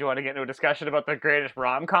wrestling pod, you want to get into a discussion about the greatest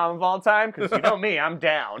rom-com of all time? Because you know me, I'm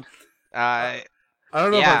down. I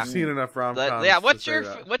don't know if Yeah. I've seen enough rom-coms. Yeah, to what's say your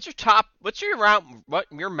that. what's your top? What's your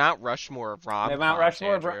Mount Rushmore of rom? My Mount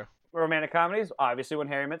Rushmore of Andrew? romantic comedies, obviously, When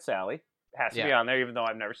Harry Met Sally has to be on there, even though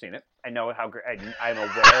I've never seen it. I know how great. I'm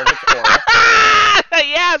aware of its aura.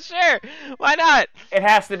 Yeah, sure. Why not? It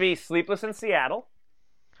has to be Sleepless in Seattle,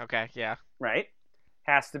 Okay, yeah. right?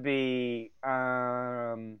 Has to be.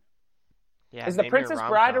 Yeah. Is The name your Princess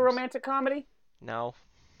Bride a rom-coms. romantic comedy? No.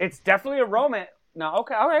 It's definitely a romance. No,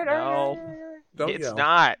 okay, all right. No. Don't It's yell.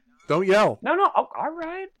 not. Don't yell. No, oh, all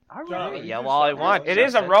right. John, Yeah, you just all I stop want. yelling. It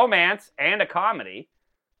is a Justin. romance and a comedy.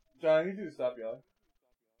 John, I need you to stop yelling.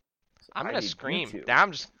 I'm I gonna need you scream. to. Now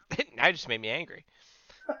now you just made me angry.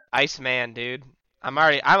 Iceman, dude. I'm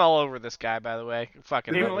all over this guy, by the way.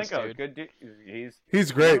 Fucking Steven love this Linko, dude. good dude.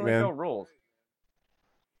 He's great, Steven man. Linko rules.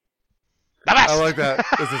 The best! I like that.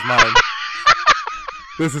 This is mine.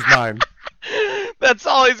 This is mine. That's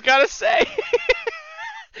all he's gotta say.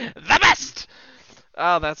 The best!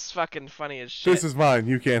 Oh, that's fucking funny as shit. This is mine.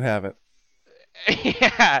 You can't have it.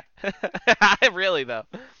 Yeah. Really, though.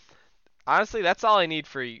 Honestly, that's all I need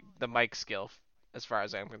for the mic skill, as far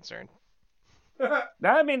as I'm concerned.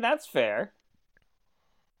 I mean, that's fair.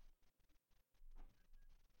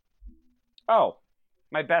 Oh,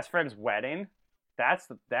 My Best Friend's Wedding.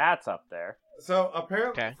 That's up there. So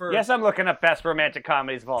apparently, Okay. for Yes, I'm looking up best romantic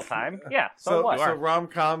comedies of all time. Yeah, so what? So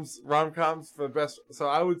rom-coms for the best. So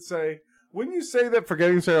I would say, wouldn't you say that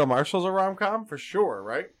Forgetting Sarah Marshall's a rom-com for sure,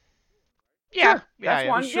 right? Yeah. Sure, Yeah, that's yeah.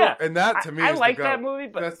 one. For sure. Yeah. And that to me I is like the goat. that movie,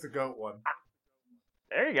 but That's the goat one.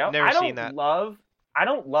 there you go. Never I don't seen that. I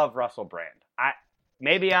don't love Russell Brand.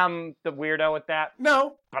 Maybe I'm the weirdo with that,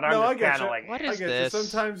 No, but I'm no, I just get kind you. of like, What I is get this? you.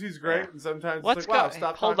 Sometimes he's great, and sometimes What's it's like, wow, going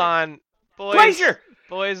stop Hold talking. on. Boys. Glacier!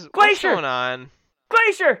 Boys, what's Glacier! going on?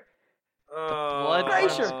 Glacier, blood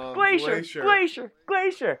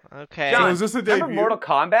Glacier. Okay. So John, is this a remember debut? Mortal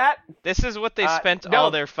Kombat? This is what they spent no. all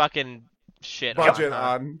their fucking shit Budget on.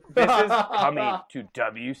 on. This is coming to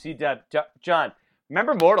WCW. John,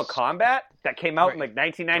 remember Mortal Kombat that came out in like I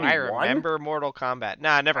 1991? remember Mortal Kombat.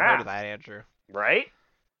 Nah, I never heard of that, Andrew. Right?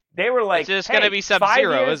 They were like, It's just hey, gonna be 5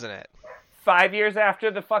 Sub-Zero, years- isn't it? 5 years after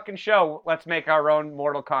the fucking show, let's make our own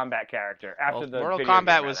Mortal Kombat character. After Well, the Mortal video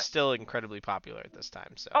Kombat game, was rather. still incredibly popular at this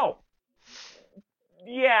time, so. Oh,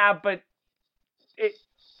 yeah, but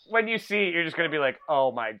when you see it, you're just gonna be like,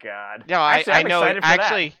 "Oh my god!" No, Actually, I I'm know. excited for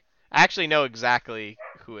that. I actually know exactly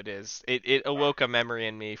who it is. It awoke a memory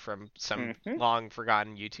in me from some Mhm. long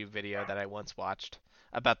forgotten YouTube video that I once watched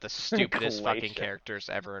about the stupidest fucking Glacier. characters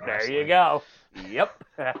ever in There wrestling. you go. Yep.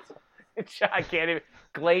 I can't even.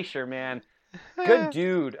 Glacier, man. Good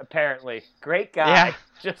dude, apparently. Great guy. Yeah.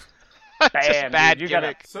 Just Just bad. bad dude. You got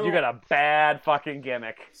gimmick. So- you got a bad fucking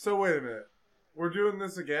gimmick. So wait a minute. We're doing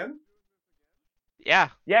this again? Yeah.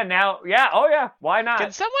 Yeah, now, yeah, oh yeah, why not?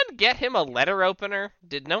 Can someone get him a letter opener?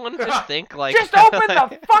 Did no one just think like Just open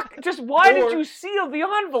the fuck. Just why did you seal the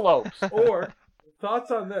envelopes? Or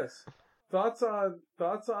thoughts on this? Thoughts on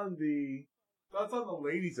the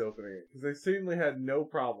ladies opening it, because they seemingly had no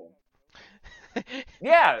problem.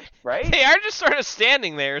 Yeah, right. They are just sort of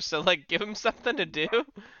standing there, so like give them something to do.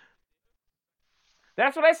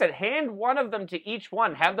 That's what I said. Hand one of them to each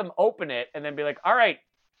one. Have them open it, and then be like, "All right,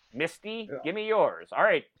 Misty, give me yours. All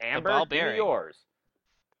right, Amber, give me yours."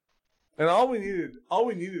 And all we needed,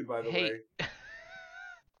 by the way,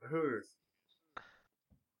 Hooters.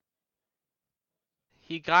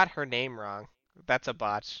 He got her name wrong. That's a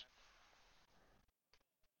botch.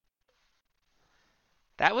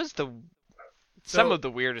 That was some of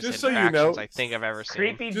the weirdest interactions I think I've ever seen.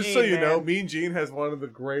 Creepy just Gene, so you man. know, Mean Gene has one of the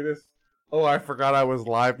greatest "oh, I forgot I was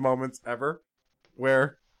live" moments ever.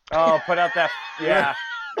 Where put out that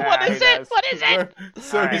What is it? What is it?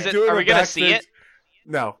 So he's doing are we gonna see it?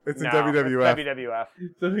 No, it's in No, WWF. It's WWF.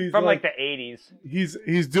 So he's From like the 80s.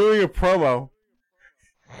 He's doing a promo,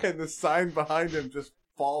 and the sign behind him just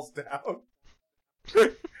falls down.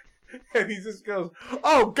 And he just goes,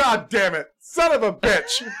 "Oh, God damn it, son of a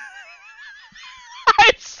bitch!"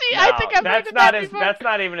 I think I've heard that before. That's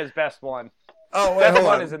not even his best one. Oh, wait, best hold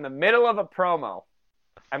one on. is in the middle of a promo.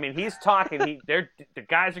 I mean, he's talking. The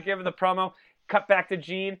guys are giving the promo. Cut back to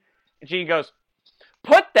Gene. Gene goes,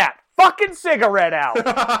 "Put that fucking cigarette out." He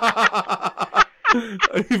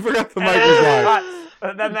forgot the mic was live.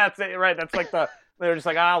 And then that's it, right? That's like they were just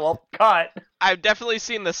like, well, cut. I've definitely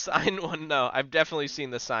seen the sign one. No, I've definitely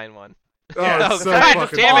seen the sign one. Oh, Yeah, it's so God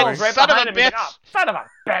fucking damn it, funny. right son of behind a him. He's like, bitch. "Oh, son of a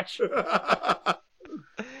bitch."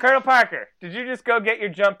 Colonel Parker, did you just go get your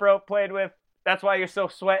jump rope played with? That's why you're so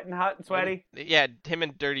sweating, hot and sweaty? Yeah, him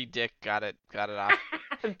and Dirty Dick got it off.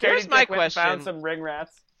 Here's my Dick went and question. Found some ring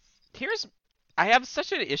rats. I have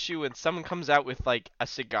such an issue when someone comes out with like a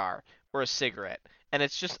cigar or a cigarette and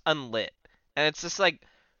it's just unlit. And it's just like,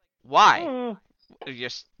 why?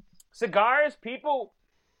 Just Cigars, people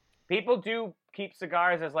do keep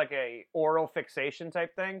cigars as like a oral fixation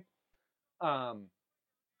type thing.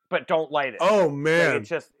 But don't light it. Oh, Like, man. it's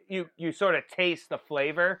just you sort of taste the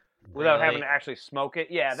flavor without having to actually smoke it.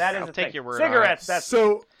 Yeah, that is I'll a take thing. your word Cigarettes, on that's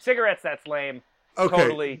cigarettes, that's lame. Okay.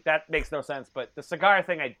 Totally, that makes no sense. But the cigar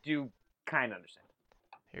thing, I do kind of understand.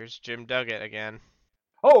 Here's Jim Duggett again.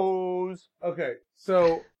 Hose. Okay,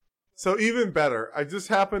 so even better. I just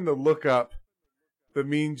happened to look up the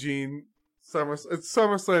Mean Gene it's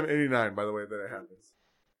SummerSlam '89, by the way, that it happens.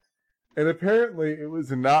 And apparently it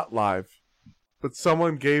was not live, but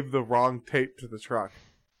someone gave the wrong tape to the truck.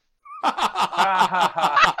 So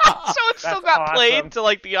it still got awesome. played to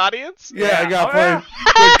like the audience? Yeah, I got played. Yeah.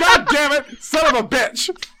 Like, God damn it, son of a bitch!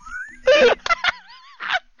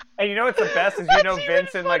 And you know what's the best is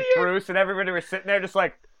Vince and like funnier. Bruce and everybody were sitting there just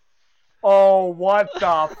like, oh, what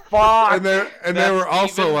the fuck? And they were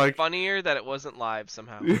also even like funnier that it wasn't live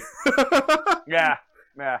somehow. Yeah.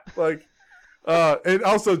 Like, and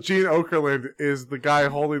also Gene Okerlund is the guy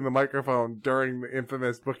holding the microphone during the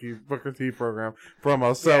infamous Booker T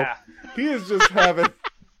promo. So Yeah. he is just having,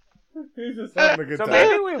 he's just having a good So time.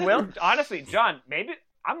 maybe we will. Honestly, John, maybe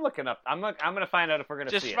I'm looking up. I'm gonna find out if we're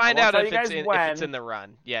gonna Just see it. find I out won't if tell it's, you in, guys if it's in the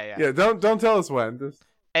run. Yeah. Yeah, don't tell us when. Just...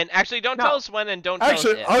 And actually, don't No. tell us when, and don't tell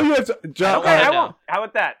Actually, us all if. you have to, John, Okay, I know. won't. How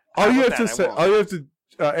about that? all you have to I say, won't. all you have to,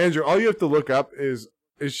 Andrew, all you have to look up is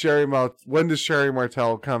Sherry when does Sherry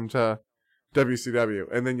Martel come to WCW,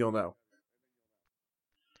 and then you'll know.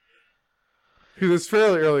 Because it's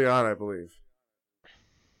fairly early on, I believe.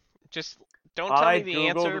 Just don't tell me the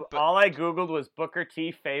answer. But All I googled was Booker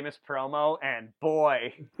T famous promo, and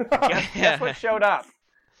boy, guess what showed up?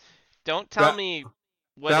 don't tell me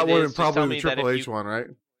what That it one is. and Just tell probably me the that Triple if H you... one, right?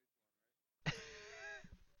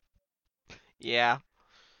 Yeah.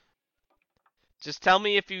 Just tell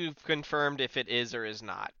me if you've confirmed if it is or is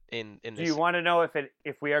not in this. Do you want to know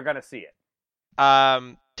if we are gonna see it?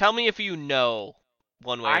 Tell me if you know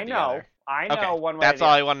one way or the other. I know Okay, one way. that's or the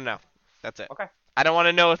all other. I want to know. That's it. Okay. I don't want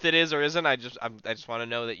to know if it is or isn't. I just want to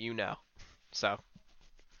know that you know. So,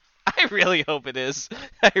 I really hope it is.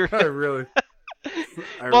 I really.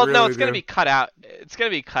 Well, no, really it's gonna do. be cut out. It's gonna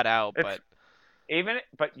be cut out, but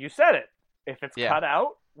But you said it. If it's Yeah. cut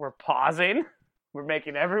out, we're pausing. We're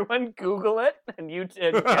making everyone Google it, and you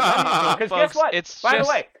because Folks, guess what? it's By just-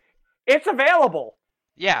 the way, it's available.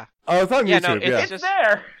 yeah. Oh, it's on Yeah, YouTube. no, it's yeah. It's just-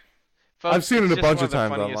 there. Folks, I've seen it it's a just bunch one of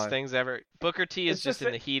times the funniest online. things ever. Booker T is It's just just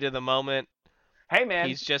in the heat of the moment. Hey man,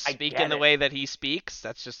 He's just I speaking get the it. way that he speaks.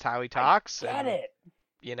 That's just how he talks. Get and it.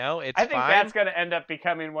 You know, it's I think fine. that's going to end up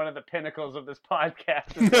becoming one of the pinnacles of this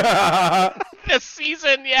podcast. The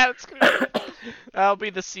season, yeah, that'll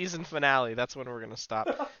be the season finale. That's when we're gonna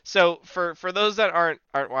stop. So for those that aren't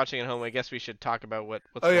watching at home, I guess we should talk about what's.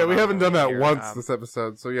 Oh yeah, we haven't done that here. once this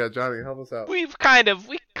episode. So yeah, Johnny, help us out. We kind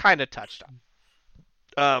of touched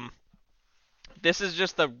on. This is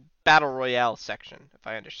just the battle royale section, if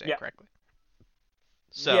I understand correctly.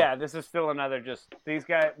 So yeah, this is still another just these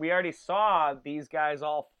guys. We already saw these guys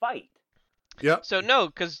all fight. Yep. So no,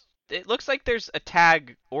 because it looks like there's a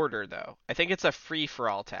tag order though. I think it's a free for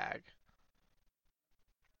all tag.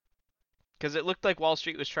 Because it looked like Wall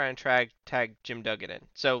Street was trying to tag Jim Duggan in.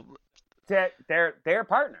 So they're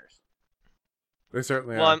partners. They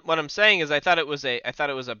certainly are. Well, what I'm saying is, I thought it was a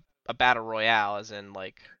battle royale, as in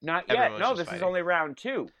like. Not yet. No, this is only round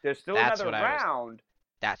 2. There's still another round.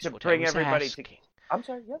 That's to what bring I was everybody asking. I'm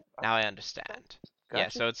sorry. Yep. Now I understand. Gotcha. Yeah,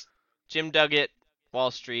 so it's Jim Duggan, Wall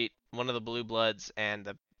Street, one of the Blue Bloods, and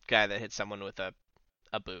the guy that hit someone with a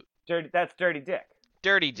boot. That's Dirty Dick.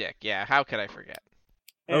 Dirty Dick. Yeah. How could I forget?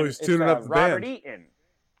 Oh, he's tuning up the Robert band. Eaton.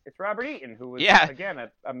 It's Robert Eaton, who was, again,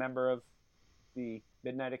 a member of the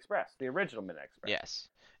Midnight Express, the original Midnight Express. Yes.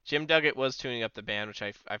 Jim Duggan was tuning up the band, which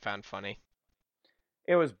I found funny.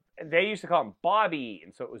 They used to call him Bobby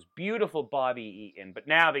Eaton, so it was beautiful Bobby Eaton. But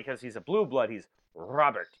now, because he's a blue blood, he's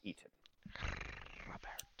Robert Eaton.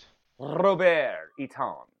 Robert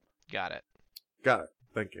Eaton. Got it.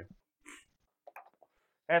 Thank you.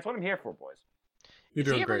 That's what I'm here for, boys. You're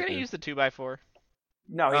doing great. Is he ever going to use the 2x4?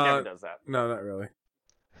 No, he never does that. No, not really.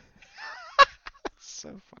 So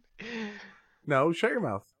funny. No, shut your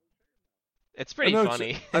mouth. It's pretty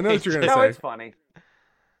funny. I know what you're going to say. No, it's funny.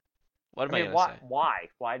 What am I going to say? Why?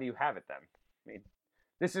 Why do you have it then? I mean,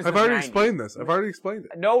 this is. I've already explained this. I've already explained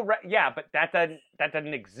it. No, yeah, but that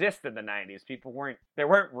doesn't exist in the 90s. There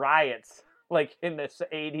weren't riots like in the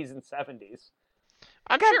 80s and 70s.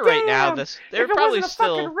 I'm sure right now they're probably wasn't a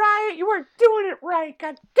still fucking riot. You weren't doing it right.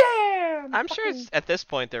 God damn. I'm sure at this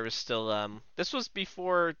point there was still this was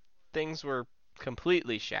before things were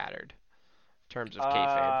completely shattered in terms of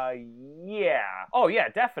kayfabe. Yeah. Oh yeah,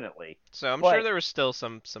 definitely. So I'm sure there was still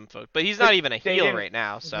some folk, but he's not even a heel right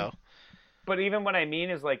now. So. But even what I mean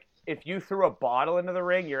is like if you threw a bottle into the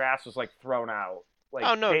ring, your ass was like thrown out.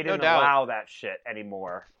 Like they didn't allow that shit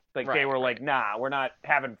anymore. Like they were like, nah, we're not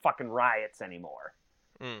having fucking riots anymore.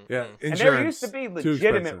 Yeah, and there used to be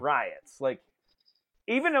legitimate riots, like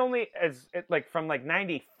even only from like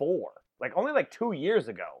 '94, like only like 2 years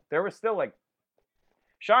ago, there was still like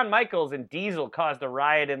Shawn Michaels and Diesel caused a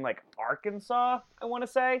riot in like Arkansas, I want to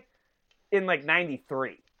say, in like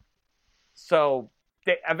 '93. So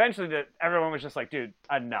eventually everyone was just like, dude,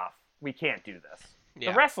 enough, we can't do this.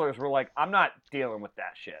 Yeah. The wrestlers were like, I'm not dealing with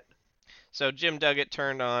that shit. So Jim Duggan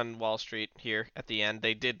turned on Wall Street here at the end.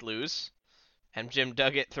 They did lose. And Jim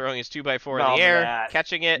Duggan throwing his 2x4 in the air,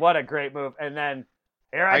 catching it. What a great move. And then,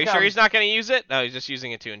 Are you sure he's not going to use it? No, he's just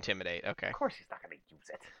using it to intimidate. Okay. Of course he's not going to use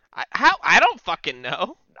it. I don't fucking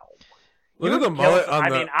know. No. Look at the mullet on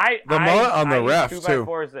the mullet on the ref, too.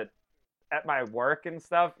 2x4s at my work and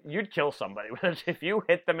stuff, you'd kill somebody with it. If you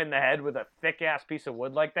hit them in the head with a thick-ass piece of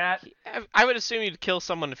wood like that. I would assume you'd kill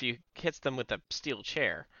someone if you hit them with a steel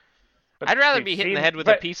chair. But I'd rather be hit in the head with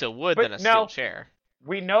a piece of wood than a steel chair.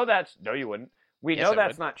 We know that's... No, you wouldn't. We know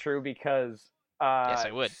that's not true because yes,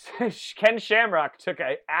 I would. Ken Shamrock took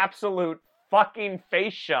an absolute fucking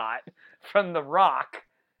face shot from The Rock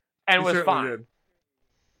and was fine. Did.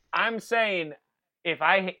 I'm saying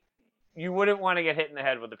you wouldn't want to get hit in the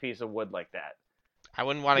head with a piece of wood like that. I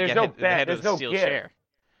wouldn't want to get hit in the head with a steel chair.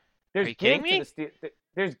 Are you kidding me?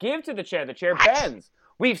 There's give to the chair. The chair bends.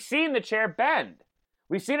 We've seen the chair bend.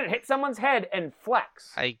 We've seen it hit someone's head and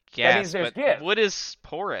flex. I guess, but wood is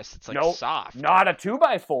porous. It's like soft. Not a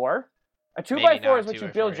 2x4. A 2x4 is what you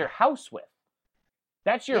build your house with.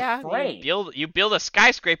 That's your frame. You build a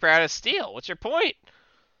skyscraper out of steel. What's your point?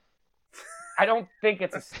 I don't think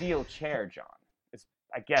it's a steel chair, John.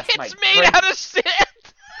 It's made out of sand.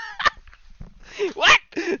 What?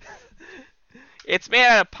 It's made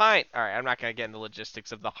out of pine. All right, I'm not gonna get into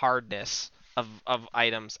logistics of the hardness of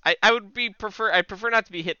items. I prefer not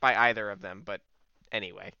to be hit by either of them, but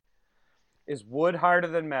anyway. Is wood harder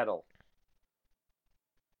than metal?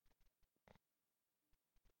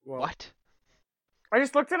 Well, what? I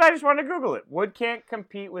just wanted to Google it. Wood can't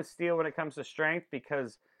compete with steel when it comes to strength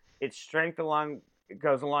because its strength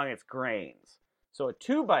goes along its grains. So a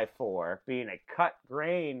 2x4 being a cut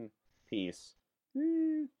grain piece.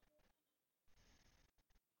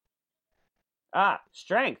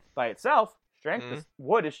 Strength by itself.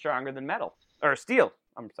 Wood is stronger than metal. Or steel.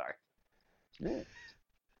 I'm sorry.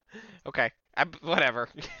 Okay. Whatever.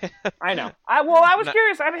 I know. I was No-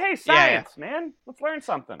 curious. I mean, hey, Yeah, science, man. Let's learn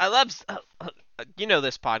something. I love.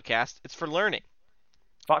 This podcast. It's for learning.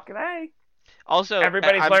 Fucking A. Also,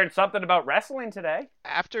 Everybody's learned something about wrestling today.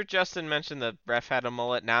 after Justin mentioned the ref had a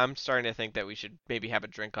mullet, now I'm starting to think that we should maybe have a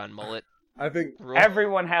drink on mullet. I think Rule.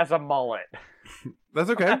 Everyone has a mullet. that's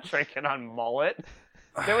I'm okay. not drinking on mullet.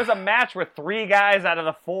 There was a match where 3 guys out of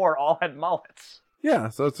the 4 all had mullets. Yeah,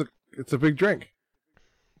 so it's a big drink.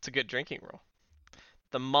 It's a good drinking rule.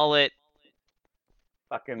 The mullet.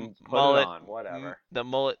 Fucking put Mullet. it on, whatever. The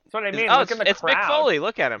mullet. That's what I mean. Oh, Look in the it's crowd. Mick Foley.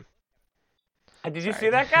 Look at him. Did you Sorry. see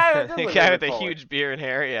that guy? That The did look guy like with the Mick Foley. huge beard and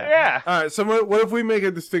hair. Yeah. Yeah. All right, so what if we make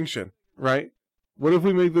a distinction, right? What if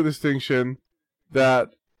we make the distinction that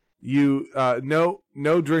you no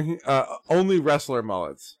drinking, only wrestler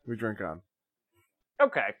mullets we drink on.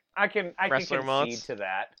 Okay. I can Wrestler concede mullets? to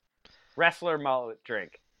that. Wrestler mullet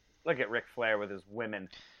drink. Look at Ric Flair with his women.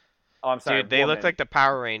 Oh, I'm sorry. Dude, they look woman. like the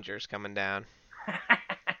Power Rangers coming down.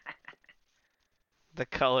 The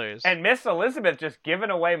colors. And Miss Elizabeth just giving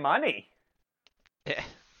away money.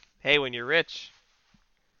 Hey, when you're rich.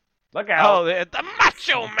 Look out. Oh, the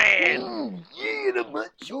Macho Man! Yeah, the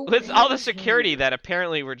macho With man. all the security that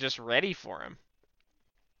apparently were just ready for him.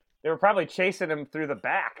 They were probably chasing him through the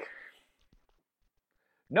back.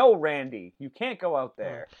 No, Randy, you can't go out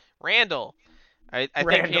there. Randall. I think,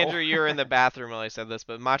 Randall. Andrew, you were in the bathroom while I said this,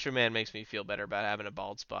 but Macho Man makes me feel better about having a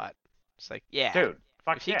bald spot. It's like, yeah. Dude,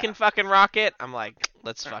 fuck If he yeah. can fucking rock it, I'm like,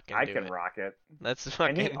 let's fucking I do can it. rock it. Let's And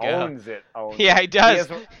fucking he go. owns it. Yeah, he does.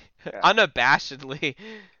 He, yeah. Unabashedly.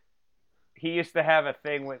 He used to have a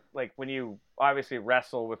thing with, like, when you obviously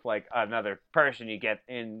wrestle with, like, another person, you get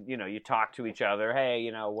in, you know, you talk to each other. Hey,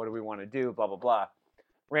 you know, what do we want to do? Blah, blah, blah.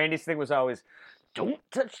 Randy's thing was always, don't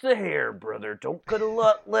touch the hair, brother. Don't cut a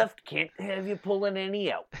lot left. Can't have you pulling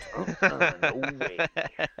any out. No way.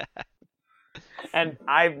 And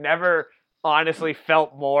I've never honestly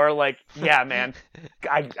felt more like, yeah, man,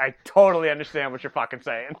 I totally understand what you're fucking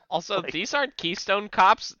saying. Also, Like- these aren't Keystone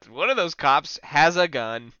cops. One of those cops has a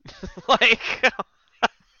gun. Like,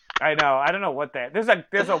 I know. I don't know what that.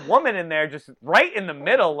 There's a woman in there just right in the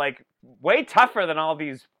middle, like way tougher than all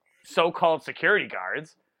these so-called security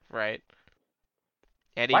guards. right.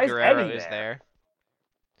 Eddie Why is Guerrero Eddie is there? there.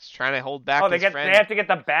 He's trying to hold back Oh, they his friend. have to get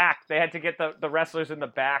the back. They had to get the wrestlers in the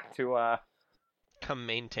back to Come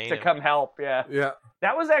maintain him. come help. Yeah, Yeah,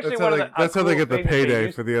 that was actually that's one how of they, the. that's how they cool get the things they payday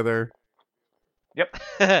used- for the other. Yep,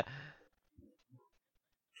 Yay.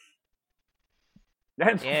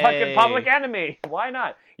 that's fucking Public Enemy. Why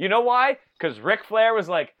not? You know why? Because Ric Flair was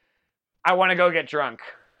like, I want to go get drunk.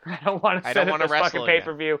 I don't want to I sit don't at wanna this wrestle fucking again."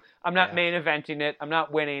 pay-per-view. I'm not Yeah. main eventing it. I'm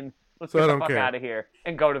not winning. Let's So I get the don't fuck care. out of here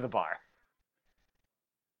and go to the bar.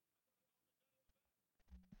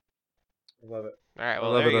 Love it. All right, I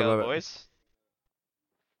well, love there it, you I go, love it. boys.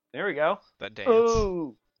 There we go. The dance.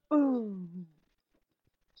 Ooh. Ooh.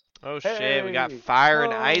 Oh, shit. We got Hey. Fire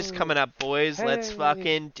and Ice Oh. coming up, boys. Let's Hey.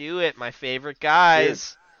 fucking do it. My favorite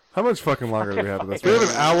guys. How much fucking longer do we have of this? We Fucking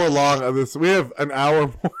have an hour long of this. We have an hour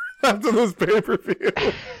more after this pay-per-view.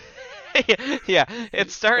 Yeah,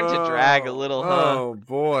 it's starting to drag a little, huh? Oh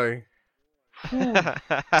boy. Oh,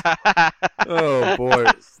 Oh boy.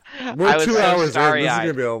 We're 2 hours in. This is starry-eyed.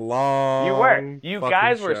 gonna be a long. You were. You fucking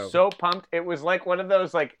guys were show. so pumped. It was like one of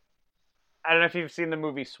those, like, I don't know if you've seen the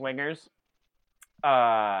movie Swingers.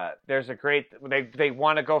 There's a great, they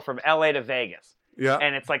want to go from LA to Vegas. Yeah.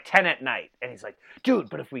 And it's like 10 at night. And he's like, dude,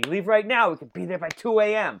 but if we leave right now, we could be there by 2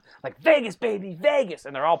 a.m. Like, Vegas, baby, Vegas.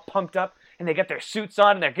 And they're all pumped up. And they get their suits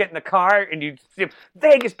on. And they're getting the car. And you see,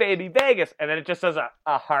 Vegas, baby, Vegas. And then it just does a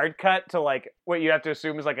hard cut to, like, what you have to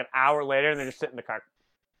assume is like an hour later. And they're just sitting in the car.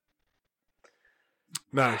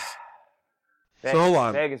 Nice. Vegas, hold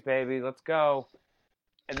on. Vegas, baby, let's go.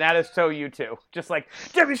 And that is so you two. Just like,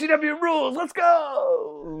 WCW rules, let's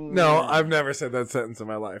go! No, I've never said that sentence in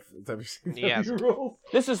my life. Have you seen Yes. rules?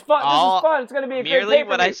 This is fun. All- This is fun. It's going to be a merely great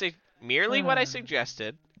what I pay-per-view. merely what I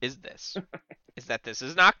suggested is this: is that this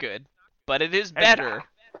is not good, but it is And- better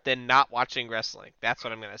than not watching wrestling. That's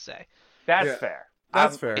what I'm gonna say. That's Yeah. fair.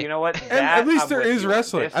 That's fair. You know what? And at least there is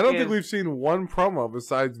wrestling. This I don't think is- we've seen one promo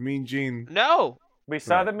besides Mean Gene. No, We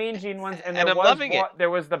saw Right. the Mean Gene ones, and And there I'm was loving it. There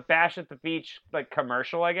was the Bash at the Beach like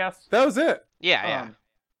commercial, I guess. That was it. yeah.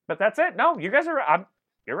 But that's it. No, you guys are.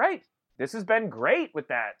 You're right. This has been great with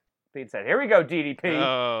that being said. Here we go, DDP.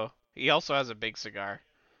 Oh, he also has a big cigar.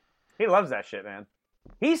 He loves that shit, man.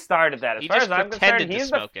 He started that. As He far just as I'm pretended concerned, to he's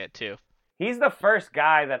smoke it too. He's the first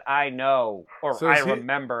guy that I know, or So I is he-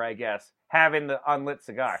 remember, I guess, having the unlit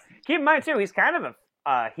cigar. Keep in mind, too, he's kind of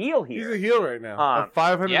a heel here. He's a heel right now. A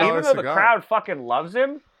 $500 yeah. Even though cigar. the crowd fucking loves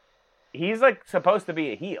him, he's, like, supposed to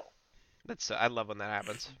be a heel. I love when that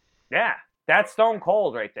happens. Yeah, that's Stone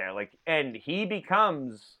Cold right there. Like, and he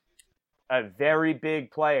becomes a very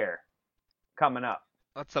big player coming up.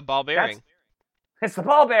 That's the ball bearing. It's the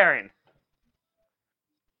ball bearing.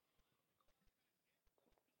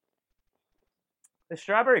 The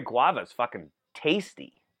strawberry guava is fucking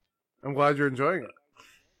tasty. I'm glad you're enjoying it.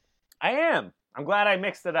 I am. I'm glad I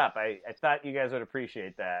mixed it up. I thought you guys would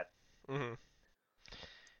appreciate that. Mm-hmm.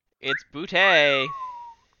 It's booty.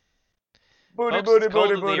 Booty, Folks, booty, it's cold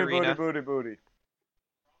booty, in the booty, arena. booty, booty.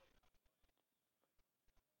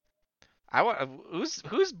 I want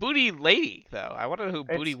who's Booty Lady though? I want to know who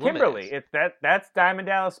Booty It's Woman Kimberly. is. That's Diamond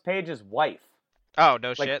Dallas Page's wife. Oh no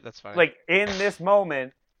Like- shit, that's funny. Like in this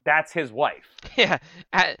moment, that's his wife. Yeah,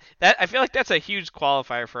 I feel like that's a huge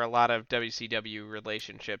qualifier for a lot of WCW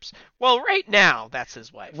relationships. Well, right now that's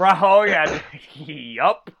his wife. Oh yeah,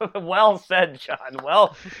 yup. Well said, John.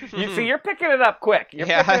 Well, you see, you're picking it up quick. You're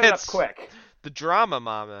Yeah, picking it up it's- quick. The drama,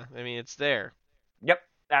 mama. I mean, it's there. Yep,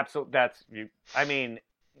 absolutely. That's you. I mean,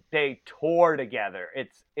 they tour together.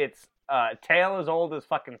 It's tale as old as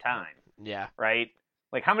fucking time, Yeah. right?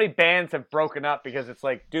 Like, how many bands have broken up because it's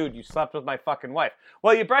like, dude, you slept with my fucking wife.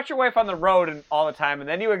 Well, you brought your wife on the road and all the time, and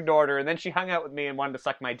then you ignored her, and then she hung out with me and wanted to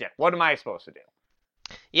suck my dick. What am I supposed to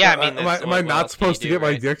do? Yeah, I mean, am what I not else can you supposed to do, get my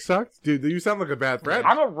right? dick sucked, dude? You sound like a bad friend.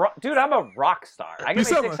 I'm a rock star. I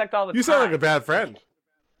get my dick sucked all the time. You sound like a bad friend.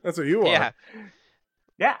 That's what you are. Yeah.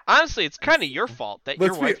 Yeah. Honestly, it's kind of your fault that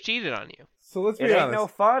Let's your be- wife cheated on you. So let's It be ain't honest. no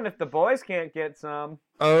fun if the boys can't get some.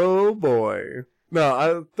 Oh boy.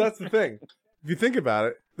 No, that's the thing. If you think about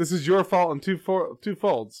it, this is your fault in two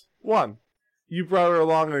folds. One, you brought her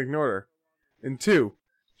along and ignored her. And two,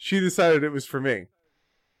 she decided it was for me.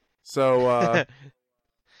 So,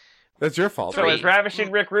 that's your fault. So Three. as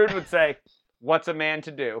Ravishing Rick Rude would say, what's a man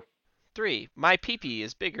to do? 3, my pee-pee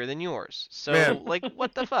is bigger than yours. So, Man. like,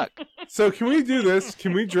 what the fuck? So can we do this?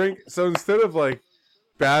 Can we drink? So instead of like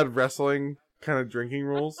bad wrestling kind of drinking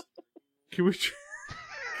rules, can we?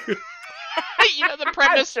 You know the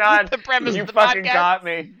premise. John, the premise you of the fucking podcast. got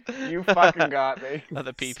me. You fucking got me. Oh,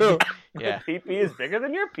 the pee-pee. So, Yeah. Pee-pee is bigger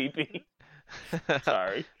than your pee-pee.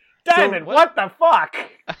 Sorry. Diamond, what the fuck?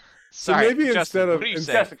 so Sorry, maybe Justin, instead of what do you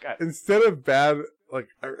say? Jessica. instead of bad like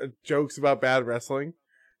jokes about bad wrestling,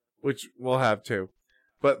 which we'll have too,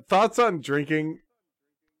 but thoughts on drinking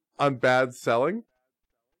on bad selling.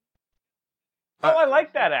 Oh, I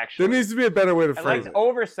like that actually. There needs to be a better way to I phrase like it.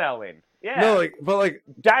 overselling. Yeah. No, like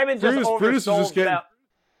Diamond just Brutus was just getting, oversold.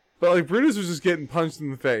 but like Brutus was just getting punched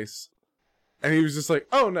in the face, and he was just like,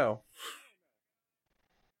 "Oh no."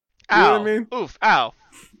 You Ow. know what I mean? Oof. Ow.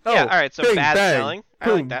 Oh, Yeah. All right. So bing, bad bang, selling. I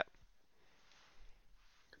like boom. that.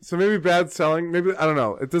 So maybe bad selling. Maybe I don't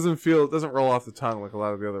know. It doesn't roll off the tongue like a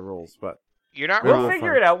lot of the other rules. But You're not We'll We'll wrong.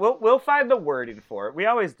 figure it out. We'll find the wording for it. We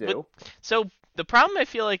always do. So the problem I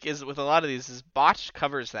feel like is with a lot of these is botch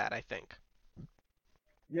covers that. I think.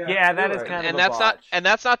 Yeah, that is kind of And a that's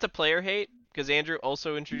botch. not to player hate because Andrew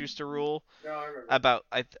also introduced a rule about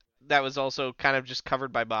that was also kind of just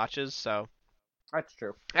covered by botches. So That's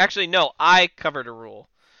true. actually no, I covered a rule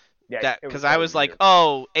Yeah, that it because I was totally like, you.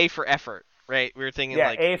 oh, A for effort, right? We were thinking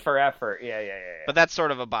Yeah, like, A for effort. Yeah. but that's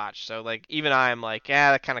sort of a botch. So like even I'm like,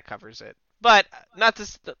 yeah, that kind of covers it. But not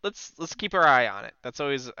to let's keep our eye on it. That's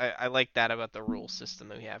always I like that about the rule system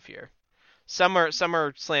that we have here. Some are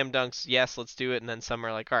slam dunks. Yes, let's do it, and then some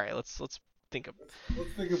are like, all right, let's think of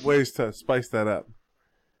Let's think of ways to spice that up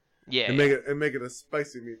yeah, and make it a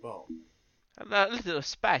spicy meatball. a little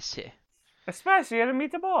spicy. Especially at a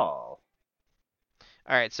meatball. All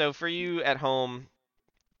right, so for you at home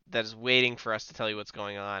that is waiting for us to tell you what's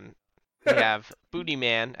going on, we have Booty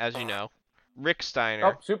Man, as you know, Rick Steiner,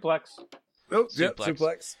 Oh, suplex. Oh, yep, Suplex.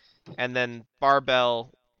 suplex. and then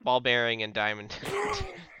Barbell, Ball Bearing, and Diamond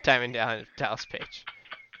down Dallas Page.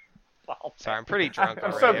 Wow. Sorry, I'm pretty drunk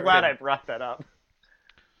I'm already. so glad I brought that up.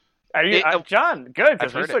 Are you, It- John? Good, because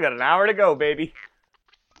I've we heard still got an hour to go, baby.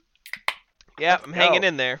 Yeah, I'm hanging go.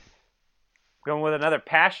 in there. Going with another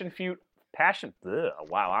passion fruit.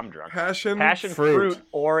 Wow, I'm drunk. Passion fruit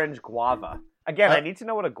orange guava. Again, I need to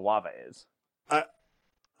know what a guava is. I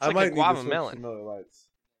like a might need guava to switch melon. to Miller Lights.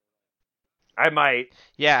 I might.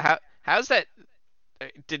 Yeah, how's that?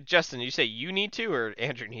 Did Justin? You say you need to, or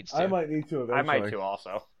Andrew needs to? I might need to eventually. I might too.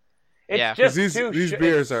 Also, it's Yeah. just 'Cause these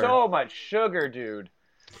beers it's are- so much sugar, dude.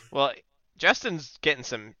 Well, Justin's getting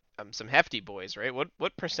some hefty boys, right?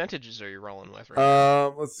 What percentages are you rolling with right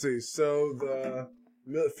now? Let's see. So the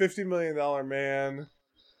 $50 million man,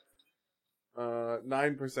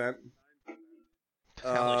 9%.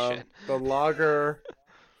 Holy shit. The lager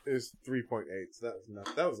is 3.8. So that was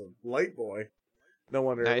nuts. That was a light boy. No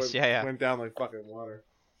wonder Nice, it yeah. went down like fucking water.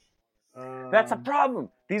 That's a problem.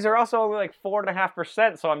 These are also only like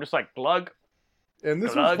 4.5%, so I'm just like glug. And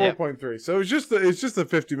this glug. was 4.3, so it's just a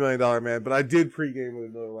 $50 million man. But I did pregame with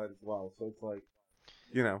a Miller Lite as well, so it's like,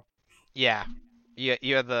 you know. Yeah,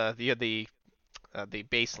 you had the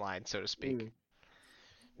baseline, so to speak.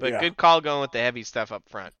 But good call going with the heavy stuff up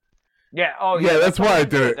front. Yeah. Oh yeah. That's why I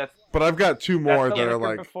did it. That's, but I've got two more that are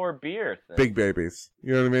like before beer thing. big babies.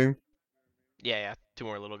 You know what I mean? Yeah. 2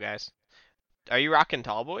 more little guys. Are you rocking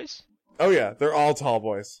tall boys? Oh yeah, they're all tall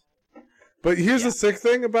boys. But here's the sick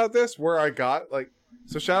thing about this, where I got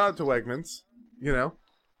so shout out to Wegmans, you know,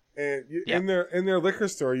 and in their liquor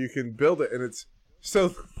store you can build it, and it's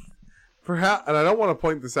so perhaps, and I don't want to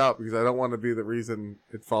point this out because I don't want to be the reason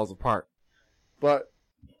it falls apart, but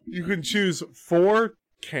you can choose 4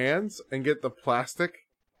 cans and get the plastic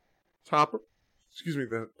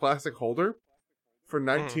the plastic holder for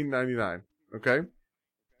 $19.99. Okay,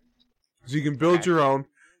 so you can build your own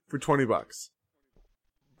for $20,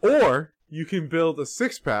 or you can build a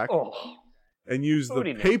 6-pack and use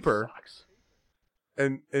the paper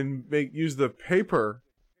and use the paper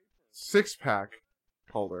 6-pack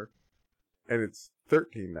holder, and it's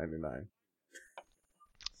 $13.99.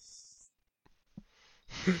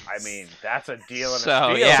 I mean, that's a deal and a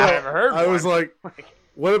So, steal. yeah. I've never heard I one. was like,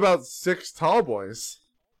 what about 6 tall boys?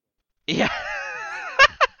 Yeah.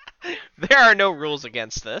 There are no rules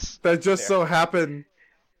against this. That just so happened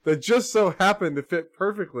to fit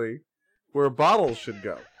perfectly where bottles should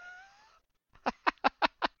go.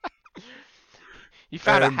 You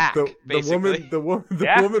found And a hack, basically. The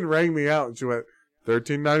woman rang me out and she went,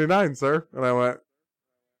 $13.99, sir. And I went,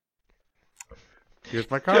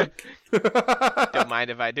 here's my card. Don't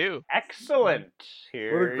mind if I do. Excellent.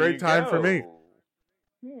 Here What a great time for me.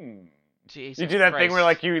 Jesus you do that Christ. thing where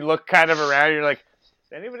like you look kind of around, you're like,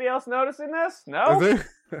 is anybody else noticing this? No?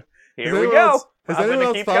 Here we go. Has I'm anyone gonna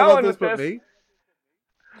else keep thought going about this with but this. me?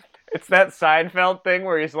 It's that Seinfeld thing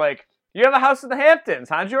where he's like, you have a house in the Hamptons,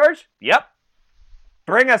 huh, George? Yep.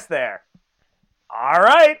 Bring us there. All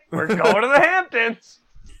right, we're going to the Hamptons.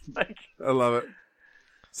 Like, I love it.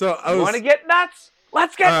 So you want to get nuts?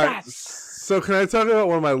 Let's get nuts. So can I talk about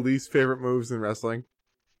one of my least favorite moves in wrestling?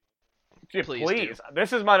 Please.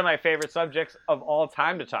 This is one of my favorite subjects of all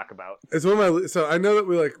time to talk about. It's one of my. So I know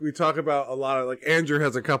that we talk about a lot of like Andrew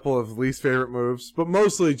has a couple of least favorite moves, but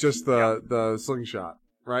mostly just the slingshot,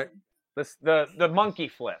 right? The monkey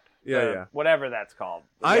flip. Yeah. Whatever that's called.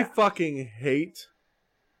 I fucking hate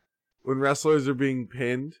when wrestlers are being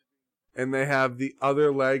pinned and they have the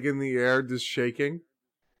other leg in the air just shaking.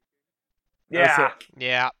 Yeah.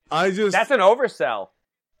 Yeah. That's an oversell.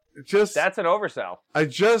 That's an oversell. I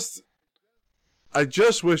just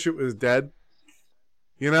wish it was dead.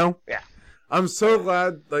 You know? Yeah. I'm so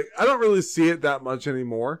glad. Like, I don't really see it that much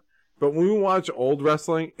anymore. But when we watch old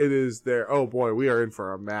wrestling, it is there. Oh boy, we are in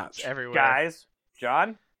for a match. It's everywhere. Guys,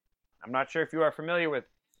 John, I'm not sure if you are familiar with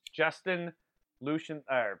Justin God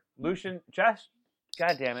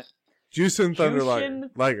damn it. Jushin Thunder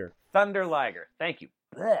Liger. Thunder Liger. Thank you.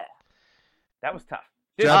 Blech. That was tough.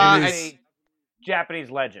 Japanese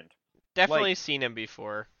legend. Definitely seen him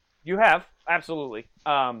before. You have, absolutely.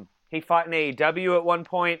 He fought in AEW at one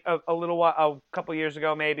point a couple years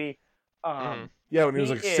ago, maybe. Yeah, when he was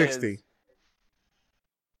like 60.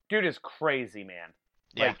 Dude is crazy, man.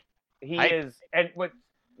 Yeah. Like, he is, and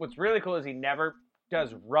what's really cool is he never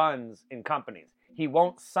does runs in companies. He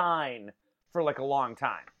won't sign for like a long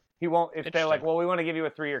time. He won't, if they're like, well, we want to give you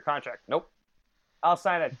a 3-year contract. Nope. I'll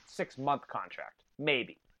sign a 6-month contract.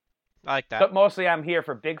 Maybe. I like that. But mostly I'm here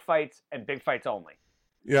for big fights and big fights only.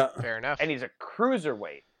 Yeah. Fair enough. And he's a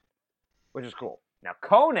cruiserweight, which is cool. Now,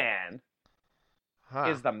 Conan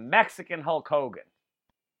is the Mexican Hulk Hogan.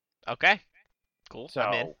 Okay. Cool. So,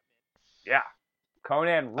 I'm in. Yeah.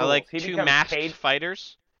 Conan rules. I like he two becomes masked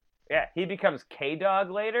fighters. Yeah, he becomes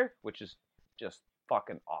K-Dog later, which is just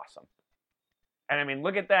fucking awesome. And I mean,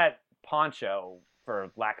 look at that poncho, for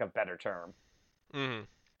lack of better term.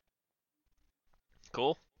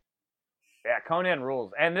 Cool. Yeah, Conan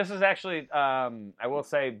rules. And this is actually, I will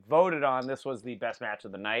say, voted on. This was the best match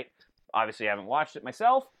of the night. Obviously, I haven't watched it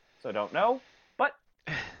myself, so I don't know. But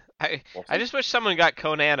I just wish someone got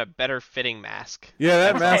Conan a better fitting mask. Yeah,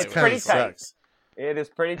 that mask kind of sucks. It is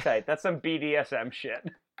pretty tight. That's some BDSM shit.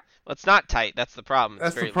 Well, it's not tight. That's the problem.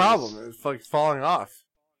 That's the problem. Loose. It's like falling off.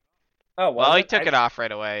 Oh, well, he took it off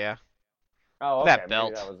right away, yeah. Oh, okay. That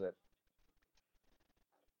belt. Maybe that was it.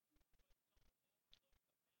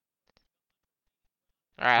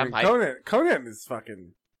 All right, I'm hyped. Conan is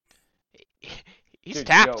fucking... He's Dude's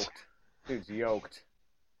tapped. Yoked. Dude's yoked.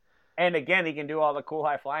 And again, he can do all the cool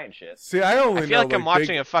high flying shit. See, I only I feel know, like I'm watching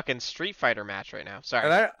big, a fucking Street Fighter match right now.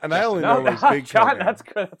 Sorry. and I only No, know like no, big John, Conan. that's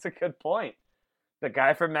good. That's a good point. The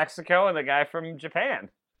guy from Mexico and the guy from Japan.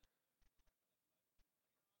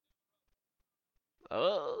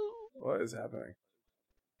 Oh, What is happening?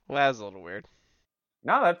 well, that's a little weird.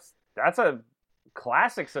 No, that's a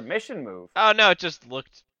classic submission move. Oh no, it just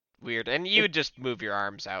looked weird, and you would just move your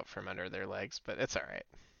arms out from under their legs, but it's all right.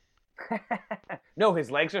 No, his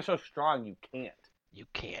legs are so strong you can't. You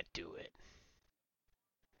can't do it.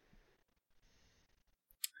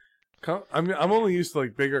 I'm only used to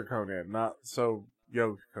like bigger Conan, not so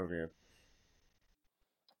young Conan.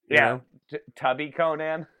 You Yeah, know? Tubby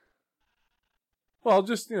Conan. Well,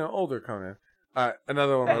 just older Conan.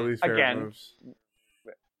 Another one of my least favorite Again. moves.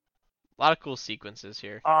 A lot of cool sequences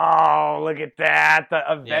here. Oh, look at that! The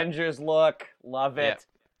Avengers look, love it. Yep.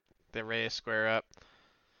 They're ready to square up.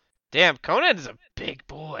 Damn, Conan is a big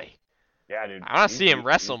boy. Yeah, dude. I want to see him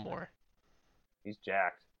wrestle more. He's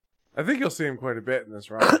jacked. I think you'll see him quite a bit in this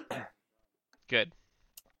run. Good.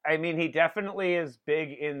 I mean, he definitely is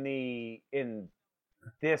big in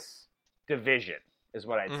this division, is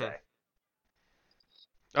what I'd say.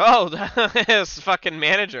 Oh, his fucking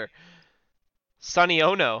manager. Sonny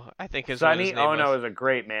Ono, I think is what his Sonny name Ono was. is a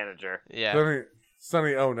great manager. Yeah.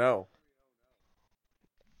 Sonny, oh no.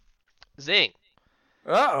 Zing.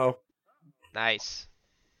 Uh-oh. Nice.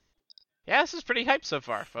 Yeah, this is pretty hype so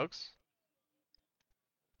far, folks.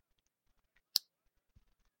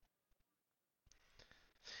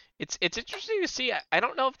 It's interesting to see. I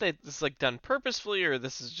don't know if this is like done purposefully or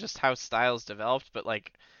this is just how styles developed, but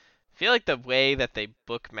like I feel like the way that they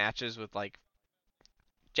book matches with like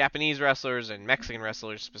Japanese wrestlers and Mexican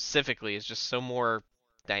wrestlers specifically is just so more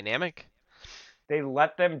dynamic. They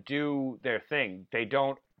let them do their thing. They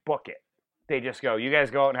don't book it. They just go, you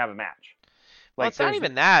guys go out and have a match. Well, Like, it's not there's-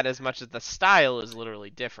 even that as much as the style is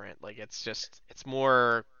literally different. Like it's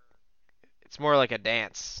more like a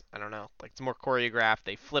dance. I don't know. Like it's more choreographed.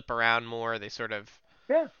 They flip around more. They sort of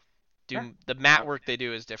Yeah. do Yeah. the mat work they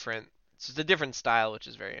do is different. It's just a different style, which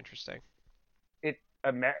is very interesting.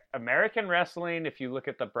 American wrestling, if you look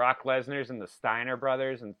at the Brock Lesnar's and the Steiner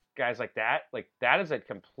brothers and guys like that is a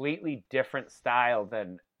completely different style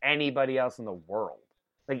than anybody else in the world.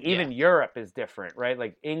 Like, even Europe is different, right?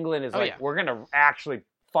 Like, England is we're going to actually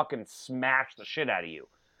fucking smash the shit out of you.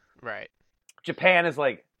 Right. Japan is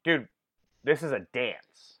like, dude, this is a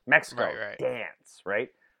dance. Mexico, Right. dance, right?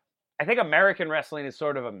 I think American wrestling is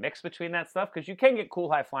sort of a mix between that stuff because you can get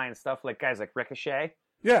cool high flying stuff like guys like Ricochet.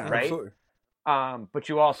 Yeah, Right? absolutely. But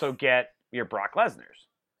you also get your Brock Lesnar's.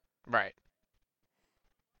 Right.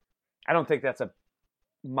 I don't think that's a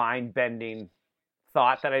mind-bending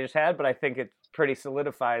thought that I just had, but I think it pretty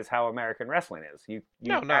solidifies how American wrestling is. You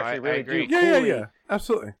actually I really agree. do Yeah,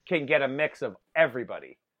 absolutely. can get a mix of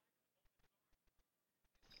everybody.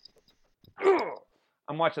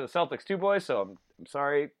 I'm watching the Celtics too, boys, so I'm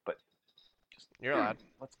sorry, but You're allowed.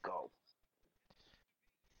 let's go.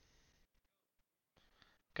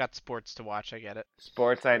 Got sports to watch. I get it.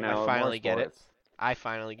 Sports, I know. I finally more get it. sports. I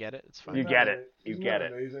finally get it. It's fine. You get it. You Isn't get that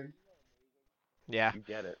it. amazing? Yeah. You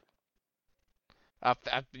get it.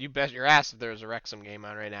 You bet your ass if there was a Wrexham game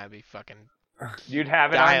on right now, I'd be fucking You'd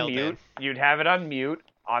have it dialed on mute. You'd have it on mute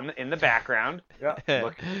in the background. Yeah.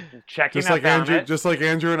 Look, checking Just up like on Andrew, it. just like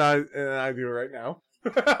Andrew and I do right now.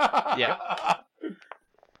 Yeah.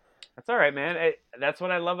 That's all right, man. That's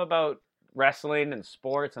what I love about wrestling and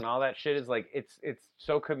sports and all that shit is like it's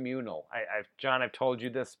so communal. John, I've told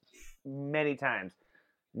you this many times.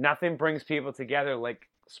 Nothing brings people together like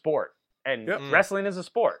sport, and wrestling is a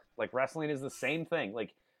sport. Like, wrestling is the same thing.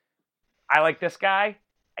 Like, I like this guy,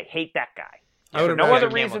 I hate that guy. For no other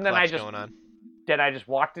reason than I just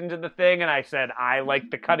walked into the thing and I said, I like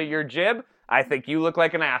the cut of your jib. I think you look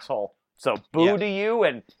like an asshole. So boo to you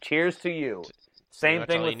and cheers to you. Same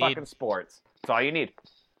thing with fucking sports. That's all you need.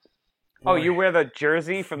 Oh, you wear the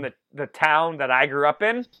jersey from the town that I grew up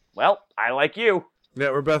in? Well, I like you.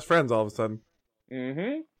 Yeah, we're best friends all of a sudden.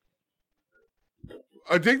 Mm-hmm.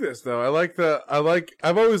 I dig this though.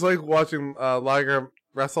 I've always liked watching Liger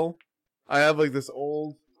wrestle. I have like this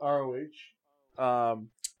old ROH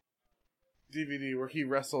DVD where he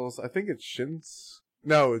wrestles. I think it's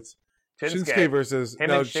it's Shinsuke versus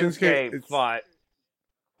Shinsuke fought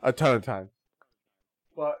a ton of time.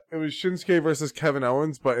 But it was Shinsuke versus Kevin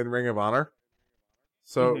Owens, but in Ring of Honor.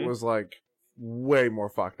 So it was like way more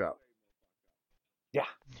fucked up. Yeah.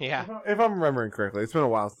 Yeah. If I'm remembering correctly, it's been a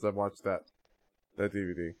while since I've watched that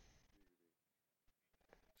DVD.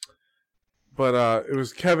 But it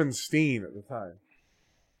was Kevin Steen at the time.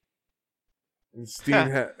 And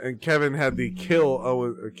and Kevin had the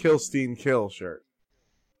Kill Steen Kill shirt,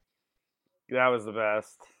 That was the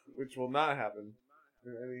best. which will not happen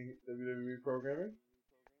in any WWE programming.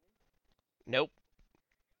 Nope.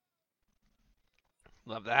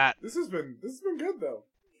 Love that. This has been good though.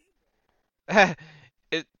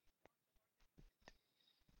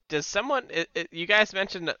 Does someone? You guys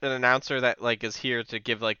mentioned an announcer that like is here to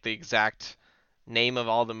give like the exact name of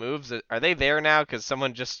all the moves. Are they there now? Because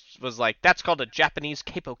someone just was like, "That's called a Japanese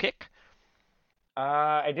capo kick."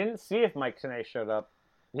 I didn't see if Mike Tenay showed up.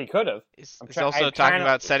 He could have. He's also I'm talking trying to-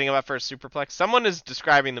 about setting him up for a superplex. Someone is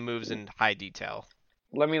describing the moves in high detail.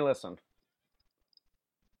 Let me listen.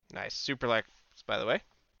 Nice superplex, by the way.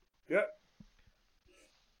 Yep.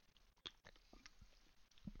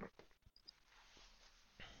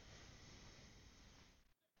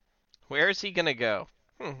 Where is he gonna go?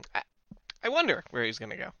 I wonder where he's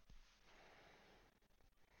gonna go.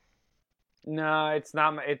 No, it's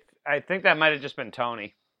not. I think that might have just been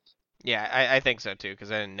Tony. Yeah, I think so too,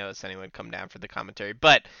 because I didn't notice anyone come down for the commentary.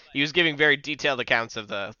 But he was giving very detailed accounts of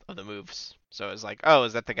the moves. So it was like, oh,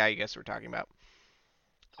 is that the guy you guys were talking about?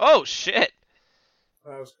 Oh shit!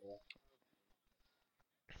 That was cool.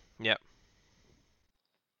 Yep.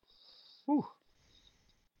 Whew.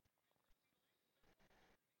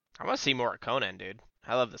 I want to see more of Conan, dude.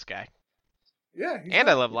 I love this guy, Yeah, and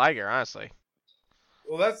I love Liger, honestly.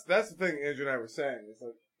 Well, that's the thing Andrew and I were saying. It's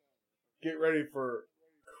like, get ready for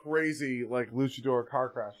crazy like luchador car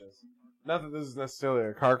crashes. Not that this is necessarily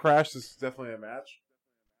a car crash. This is definitely a match,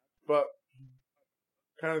 but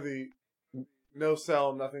kind of the no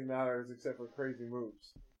sell, nothing matters except for crazy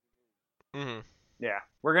moves. Mm-hmm. Yeah,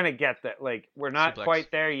 we're gonna get that. Like, we're not Suplex.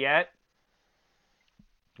 quite there yet,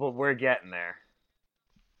 but we're getting there.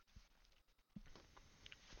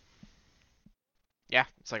 Yeah,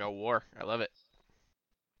 it's like a war. I love it.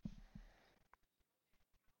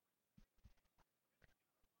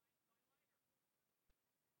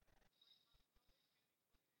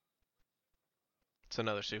 It's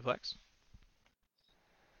another suplex.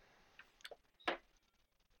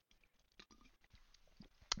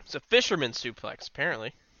 It's a fisherman suplex,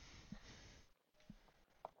 apparently.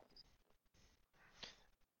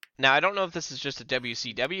 Now, I don't know if this is just a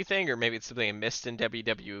WCW thing or maybe it's something I missed in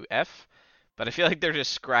WWF, but I feel like they're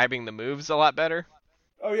describing the moves a lot better.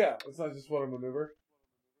 Oh yeah, it's not just one maneuver.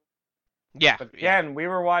 Yeah. But yeah. again, we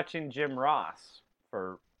were watching Jim Ross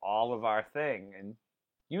for all of our thing, and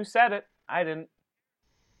you said it. I didn't.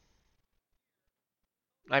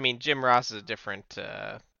 I mean, Jim Ross is a different.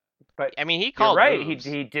 But I mean, he you're called right. moves.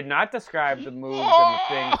 He did not describe the moves and the Oh,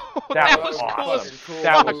 things. that was was cool awesome. as Cool.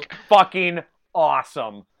 That was fucking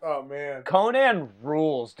awesome. Oh man. Conan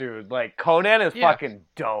rules, dude. Like, Conan is Yeah. fucking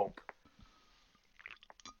dope.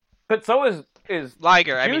 But so is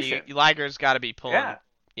Liger. I mean, Jushin. Liger's got to be pulling. Yeah.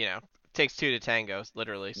 You know, takes two to tango,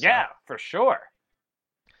 literally. So. Yeah, for sure.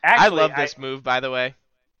 Actually, I love this move, by the way.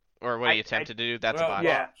 Or what he attempted to do. That's a botch.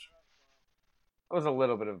 yeah. It was a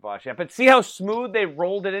little bit of a botch, yeah. But see how smooth they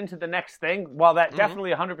rolled it into the next thing? While that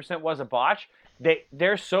definitely 100% was a botch,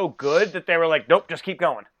 they're so good that they were like, nope, just keep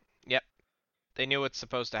going. Yep. They knew what's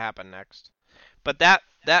supposed to happen next. But that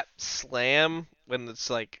slam, when it's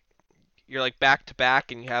like, you're like back to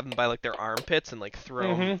back and you have them by like their armpits and like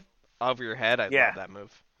throw them over your head, I love that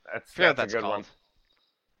move. I forget what that's a good called. one.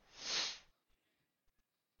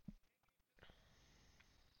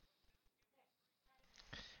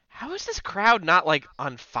 How is this crowd not like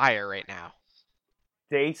on fire right now?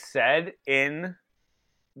 They said in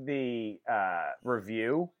the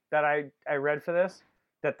review that I read for this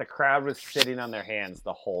that the crowd was sitting on their hands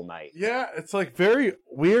the whole night. Yeah, it's like very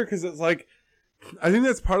weird because it's like, I think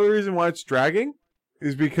that's part of the reason why it's dragging,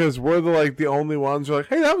 is because we're the only ones who are like,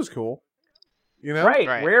 hey, that was cool, you know?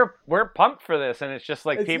 Right. We're pumped for this, and it's just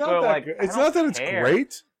like It's people not are that like, good. I It's don't not that it's care.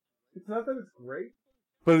 great. It's not that it's great,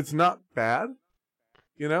 but it's not bad.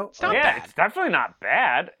 You know? It's not Yeah, bad. it's definitely not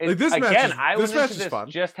bad. Like, this again, match is- I this went match into is this fun.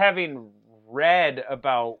 just having read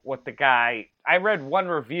about what the guy. I read one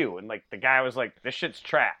review, and like the guy was like, "This shit's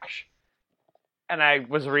trash," and I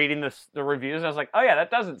was reading the reviews, and I was like, "Oh yeah,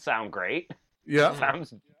 that doesn't sound great. Yeah. It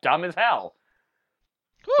sounds dumb as hell."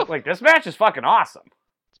 Whew. But, like, this match is fucking awesome,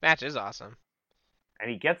 This match is awesome.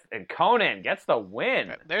 and Conan gets the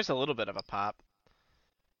win. There's a little bit of a pop.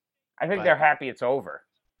 I think But- they're happy it's over.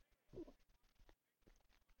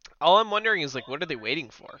 All I'm wondering is like, what are they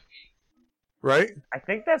waiting for? Right? I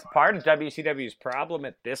think that's part of WCW's problem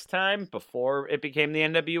at this time, before it became the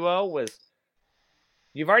NWO, was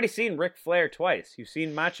you've already seen Ric Flair twice. You've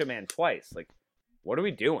seen Macho Man twice. Like, what are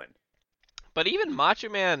we doing? But even Macho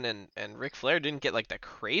Man and Ric Flair didn't get like the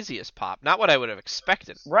craziest pop. Not what I would have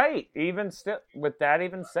expected. Right. Even still, with that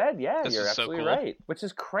even said, yeah, This you're is so absolutely cool. right. Which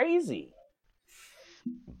is crazy.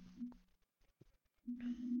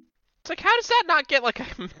 It's like, how does that not get like a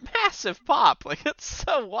massive pop? Like, it's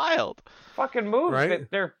so wild. Fucking moves. Right?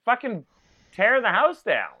 They're fucking tearing the house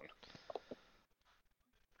down.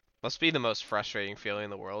 Must be the most frustrating feeling in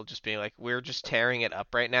the world, just being like, we're just tearing it up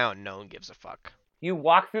right now and no one gives a fuck. You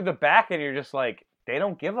walk through the back and you're just like, they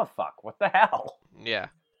don't give a fuck. What the hell? Yeah.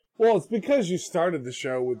 Well, it's because you started the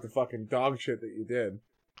show with the fucking dog shit that you did.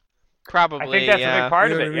 Probably, I think that's a big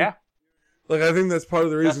part You know of what it, I mean? yeah. Like, I think that's part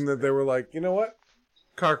of the reason that they were like, you know what?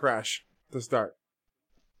 Car crash to start.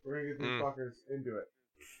 We're gonna get these fuckers into it.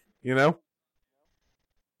 You know?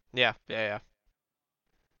 Yeah.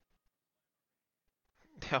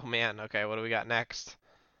 Oh man, okay, what do we got next?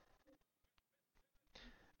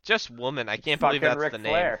 Just woman. I can't believe Fucking that's Ric the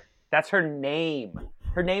name. Flair. That's her name.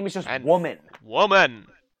 Her name is just And Woman. Woman.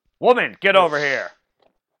 Woman, get over here.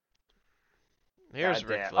 Here's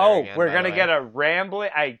Goddamn. Ric Flair Oh, again, we're by gonna the get way. a rambling.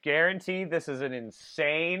 I guarantee this is an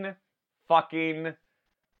insane, fucking,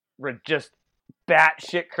 just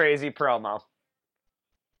batshit crazy promo.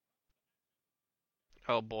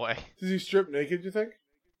 Oh boy. Does he strip naked, you think?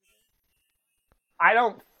 I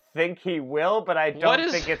don't think he will, but I What don't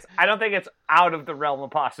is- think it's. I don't think it's out of the realm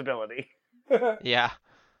of possibility. Yeah.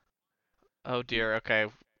 Oh dear, okay.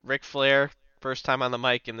 Ric Flair, first time on the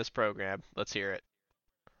mic in this program. Let's hear it.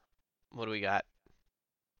 What do we got?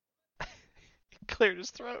 He cleared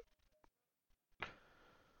his throat.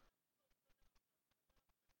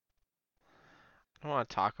 I don't want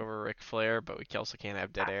to talk over Ric Flair, but we also can't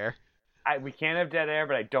have dead air. We can't have dead air,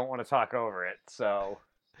 but I don't want to talk over it. So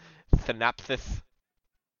Thanapsis.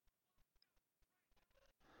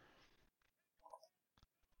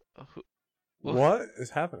 What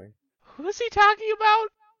is happening? Who is he talking about?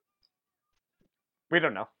 we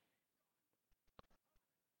don't know.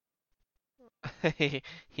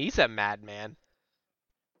 He's a madman.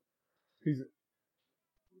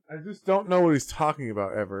 I just don't know what he's talking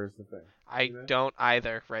about ever is the thing. I You know? don't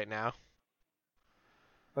either right now.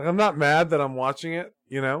 Like, I'm not mad that I'm watching it,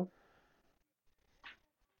 you know?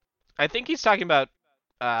 I think he's talking about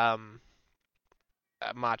Macho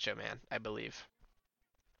Man, I believe.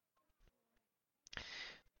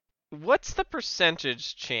 What's the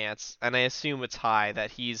percentage chance, and I assume it's high,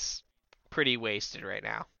 that he's pretty wasted right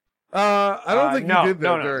now? I don't think no, he did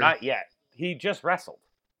that no, not yet. He just wrestled.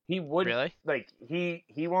 He would Really? like he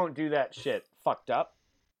won't do that shit fucked up.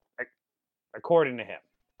 According to him,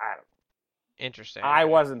 I don't. Interesting. I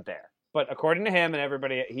okay. wasn't there, but according to him and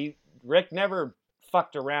everybody, Rick never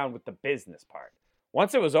fucked around with the business part.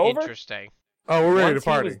 Once it was over, Interesting. Oh, we're ready once to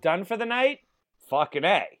party. he was done for the night, fucking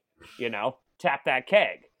A, tap that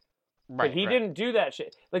keg. Right. But he right. didn't do that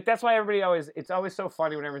shit. Like, that's why it's always so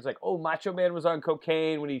funny when everyone's like, oh, Macho Man was on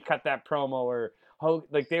cocaine when he cut that promo, or, oh,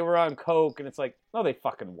 like, they were on coke, and it's like, no, they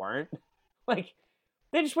fucking weren't. Like,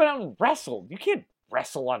 they just went out and wrestled. You can't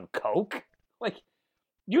wrestle on coke. Like,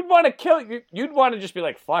 you'd want to you'd want to just be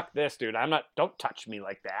like, fuck this, dude. Don't touch me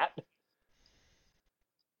like that.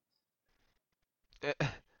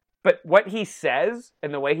 But what he says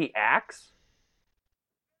and the way he acts,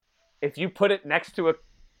 if you put it next to a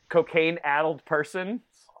cocaine-addled person,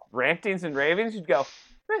 rantings and ravings, you'd go,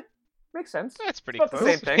 makes sense. That's pretty It's about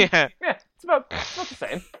close. the same thing. Yeah. Yeah, it's about the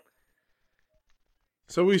same.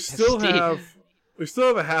 So we still Steve.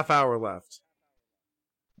 have a half hour left.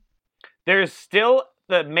 There's still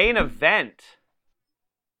the main event.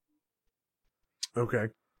 Okay.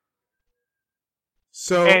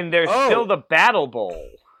 So And there's still the Battle Bowl.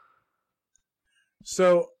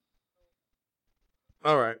 So,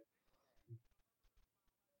 all right.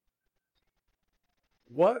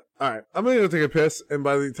 What? All right. I'm gonna go take a piss, and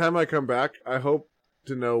by the time I come back, I hope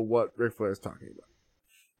to know what Ric Flair is talking about.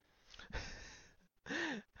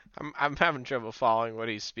 I'm having trouble following what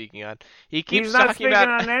he's speaking on. He keeps He's not talking speaking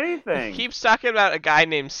about on anything. He keeps talking about a guy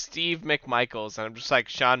named Steve McMichaels, and I'm just like,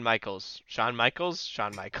 Shawn Michaels. Shawn Michaels?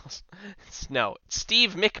 Shawn Michaels. No,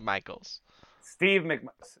 Steve McMichaels.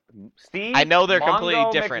 Steve. I know they're Mongo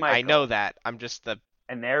completely different. I McMichael. know that. I'm just the.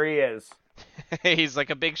 And there he is. He's like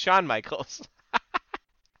a big Shawn Michaels.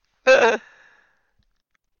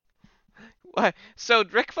 What? So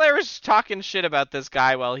Ric Flair was talking shit about this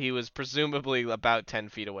guy while he was presumably about 10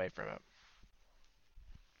 feet away from him.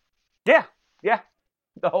 Yeah,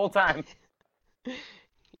 the whole time.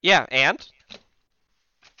 Yeah, and?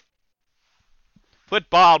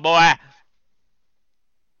 Football, boy!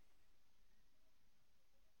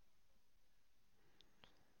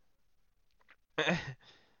 This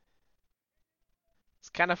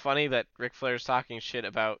kind of funny that Ric Flair's talking shit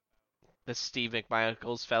about this Steve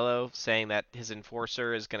McMichaels fellow, saying that his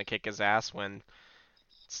enforcer is gonna kick his ass when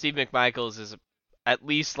Steve McMichaels is at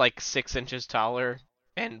least like 6 inches taller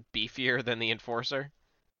and beefier than the enforcer.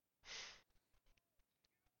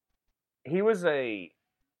 He was Mongo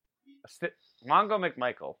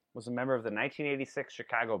McMichael was a member of the 1986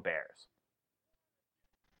 Chicago Bears.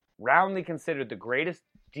 Roundly considered the greatest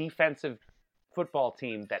defensive football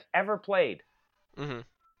team that ever played. Mm-hmm.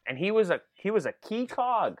 And he was a key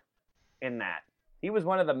cog in that. He was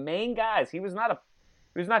one of the main guys. He was not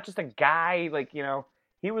just a guy like, you know,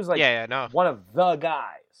 he was like one of the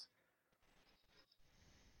guys.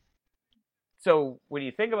 So when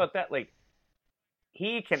you think about that, like,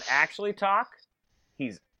 he can actually talk.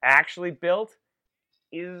 He's actually built.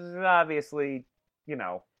 Is obviously, you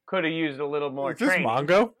know, could have used a little more training. Is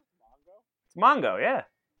this Mongo? It's Mongo, yeah.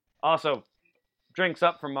 Also, drinks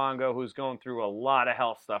up for Mongo, who's going through a lot of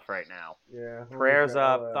health stuff right now. Yeah. Prayers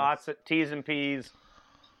up, thoughts, T's and P's,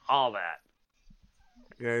 all that.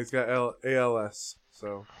 Yeah, he's got ALS,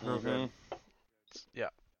 so no good. Yeah.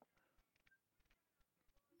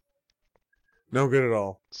 No good at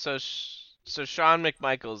all. So Shawn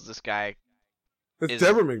McMichaels, this guy, It's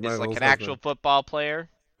Deborah McMichaels. Is like an actual football player.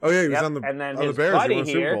 Oh yeah, he was on the and then on his the Bears. buddy He won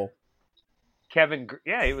Super Bowl.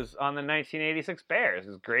 he was on the 1986 Bears,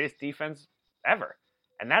 his greatest defense ever,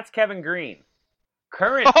 and that's Kevin Green.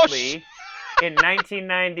 Currently, in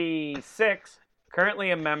 1996,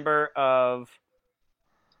 currently a member of.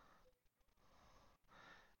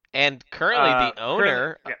 And currently the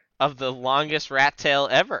owner of the longest rat tail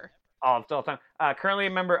ever. All time. Currently a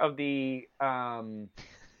member of the, God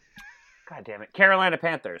damn it, Carolina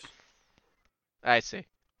Panthers. I see.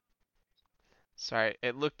 Sorry,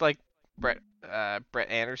 it looked like Brett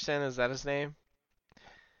Anderson. Is that his name?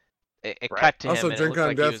 It cut to him. Also, and drink it on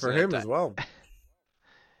like death for him as well.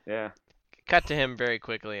 Yeah. Cut to him very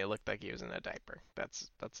quickly. It looked like he was in a diaper. That's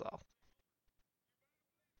all.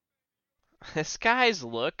 This guy's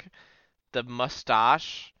look, the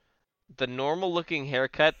mustache, the normal looking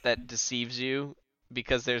haircut that deceives you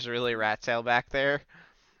because there's really a rat tail back there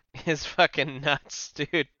is fucking nuts,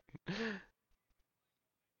 dude.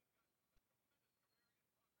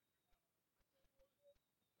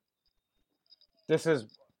 This is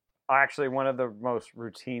actually one of the most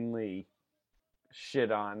routinely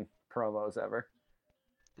shit on promos ever.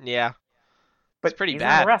 Yeah. But it's pretty he's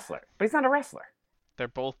bad. Not a wrestler. But he's not a wrestler. They're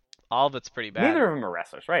both, all of it's pretty bad. Neither of them are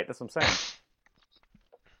wrestlers, right? That's what I'm saying.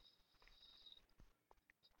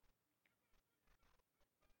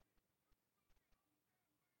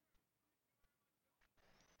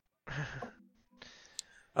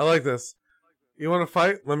 I like this. You want to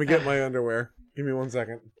fight? Let me get my underwear. Give me 1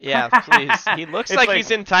 second. Yeah, please. He looks like he's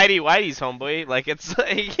in tidy whities, homeboy. Like it's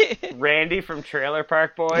like Randy from Trailer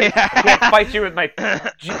Park Boys. Yeah. I can't fight you with my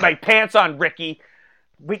pants on, Ricky.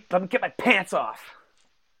 Wait, let me get my pants off.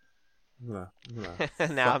 I'm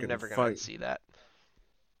now I'm never gonna see that.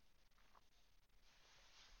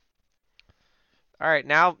 All right,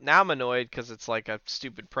 now I'm annoyed because it's like a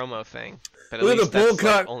stupid promo thing. But Look at the bull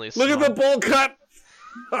cut. Like Look at the bull cut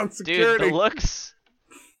on security. Dude, the looks.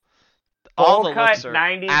 Bowl all the cut, looks are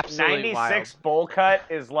 96 wild. bowl cut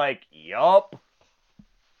is like, yup.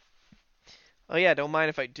 Oh yeah, don't mind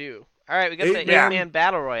if I do. All right, we got the 8-man 8-man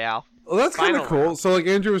battle royale. Well, that's kind of cool. round. So, like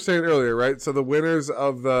Andrew was saying earlier, right? So the winners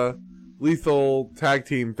of the lethal tag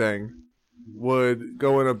team thing would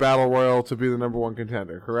go in a battle royal to be the #1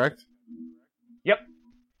 contender, correct? Yep.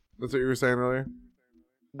 That's what you were saying earlier?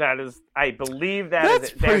 That is, I believe that That's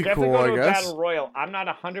is it. They're pretty definitely cool, going to I a guess. battle royal. I'm not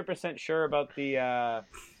 100% sure about the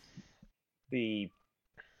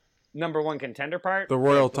 #1 contender part. The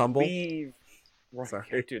Royal I Tumble? believe...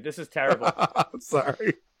 Sorry. Dude, this is terrible.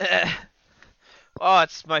 Sorry. Oh,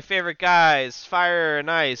 it's my favorite guys. Fire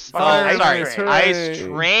and Ice. Fire and sorry. Ice, Ice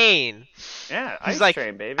Train. Yeah, He's Ice like,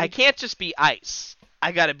 Train, baby. I can't just be Ice.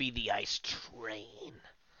 I gotta be the Ice Train.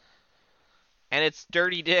 And it's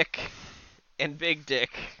Dirty Dick and Big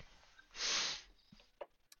Dick.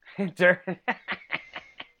 The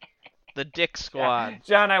Dick Squad.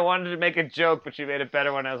 John, I wanted to make a joke, but you made a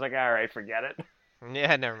better one. I was like, all right, forget it.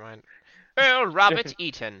 Yeah, never mind. Earl Robert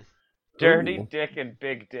Eaton. Dirty Ooh. Dick and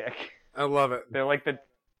Big Dick. I love it. They're like God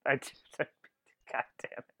damn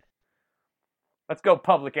it. Let's go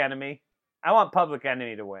Public Enemy. I want Public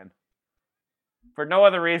Enemy to win. For no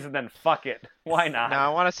other reason than fuck it. Why not? No, I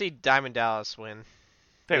want to see Diamond Dallas win.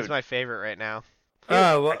 Dude. He's my favorite right now.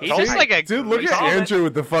 He's just like a dude. Look at called Andrew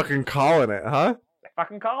with the fucking call in it, huh? I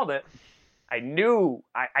fucking called it. I knew.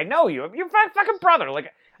 I know you. You're my fucking brother.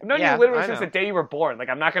 Like, I've known Yeah, you literally I since know. the day you were born. Like,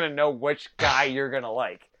 I'm not going to know which guy you're going to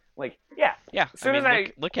like. Like, yeah. Yeah. As soon as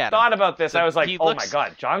I look at thought him. about this, So I was like, he oh looks- my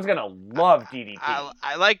god, John's gonna love DDP.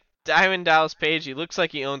 I like Diamond Dallas Page. He looks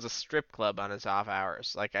like he owns a strip club on his off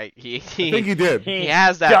hours. Like I think he did. he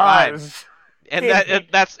has that vibe. does. And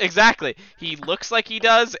that's exactly. He looks like he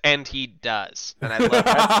does, and he does. And I love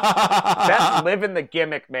that. That's living the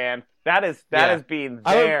gimmick, man. That is being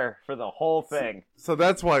there for the whole thing. So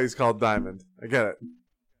that's why he's called Diamond. I get it.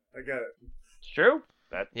 It's true.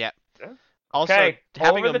 Yeah. Also, Okay,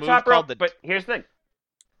 having over a the move top called rope. But here's the thing: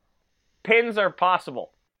 pins are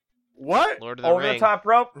possible. What? Lord of the Over Ring. the top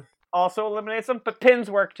rope also eliminates them, but pins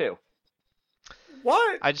work too.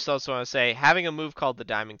 What? I just also want to say, having a move called the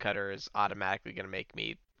Diamond Cutter is automatically going to make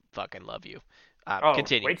me fucking love you.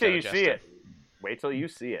 Continue. Wait till though, you Justin. see it. Wait till you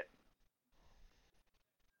see it.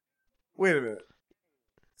 Wait a minute.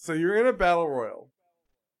 So you're in a battle royal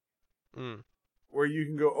Mm. where you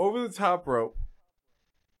can go over the top rope,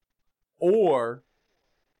 or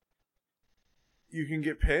you can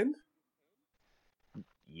get pinned?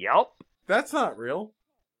 Yup. That's not real.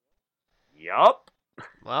 Yup.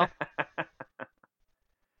 Well,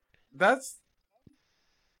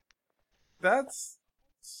 That's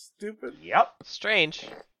stupid. Yup. strange.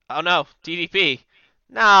 Oh no, DDP.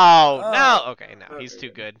 No, Oh. no. Okay, no, he's Okay,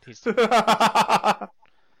 too good. good. He's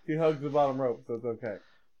He hugs the bottom rope, so it's okay.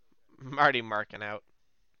 I'm already marking out.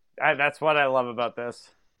 That's what I love about this.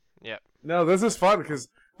 Yep. No, this is fun because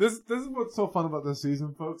this is what's so fun about this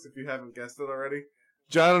season, folks. If you haven't guessed it already,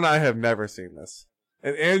 John and I have never seen this,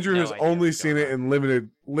 and Andrew No has idea only what's seen going it in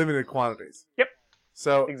limited quantities. Yep.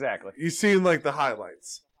 So Exactly. you've seen like the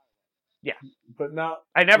highlights. Yeah. But not.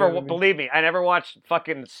 I never, You know what I mean? believe me, I never watched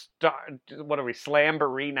fucking what are we,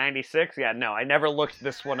 Slamboree 96? Yeah, no, I never looked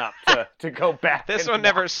this one up to go back. This and one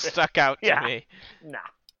never watch it. stuck out to Yeah. me. Nah.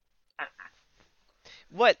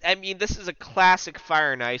 What? I mean, this is a classic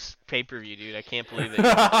Fire and Ice pay-per-view, dude. I can't believe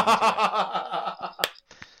that.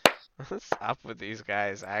 What's up with these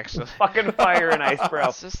guys, actually? Fucking Fire and Ice, bro.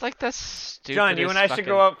 It's just like the stupidest John, you and I should fucking-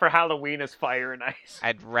 go out for Halloween as Fire and Ice.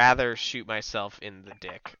 I'd rather shoot myself in the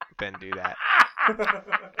dick than do that.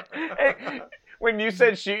 Hey, when you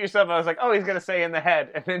said shoot yourself, I was like, oh, he's going to say in the head.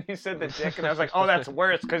 And then you said the dick, and I was like, oh, that's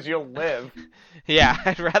worse because you'll live. Yeah,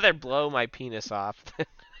 I'd rather blow my penis off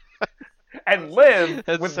And live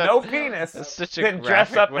That's with so- no penis that's such a than dress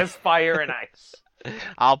graphic up way. as Fire and Ice.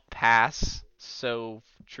 I'll pass so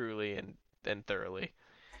truly and thoroughly.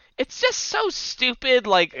 It's just so stupid.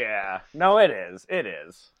 Like, Yeah. No, it is. It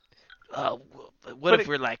is. what But if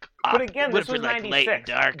we're like, but again, what this if we're was like light and 96.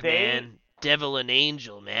 dark, They- man? Devil and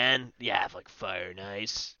angel, man. Yeah, like Fire and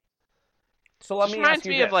Ice. So let Just me reminds ask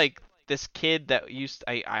you me this. of like this kid that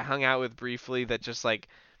I hung out with briefly that just like,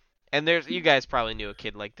 and there's you guys probably knew a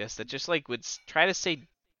kid like this that just like would try to say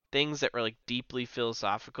things that were like deeply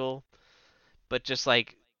philosophical, but just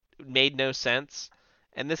like made no sense.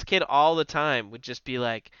 And this kid all the time would just be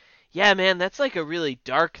like, "Yeah, man, that's like a really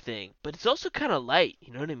dark thing, but it's also kind of light.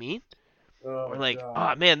 You know what I mean?" Or like,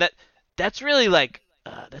 "Oh man, that's really like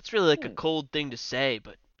a cold thing to say,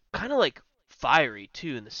 but kind of like fiery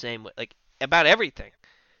too in the same way, like about everything."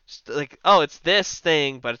 Just like, oh, it's this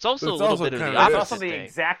thing, but it's also But a it's little also bit of the kinda It's this. opposite also the thing.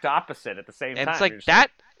 exact opposite at the same And time. it's like You're just that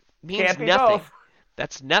means can't be nothing. both.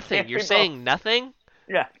 That's nothing. Can't You're be saying nothing.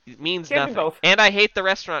 Yeah. It means Can't be nothing. both. And I hate the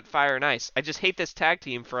restaurant Fire and Ice. I just hate this tag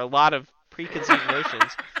team for a lot of preconceived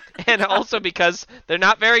notions, and also because they're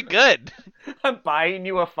not very good. I'm buying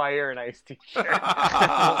you a Fire and Ice t-shirt.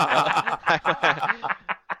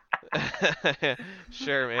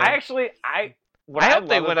 Sure, man. I what I I hope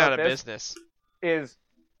they love went about out of this business. is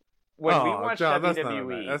when we Oh, watched John,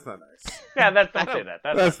 WWE. that's not nice. Yeah, don't say that.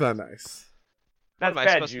 That's not nice. That's Am I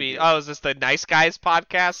bad supposed to be? juju. Oh, is this the Nice Guys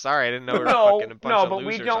podcast? Sorry, I didn't know we were No, fucking a bunch no, of but we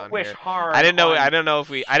losers don't on wish here. harm. I didn't know. on- I don't know if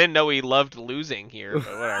we. I didn't know we loved losing here, but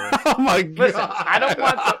whatever. Oh my god! Listen, I don't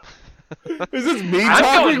want the Is this me I'm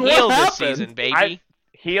talking? going What heel this happened? season, baby.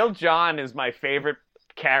 Heel John is my favorite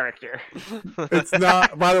character. It's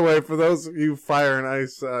not. By the way, for those of you Fire and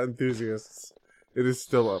Ice enthusiasts, it is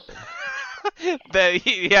still open.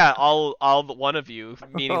 Yeah, all but one of you,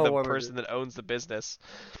 meaning All the one of person you. that owns the business.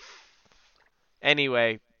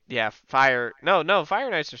 Anyway, yeah, Fire. No, Fire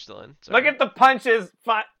and Ice are still in. Sorry. Look at the punches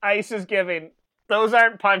Ice is giving. Those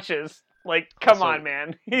aren't punches. Like, come Also, on,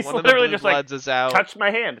 man. He's one of the literally Blue just like, Bloods is out. touch my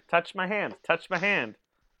hand, touch my hand, touch my hand.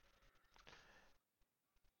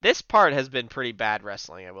 This part has been pretty bad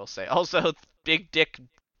wrestling, I will say. Also, Big Dick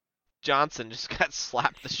Johnson just got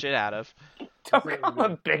slapped the shit out of. Don't call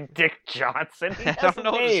him Big Dick Johnson. He I has don't a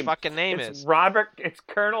know what his name. fucking name It's is. It's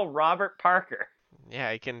Colonel Robert Parker.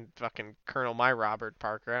 Yeah, he can fucking Colonel my Robert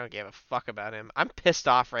Parker. I don't give a fuck about him. I'm pissed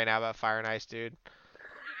off right now about Fire and Ice, dude.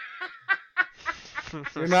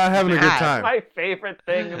 You're not having a good Mad. time. My favorite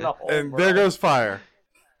thing in the whole And world. there goes fire.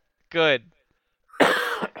 Good.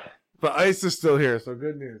 But ice is still here, so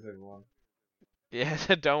good news, everyone. Yeah,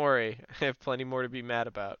 don't worry. I have plenty more to be mad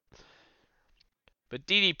about. But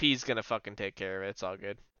DDP's gonna fucking take care of it. It's all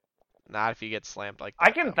good. Not if he gets slammed like that.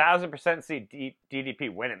 I can 1000% see DDP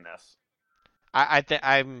winning this. I think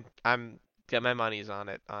I'm got my money's on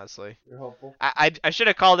it, honestly. You're hopeful. I should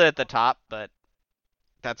have called it at the top, but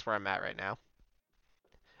that's where I'm at right now.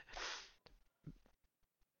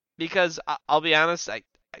 Because I'll be honest,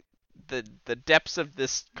 the depths of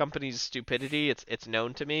this company's stupidity, it's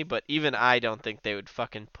known to me, but even I don't think they would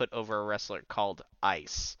fucking put over a wrestler called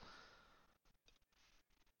Ice.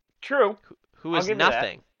 True. Who I'll is give you that.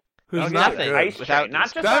 nothing. Who's Who's not nothing good? Ice without Train. Not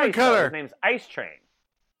these- just Diamond Ice. Though. Cutter. His name's Ice Train.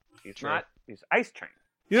 He's True. not. He's Ice Train.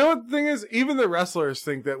 You know what the thing is? Even the wrestlers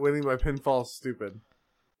think that winning by pinfall is stupid.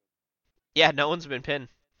 Yeah, no one's been pinned.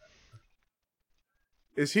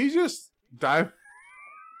 Is he just dive?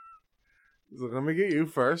 Let me get you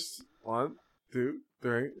first. 1, 2,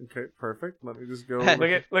 3. Okay, perfect. Let me just go. Look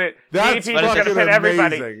at That's DDP's gonna fucking pin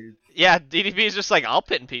everybody. amazing. Yeah, DDP is just like, I'll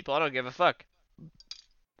pin people. I don't give a fuck.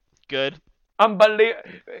 Good. Unbelievable.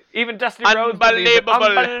 Even Dusty Rhodes. believes it.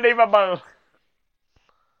 Unbelievable. Unbelievable.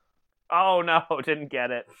 Oh no, didn't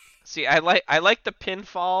get it. See, I like the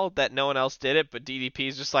pinfall that no one else did it, but DDP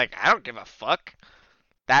is just like, I don't give a fuck.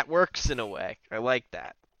 That works in a way. I like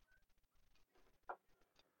that.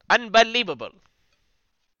 Unbelievable.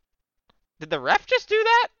 Did the ref just do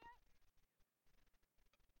that?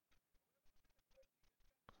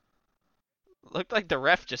 Looked like the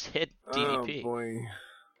ref just hit DDP. Oh boy.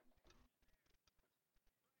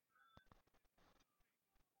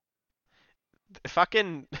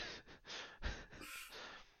 Fucking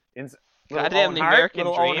Little Goddamn, Owen the Hart, American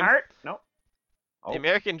little Owen Dream. Hart? Nope. the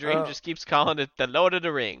American Dream just keeps calling it the Lord of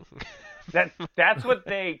the Ring. That's what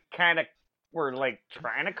they kind of were like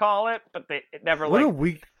trying to call it, but it never What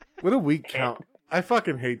like. a weak count. I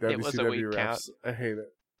fucking hate It was a WCW weak refs. count. I hate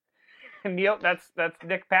it. Neil, that's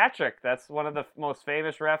Nick Patrick. That's one of the most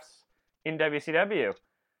famous refs in WCW.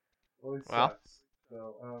 Well, he Well, sucks.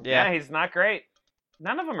 So, yeah. Yeah, he's not great.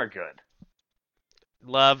 None of them are good.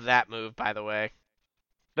 Love that move, by the way.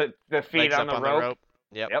 The feet Legs on up the rope.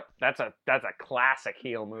 Yep. Yep, that's a classic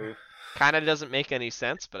heel move. Kind of doesn't make any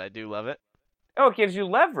sense, but I do love it. Oh, it gives you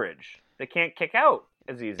leverage. They can't kick out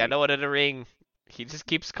as easy. The Lord of the Ring. He just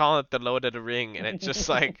keeps calling it the Lord of the Ring, and it's just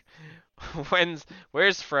like,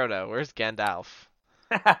 where's Frodo? Where's Gandalf?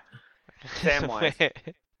 Samwise.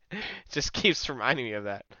 Just keeps reminding me of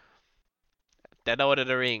that. The Lord of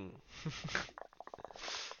the Ring.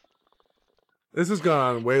 this has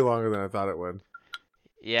gone on way longer than I thought it would.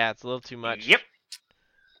 Yeah, it's a little too much. Yep.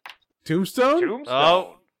 Tombstone? Tombstone.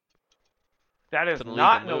 Oh. That is It's an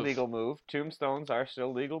not an illegal move. illegal move. Tombstones are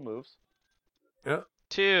still legal moves.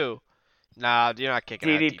 Two. Nah, you're not kicking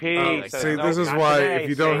out DDP. DDP. Oh, Like so See, that. no, this is not why today, if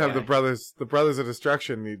you don't say have the that. the brothers of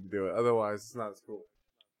destruction need to do it. Otherwise, it's not as cool.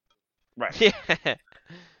 Right. Yeah.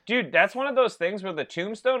 Dude, that's one of those things where the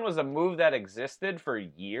tombstone was a move that existed for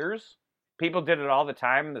years. People did it all the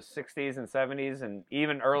time in the 60s and 70s and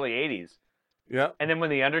even early 80s. Yeah. And then when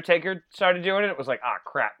The Undertaker started doing it, it was like, ah,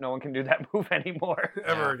 crap, no one can do that move anymore.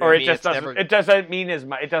 Ever Yeah. Or again. it Me, just it's doesn't. never- It doesn't mean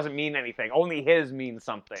it doesn't mean anything. Only his means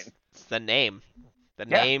something. It's the name. The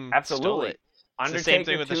Yeah, name stole absolutely. it. It's the Undertaker, same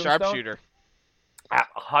thing with the Tombstone, sharpshooter.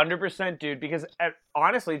 100%, dude. Because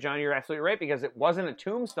honestly, John, you're absolutely right. Because it wasn't a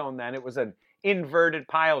tombstone then; it was an inverted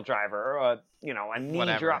pile driver, or a knee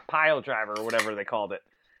Whatever. drop pile driver, or whatever they called it.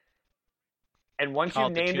 And once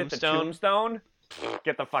Called you the named it the tombstone? tombstone,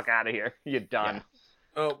 get the fuck out of here. You're done.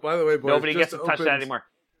 Oh, by the way, boys, Nobody gets just to touch that opened- anymore.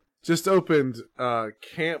 Just opened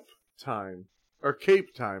Camp Time. Or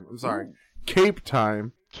Cape Time. I'm sorry. Ooh. Cape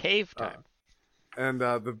Time. Cave time. And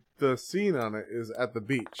the scene on it is at the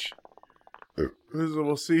beach.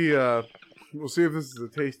 We'll see if this is a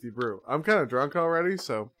tasty brew. I'm kind of drunk already,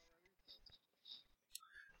 so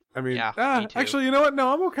I mean, Yeah, me too. actually, you know what?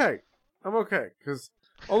 No, I'm okay. I'm okay because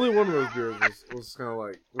only one of those beers was kind of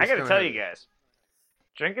like. I gotta tell you guys,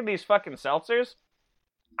 drinking these fucking seltzers,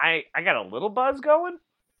 I got a little buzz going,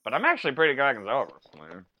 but I'm actually pretty good and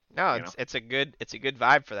sober. No, you it's a good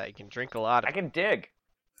vibe for that. You can drink a lot I of can dig.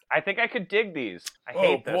 I think I could dig these. I Oh,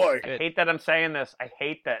 hate this. boy. I hate that I'm saying this. I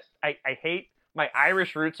hate that. I hate my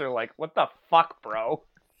Irish roots are like, what the fuck, bro?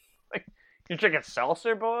 Like, you're drinking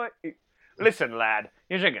seltzer, boy? Listen, lad,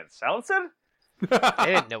 you're drinking seltzer? They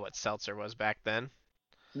didn't know what seltzer was back then.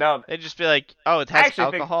 No, They'd just be like, "Oh, it has Actually,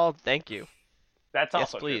 I think- alcohol. Thank you. that's Yes,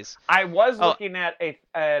 also true. please." I was Oh. looking at a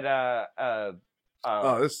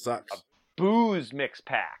Oh, this sucks. booze mix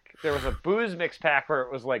pack. there was a booze mix pack where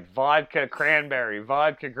it was like vodka cranberry,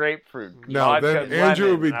 vodka grapefruit. No, vodka then Andrew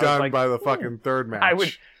lemon. would be And I was done like, by the fucking third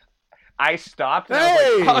match. I stopped. And Hey!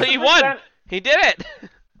 I was like, Oh, he won. He did it.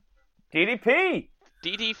 DDP.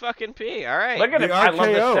 DD fucking P. All right. Look at The him. I love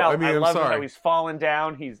the RKO. sell. I mean, I I'm love sorry. how he's falling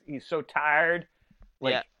down. He's so tired.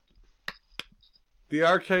 Like, yeah. The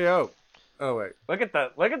RKO. Oh wait. Look at the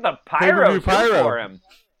Pay-per-view pyro for him.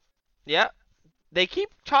 Yeah. They keep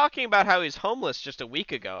talking about how he's homeless just a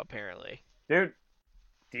week ago, apparently. Dude,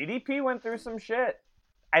 DDP went through some shit.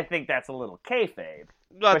 I think that's a little kayfabe.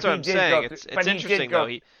 Well, that's But what he I'm did saying. go through- It's but he did interesting, go-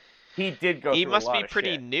 though. He did go He through must a lot be of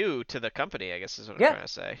pretty shit. new to the company, I guess is what Yeah. I'm trying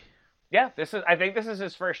to say. Yeah, I think this is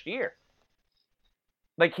his first year.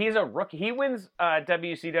 Like, he's a rookie. He wins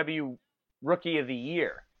WCW Rookie of the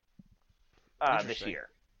Year this Interesting. year,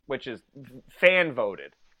 which is fan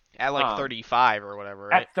voted. At like 35 or whatever,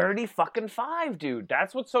 right? At 30 dude.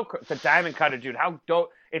 That's what's so the Diamond Cutter, dude. How dope.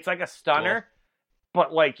 It's like a stunner,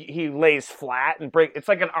 but like he lays flat and break. It's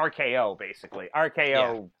like an RKO, basically.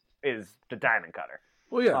 RKO is the Diamond Cutter.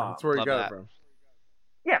 Well, yeah, that's where he love got that. it from.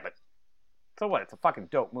 Yeah, but so what? It's a fucking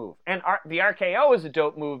dope move. And the RKO is a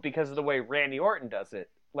dope move because of the way Randy Orton does it.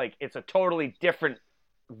 Like, it's a totally different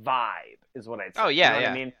vibe, is what I'd say. Oh, yeah, you know yeah.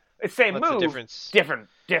 what I mean? It's same What's the move, difference? different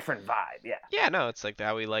vibe, yeah. Yeah, no, it's like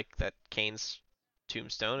how we like that Kane's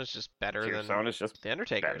Tombstone is just better Tombstone than is just the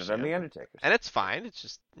Undertaker's. better than you the know? Undertaker's. And it's fine. It's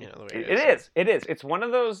just, the way it It is. is. It is. It's one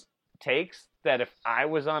of those takes that if I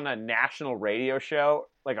was on a national radio show,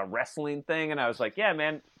 like a wrestling thing, and I was like, yeah,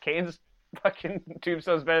 man, Kane's fucking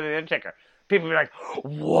Tombstone's better than the Undertaker, people would be like,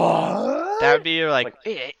 what? That would be your like,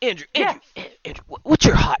 hey, Andrew, what's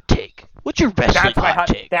your hot take? What's your wrestling That's my hot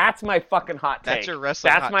take? That's my fucking hot take. That's your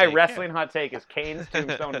wrestling That's hot my take, wrestling hot take is Kane's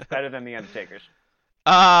Tombstone is better than the Undertaker's.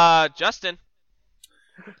 Justin.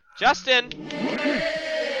 Justin.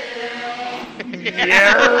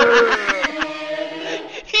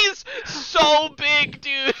 He's so big,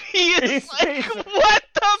 dude. He is He's- what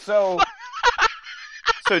the So,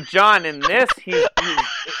 so John, in this, he's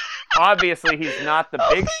obviously he's not the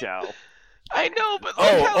Big Show. I know, but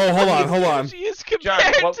hold on. He is compared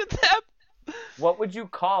John, to them. What would you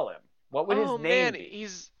call him? What would his name man, be?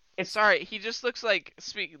 Sorry, he just looks like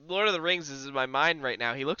Lord of the Rings is in my mind right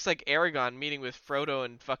now. He looks like Aragorn meeting with Frodo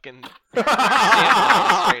and fucking Samwise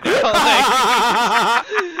right now.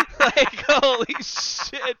 Like holy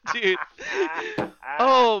shit, dude.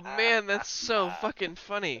 Oh man, that's so fucking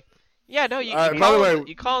funny. Yeah, no, you by call the him, way-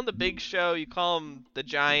 you call him the Big Show, you call him the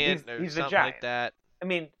Giant or he's the something Giant. like that. I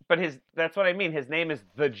mean, but that's what I mean. His name is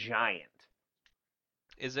the Giant.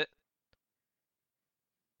 Is it?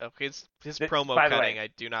 Okay, his Th- promo by the cutting way, I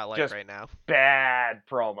do not like just right now. Bad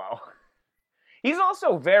promo. He's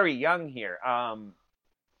also very young here.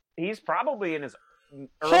 He's probably in his early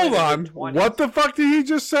Hold to on. mid-20s. What the fuck did he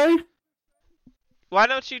just say? Why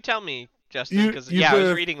don't you tell me, Justin? Because you I was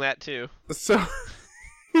did- reading that too. So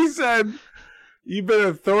he said, "You've been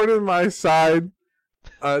a thorn in my side."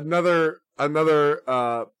 Another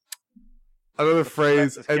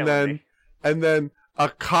phrase, That's just and killing then me. a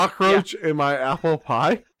cockroach in my apple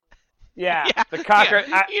pie. Yeah, the cockroach.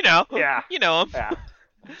 Yeah, you know. Yeah. You know him. Yeah.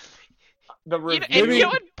 The You review. know, and Maybe- you know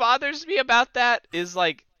what bothers me about that is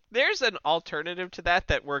like there's an alternative to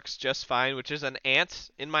that works just fine, which is an ant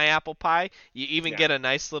in my apple pie. You even Yeah. get a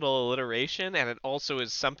nice little alliteration, and it also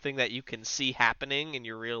is something that you can see happening in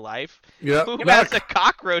your real life. Yeah, Who has a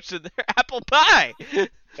cockroach in their apple pie?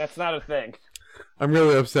 That's not a thing. I'm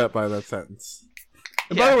really upset by that sentence.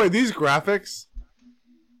 And by Yeah. the way, these graphics,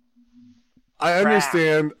 I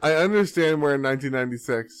understand we're in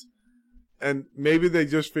 1996, and maybe they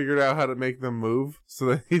just figured out how to make them move, so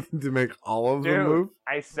they need to make all of them Dude, move.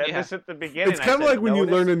 I said Yeah. this at the beginning. It's kind of I said, like when you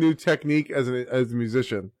notice- learn a new technique as a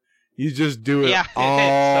musician. You just do it Yeah, all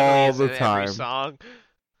suddenly it's the in every time. song.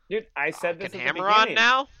 Dude, I said this Fucking at the hammer on beginning.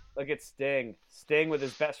 now. Look at Sting. Sting with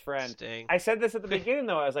his best friend. Sting. I said this at the beginning,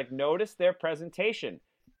 though. I was like, notice their presentation.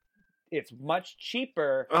 It's much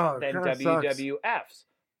cheaper Oh, it than kinda sucks. WWF's,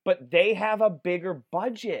 but they have a bigger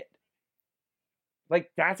budget.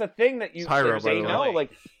 Like, that's a thing that you Pyro, by the way. know.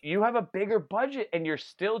 Like, you have a bigger budget, and you're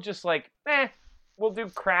still just like, we'll do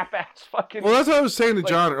crap ass fucking. Well, that's what I was saying to Like-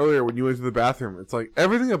 John earlier when you went to the bathroom. It's like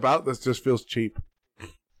everything about this just feels cheap.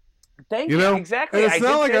 Thank you you. know? Exactly. And it's I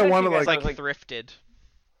not did like say I that to wanna, you guys. It's I like was thrifted.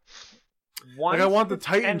 once Like I want the the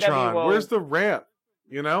Titantron. NWO Where's the ramp?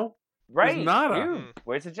 You know? right? nada. Dude,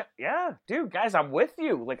 where's the yeah, dude, guys, I'm with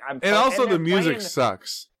you. Like I'm. And also they're the music playing-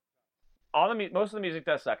 sucks. most of the music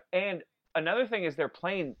does suck. And another thing is they're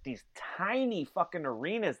playing these tiny fucking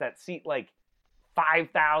arenas that seat like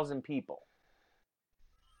 5,000 people.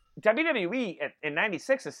 WWE in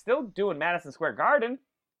 '96 is still doing Madison Square Garden.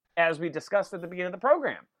 as we discussed at the beginning of the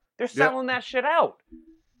program. They're selling that shit out.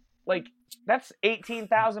 Like, that's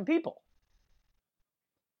 18,000 people.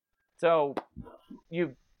 So,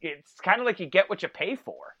 it's kind of like you get what you pay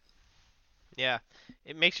for. Yeah.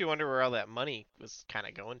 It makes you wonder where all that money was kind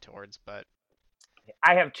of going towards, but...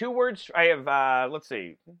 I have 2 words. I have, let's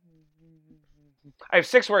see. I have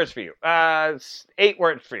 6 words for you. 8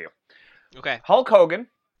 words for you. Okay. Hulk Hogan,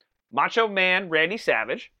 Macho Man Randy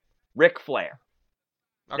Savage, Ric Flair.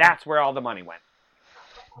 Okay. That's where all the money went.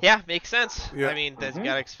 Yeah, makes sense. Yeah. I mean, they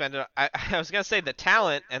got to expend it. I was going to say the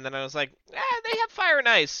talent, and then I was like, they have Fire and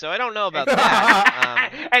Ice, so I don't know about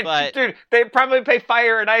that. And but... dude, they probably pay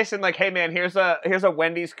Fire and Ice and like, hey man, here's a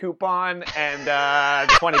Wendy's coupon and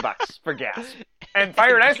 $20 for gas. And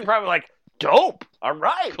Fire and Ice are probably like, dope. All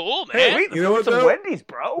right. Cool, man. Hey, You know what, some though? Wendy's,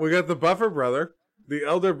 bro. We got the Buffer brother, the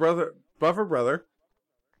elder brother, Buffer brother.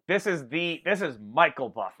 This is Michael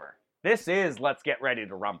Buffer. This is Let's Get Ready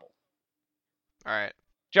to Rumble. All right.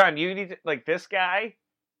 John, you need to, like, this guy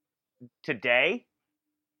today,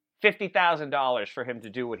 $50,000 for him to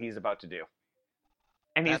do what he's about to do.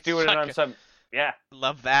 And he's That's doing it on some, yeah.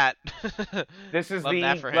 Love that. This is Love the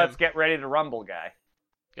that for him. Let's Get Ready to Rumble guy.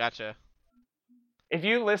 Gotcha. If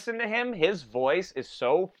you listen to him, his voice is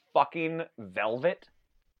so fucking velvet.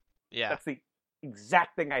 Yeah. That's the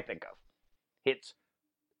exact thing I think of. It's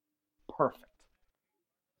perfect.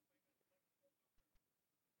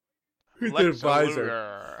 His Lex advisor.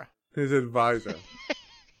 Luger. His advisor.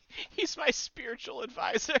 He's my spiritual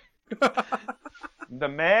advisor. The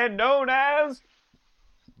man known as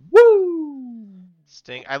Woo!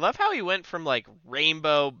 Sting. I love how he went from like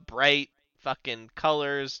rainbow, bright fucking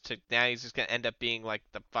colors to now he's just gonna end up being like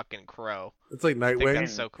the fucking Crow. It's like I think Nightwing.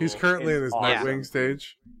 that's so cool. He's currently in his Awesome. Nightwing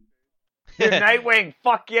stage. Dude, Nightwing,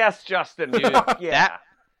 fuck yes, Justin. Dude, Fuck yeah. that-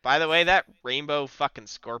 By the way, that rainbow fucking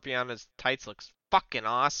scorpion on his tights looks fucking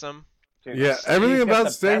awesome. Dude, Yeah, he's everything got about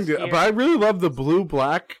the Sting, best gear. but I really love the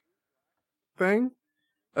blue-black thing.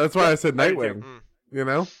 That's why I said I do too. Nightwing. Mm. You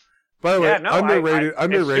know. By the way, Yeah, no, underrated, I,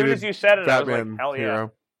 underrated. as soon as you said it, Batman I was like, hell yeah.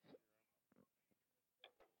 hero.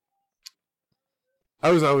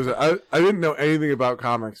 I didn't know anything about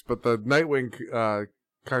comics, but the Nightwing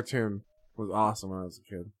cartoon was awesome when I was a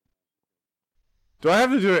kid. Do I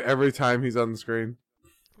have to do it every time he's on the screen?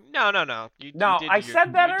 No. No, I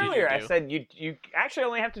said that you did earlier. your I due. said you actually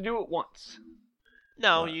only have to do it once.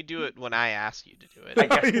 No, What? you do it when I ask you to do it. I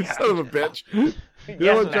guess, You yeah. son of a bitch. You know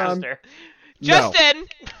Yes, what, John? master. No. Justin,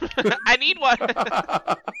 I need one.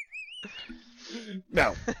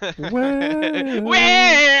 No. Well,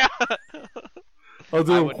 Where? I'll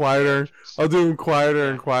do I him wouldn't quieter. do it. I'll do him quieter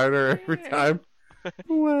and quieter every time.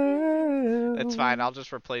 Well, That's fine. I'll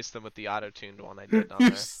just replace them with the auto-tuned one I did on You,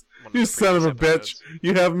 the, s- one of you the son of a previous bitch.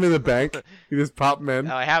 You have them in the bank. You just pop them in.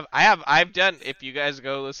 No, I've done. If you guys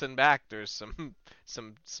go listen back, there's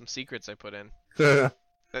some secrets I put in. They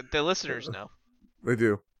The listeners know.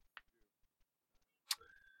 do.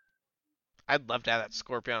 I'd love to have that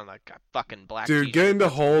scorpion on like a fucking black. Dude, t-shirt. getting to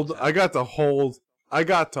That's hold. what I got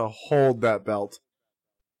to hold that belt.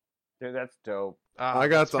 Dude, that's dope. I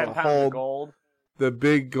got to 10 pounds of hold gold. the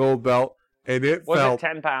big gold belt, and it Was felt. it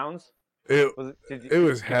 10 pounds? It Was it? Did you, it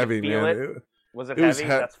was did you heavy, feel man. It? Was it It was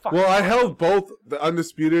heavy? he- That's fucking well, I awesome. held both the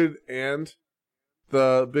undisputed and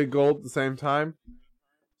the big gold at the same time,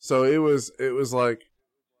 so it was like,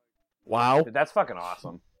 wow, Dude, that's fucking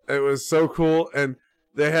awesome. it was so cool. And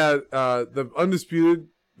they had the undisputed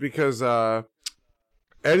because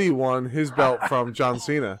Eddie won his belt from John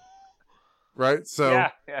Cena, right? So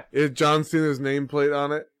yeah. it had John Cena's nameplate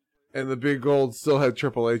on it, and the big gold still had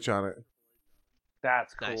Triple H on it.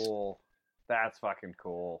 That's Nice. cool. That's fucking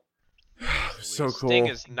cool. So cool. Sting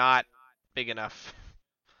is not big enough.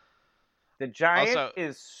 The Giant Also-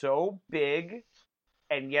 is so big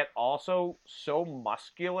and yet also so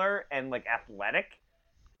muscular and like athletic.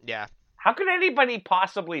 Yeah. How could anybody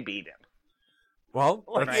possibly beat him? Well,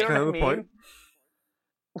 Like, that's you know kind of what the I mean? point.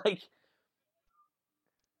 Like,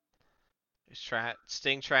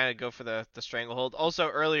 Sting trying to go for the stranglehold. Also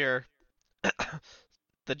earlier,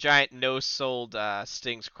 the Giant no-sold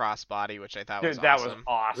Sting's crossbody, which I thought dude, was that awesome. was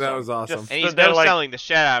awesome. That was awesome. Just And he's stood there like, no-selling the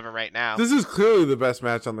shit out of him right now. This is clearly the best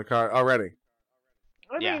match on the card already.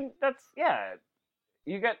 I Yeah. mean, that's yeah.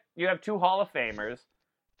 You have 2 Hall of Famers.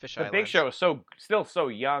 Fish The Eye Big Lens. Show is still so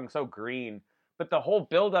young, so green. But the whole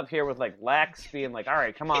build up here with like Lex being like, "All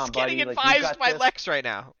right, come on, He's buddy." getting like, you advised got by this. Lex right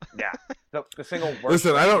now. Yeah, the single worst.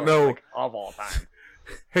 Listen, I don't wrestler, know- like, of all time.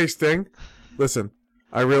 Hey, Sting, listen,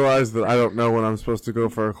 I realize that I don't know when I'm supposed to go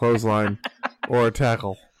for a clothesline or a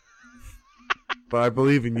tackle. But I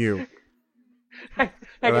believe in you. And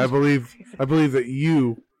I believe that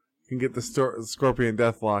you can get the Scorpion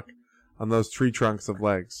Deathlock on those tree trunks of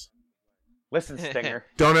legs. Listen, Stinger.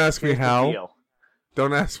 Don't ask me here's the how. deal.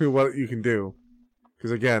 Don't ask me what you can do.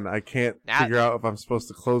 Because again, I can't figure out if I'm supposed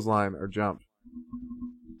to clothesline or jump.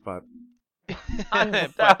 But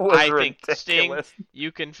That was I ridiculous. think, Sting,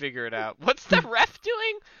 you can figure it out. What's the ref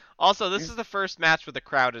doing? Also, this is the first match where the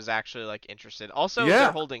crowd is actually like interested. Also, Yeah.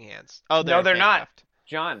 they're holding hands. Oh, No, they're not. handcuffed.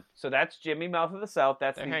 John, so that's Jimmy Mouth of the South.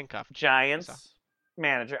 That's They're the handcuffed. Giants So.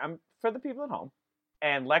 manager. For the people at home.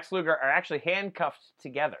 And Lex Luger are actually handcuffed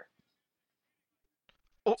together.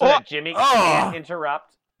 So that Jimmy can't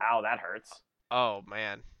interrupt. Ow, that hurts. Oh,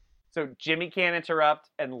 man. So Jimmy can't interrupt,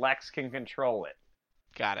 and Lex can control it.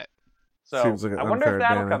 Got it. So Seems like an I wonder unfair if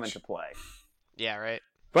that'll come advantage. into play. Yeah, right.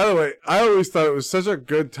 by the way, I always thought it was such a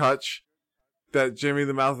good touch that Jimmy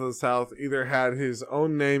the Mouth of the South either had his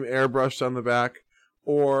own name airbrushed on the back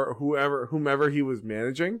or whomever he was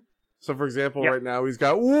managing. So, for example, right now he's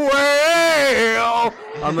got whale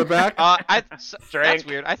on the back. That's Drink.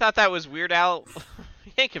 weird. I thought that was Weird Al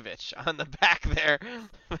Yankovic on the back there.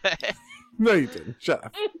 No, you didn't. Shut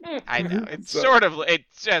up. I know. It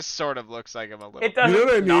just sort of looks like him a little. It doesn't. You know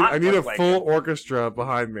what I need? not I need a look like full it. orchestra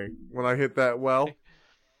behind me when I hit that well.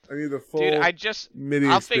 I need a full Dude, MIDI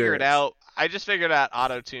I'll figure it experience. out. I just figured out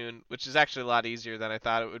auto-tune, which is actually a lot easier than I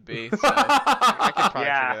thought it would be. So I could probably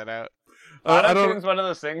Yeah. figure that out. I Auto-tune's one of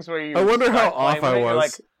those things where you. I wonder how start playing off I with it, you're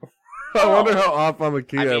was. Like, I wonder how off on the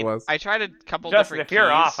key I I mean, was. I tried a couple Justin, different if you're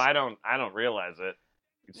keys. off, I don't realize it.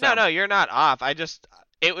 No, you're not off.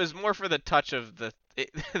 It was more for the touch of the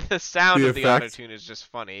sound The of the effect? auto-tune is just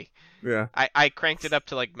funny. Yeah. I cranked it up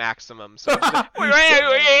to like maximum, so it's just like,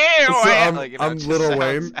 So I'm, like, you know, I'm it just Little sounds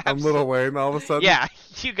Wayne. I'm Little Wayne all of a sudden. Yeah,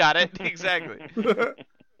 you got it exactly.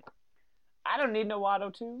 I don't need no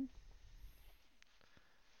auto-tune.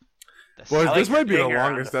 Boys, I this like might be the Stinger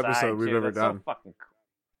on longest the episode side, we've too. ever That's done. So fucking cool.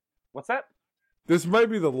 What's that? This might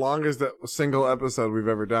be the longest single episode we've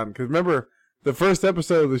ever done. Because remember, the first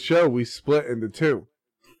episode of the show, we split into two.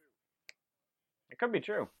 It could be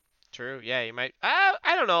true. True. Yeah, you might. I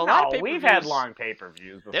don't know. A lot of No, pay-per-views, we've had long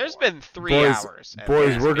pay-per-views before. There's been 3 Boys- hours. at Boys,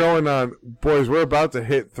 least. we're going on. Boys, we're about to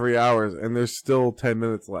hit 3 hours, and there's still 10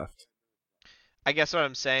 minutes left. I guess what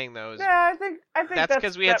I'm saying though is Yeah, I think that's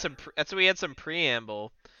because we had some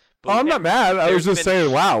preamble. Oh, I'm not mad. I was there's just been-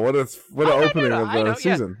 saying, wow, what an Oh, no, opening no, of I know, the yeah.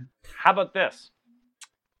 season. How about this?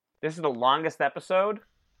 This is the longest episode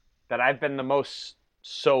that I've been the most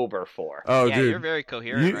sober for. Oh, Yeah, dude. you're very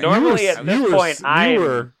coherent. right Normally now. at this point,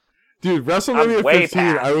 I'm- Dude, WrestleMania I'm way 15,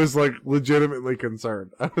 past. I was like legitimately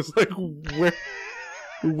concerned. I was like,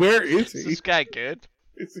 where is Is he? this guy good?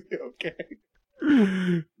 Is he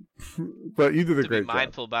okay? But you did a To be great job.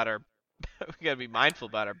 mindful about our. We gotta be mindful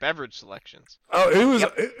about our beverage selections. Oh, it was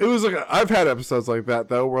Yep. it was like I've had episodes like that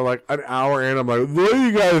though, where like an hour in, I'm like, what do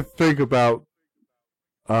you guys think about?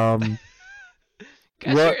 Guys,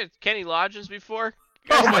 What? heard Kenny Loggins before?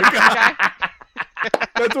 Oh my god,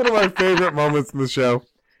 that's one of my favorite moments in the show.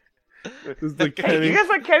 Is the Hey, Kenny. you guys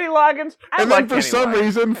like Kenny Loggins? I And like then for Kenny some Loggins.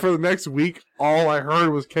 reason, for the next week, all I heard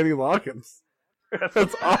was Kenny Loggins.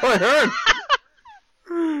 That's all I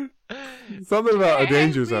heard. Something about a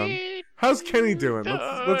danger zone. How's Kenny doing?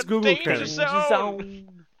 Let's Google Danger Kenny. zone.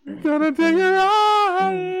 Gonna take it all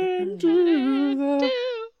into the...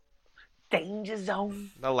 Danger zone.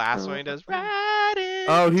 The last one he does. Right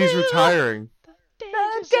Oh, he's into retiring. the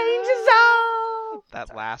The danger zone.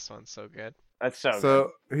 That last one's so good. That's so good.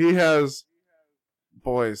 So he has,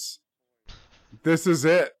 boys. This is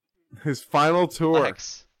it. His final tour.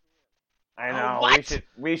 Lex. I know. what?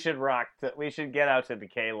 We should rock. We should get out to the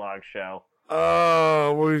K-Log show.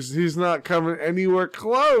 Oh, well, he's not coming anywhere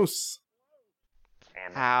close.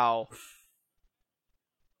 And How?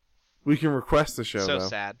 We can request the show So though.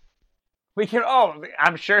 sad. we can. Oh,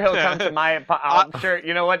 I'm sure he'll come to my. I'm sure.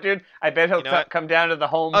 You know what, dude? I bet he'll You know what? come down to the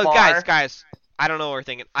home Oh, bar. guys. I don't know what we're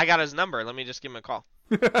thinking. I got his number. Let me just give him a call.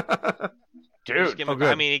 Just Dude. give him Oh, a call. good.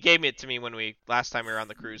 I mean, he gave it to me when last time we were on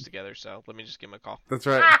the cruise together. So let me just give him a call. That's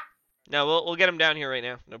right. No, we'll get him down here right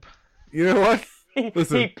now. No problem. You know what?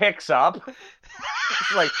 Listen. He picks up.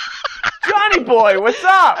 It's like, Johnny boy, what's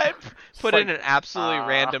up? I put It's in like, an absolutely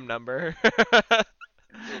random number.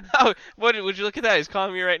 Oh, what? Would you look at that? He's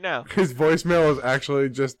calling me right now. His voicemail is actually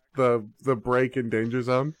just the break in Danger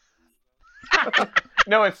Zone.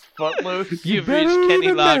 No, it's Footloose. You've better reached leave Kenny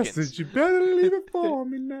a Loggins. message. You better leave it for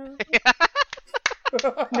me now.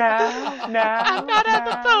 Now. I'm not on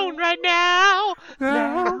the phone right now.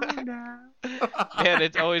 Now. Man,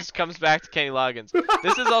 it always comes back to Kenny Loggins.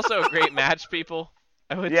 This is also a great match, people.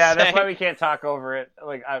 I would Yeah, say. that's why we can't talk over it.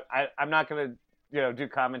 Like, I'm not gonna, do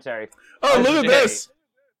commentary. Oh, look at Okay. this.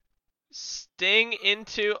 Sting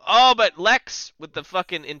into but Lex with the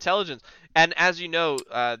fucking intelligence. And as you know,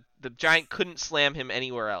 the Giant couldn't slam him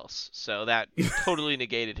anywhere else, so that totally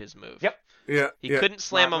negated his move. Yep. Yeah. He couldn't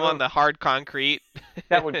slam Smart him on move. the hard concrete.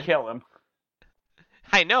 That would kill him.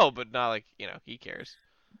 I know, but not like, he cares.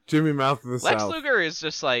 Jimmy Mouth of the Lex South. Luger is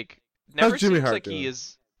just like never How's Jimmy seems Hart like doing? he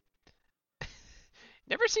is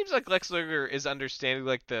never seems like Lex Luger is understanding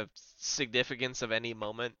like the significance of any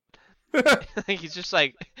moment. He's just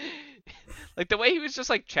like the way he was just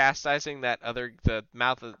like chastising that the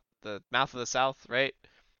mouth of the South, right?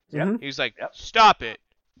 Yep. He was like, Yep. "Stop it!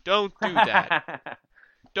 Don't do that!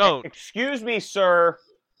 Don't!" Excuse me, sir.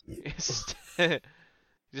 Just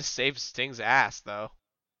saves Sting's ass though.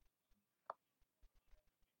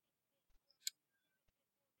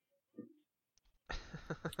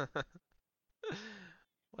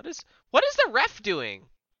 What is the ref doing?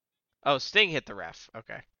 Oh, Sting hit the ref.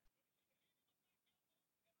 Okay.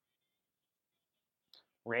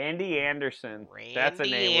 Randy Anderson. That's a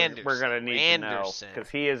name we're gonna need to know because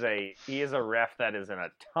he is a ref that is in a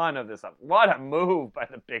ton of this. What a move by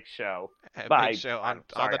the Big Show! Big Show on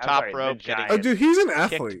the top rope. Oh, dude, he's an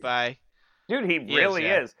kicked athlete. by. Dude, he really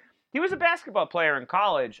yeah. is. He was a basketball player in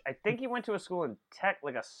college. I think he went to a school in Tech,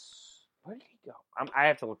 where did he go? I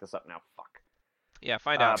have to look this up now. Fuck. Yeah,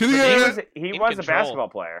 find out. To the He was a basketball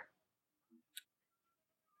player.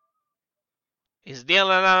 He's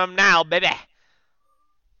dealing on him now, baby.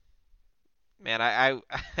 Man, I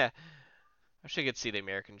wish I could see the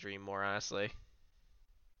American Dream more, honestly.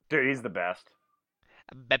 Dude, he's the best.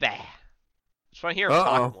 Baby. Just want to hear him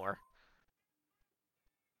talk more.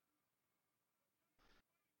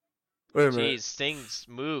 Wait a minute. Jeez, Sting's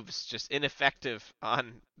moves just ineffective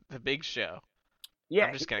on the Big Show. Yeah,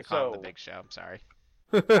 I'm just gonna call him the Big Show. I'm sorry.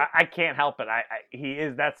 I can't help it. He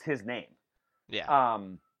is. That's his name. Yeah.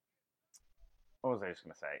 What was I just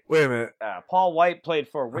gonna say? Wait a minute. Paul White played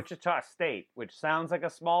for Wichita State, which sounds like a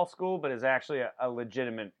small school, but is actually a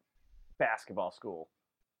legitimate basketball school.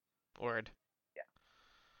 Word. Yeah.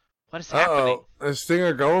 What is happening? Is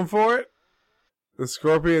Stinger going for it? The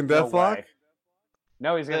Scorpion Deathlock?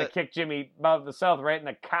 No, he's gonna kick Jimmy Mouth of the South right in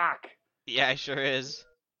the cock. Yeah, he sure is.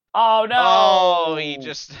 Oh no! Oh, he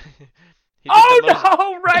just. No!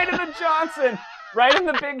 Right in the Johnson. Right in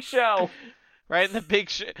the Big Show. Right in the Big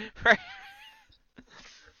Show. Right.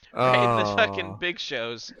 Right in the fucking Big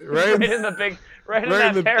Shows. Right in the big. Right in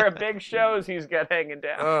that pair of Big Shows he's got hanging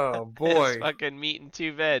down. Oh boy! His fucking meat and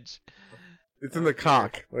two veg. It's in the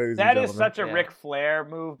cock, ladies That and is gentlemen. such a Ric Flair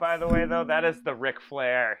move, by the way. Though that is the Ric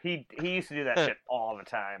Flair. He used to do that shit all the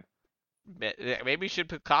time. Maybe we should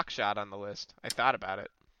put Cockshot on the list. I thought about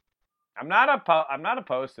it. I'm not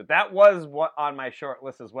opposed to it. That was what on my short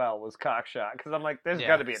list as well was Cockshot because I'm like, there's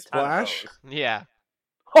got to be a ton Splash? of those. Yeah.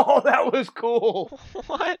 Oh, that was cool.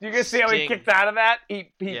 What? You can see how he kicked out of that.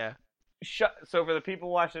 He yeah. So for the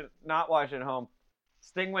people not watching at home,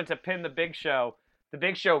 Sting went to pin the Big Show. The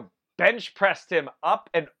Big Show bench pressed him up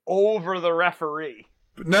and over the referee.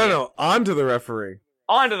 No, onto the referee.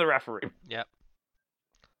 Onto the referee. Yep.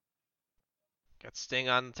 Got Sting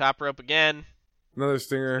on the top rope again. Another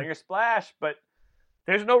Stinger. Stinger splash, but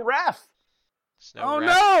there's no ref. No ref.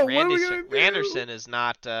 No! What are we gonna do? Randerson is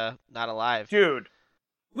not alive. Dude,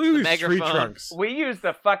 look at these megaphone. tree trunks. We use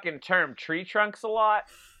the fucking term tree trunks a lot.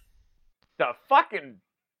 The fucking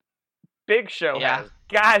Big Show has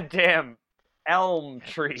goddamn elm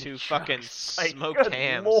tree. Two trunks. fucking Like, smoked good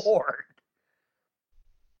hams. Lord.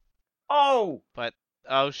 Oh,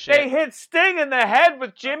 shit. they hit Sting in the head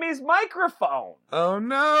with Jimmy's microphone. Oh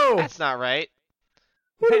no! That's not right.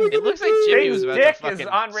 It looks like Jimmy was about to Sting's dick fucking is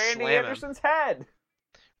on Randy slam him. Anderson's head.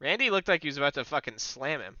 Randy looked like he was about to fucking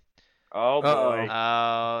slam him. Oh boy.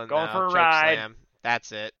 Oh, Going no. for a Choke ride. Slam.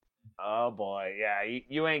 That's it. Oh boy. Yeah,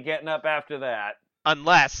 you ain't getting up after that.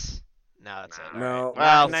 Unless. No, that's it. No.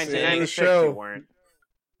 Well, Not in see, 1996 show. you weren't.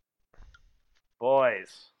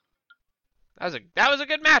 Boys. That was a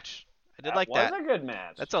good match. I did like that. That was a good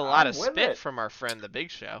match. That's a lot I'm of with spit it. from our friend the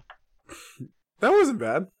Big Show. That wasn't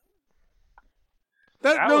bad.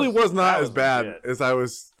 That really was not as bad legit. as I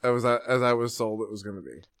was sold it was going to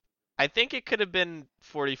be. I think it could have been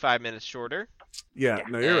 45 minutes shorter. Yeah,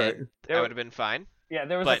 no, you're right. That would have been fine. Yeah,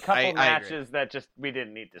 there was But a couple I matches that just we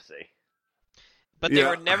didn't need to see. But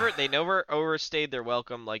they never overstayed their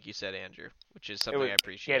welcome, like you said, Andrew, which is something I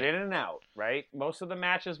appreciate. Get in and out, right? Most of the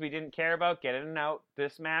matches we didn't care about. Get in and out.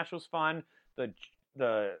 This match was fun.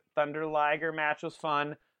 The Thunder Liger match was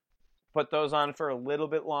fun. Put those on for a little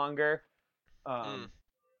bit longer.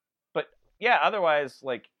 But yeah, otherwise,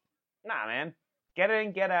 like, nah, man. Get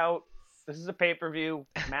in, get out. This is a pay-per-view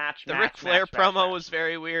match. The Ric Flair promo was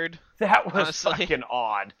very weird. That was honestly. fucking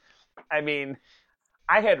odd. I mean,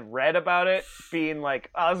 I had read about it being like,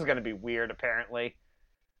 oh, this is going to be weird, apparently.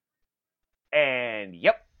 And,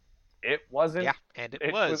 yep, it wasn't. Yeah, and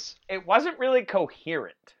it was. It wasn't really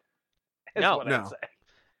coherent, is No. what No. I'd say.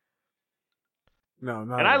 No,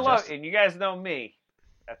 not And at I all. love, and you guys know me.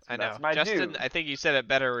 I know. That's my Justin, dude. I think you said it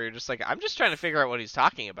better where you're just like, I'm just trying to figure out what he's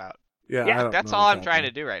talking about. Yeah, Yeah, I don't That's know all what's I'm trying to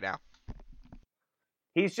happening. do right now.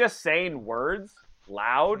 He's just saying words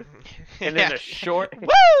loud and in a short.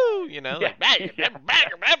 Woo! You know, Yeah. like,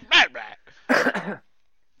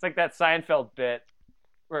 It's like that Seinfeld bit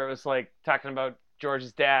where it was like talking about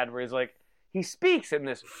George's dad, where he's like, he speaks in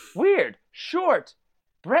this weird, short,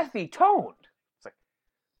 breathy tone. It's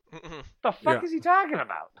like, the fuck Yeah. is he talking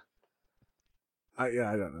about? I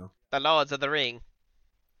don't know. The Lords of the Ring.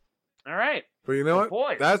 All right. But you know Well, what?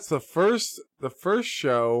 boys. That's the first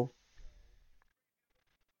show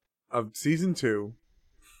of season 2,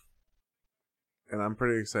 and I'm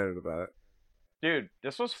pretty excited about it. Dude,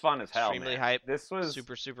 this was fun as hell. Extremely man. hype. This was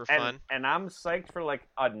Super fun. And I'm psyched for like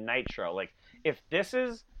a Nitro. Like, if this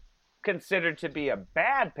is considered to be a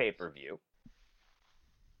bad pay-per-view,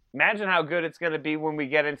 imagine how good it's going to be when we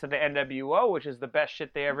get into the NWO, which is the best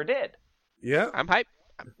shit they ever did. Yeah, I'm hyped.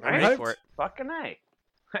 I'm I'm ready hyped. for it. Fucking A.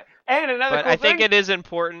 And another But cool I think thing, it is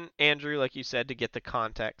important, Andrew, like you said, to get the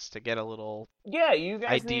context, to get a little yeah, you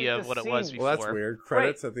guys idea needed of to what it see- was well, that's before. weird.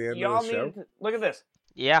 Credits at the end y'all of the show. needed to, look at this.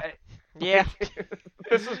 Yeah. Yeah.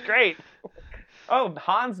 This is great. Oh,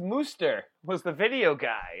 Hans Muster was the video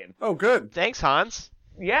guy, and Oh, good. Thanks, Hans.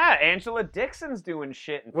 yeah, Angela Dixon's doing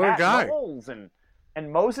shit, and What a Pat guy. Knowles and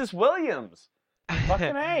Moses Williams.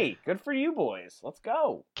 Fucking A, good for you boys. Let's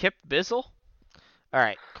go. Kip Bizzle. All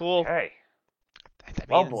right, cool. Hey, I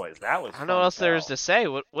well, mean, boys, that was. I don't know what else there is to say.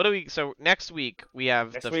 What do we? So next week we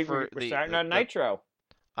have Next the week we're starting on Nitro.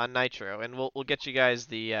 on Nitro, and we'll get you guys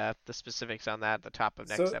the specifics on that at the top of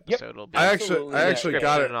next So- episode. It'll be I Absolutely, actually yeah.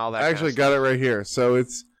 got it. And all that I actually kind of got it right here. So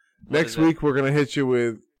it's What next is it? week. We're gonna hit you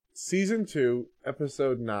with season 2,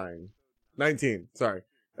 episode 19. Sorry,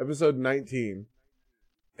 episode 19,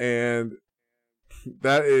 and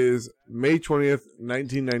that is May 20th,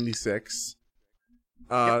 1996.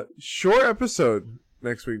 Short episode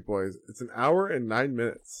next week, boys. It's an hour and 9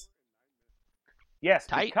 minutes. Yes,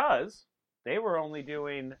 Tight. because they were only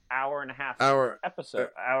doing hour and a half Hour and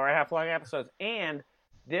a half long episodes, and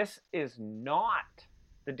this is not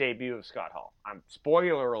the debut of Scott Hall.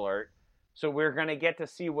 Spoiler alert. So we're gonna get to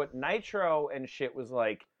see what Nitro and shit was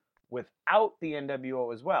like without the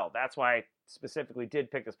NWO as well. That's why I specifically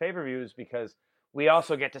did pick this pay-per-views, because we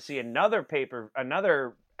also get to see another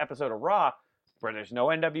episode of Raw where there's no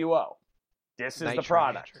NWO. This is the Nitro,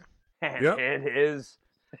 product. Nitro. And Yep. it is.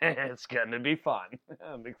 It's gonna be fun.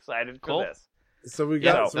 I'm excited for Cool. this. So we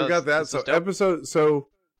Yeah, got that. this So is dope. episode.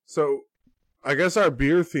 So I guess our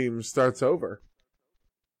beer theme starts over.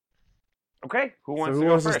 Okay, who wants who to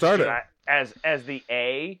go wants to first? start Should it? as the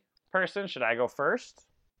A person, should I go first?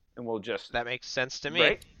 And we'll just That makes sense to me.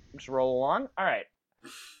 right, just roll along. All right.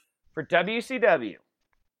 For WCW,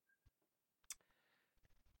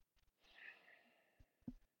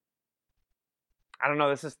 I don't know.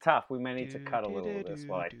 This is tough. We may need to cut a little of this.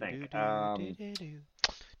 What I think. I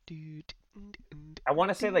want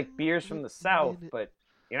to say like beers from the South, but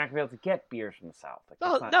you're not gonna be able to get beers from the South. Like,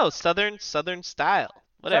 Oh, that's not- no, southern style.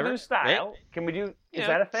 Whatever. Southern style. right? Can we do? You Is know,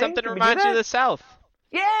 that a thing? Something Can we do reminds you of that? the South.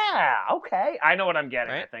 Yeah. Okay. I know what I'm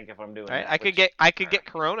getting. I Right. think if I'm doing Right? that. I could get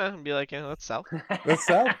Corona and be like, that's South. That's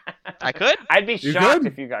South. I could. I'd be You shocked could?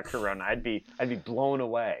 if you got Corona. I'd be blown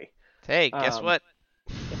away. Hey, guess Um, what?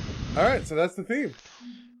 All right, so that's the theme.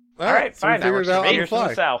 All right, so we fine. That figured works it for out me. on the Here's from the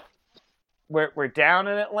fly. South. We're down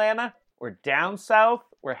in Atlanta. We're down south.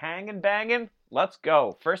 We're hanging, banging. Let's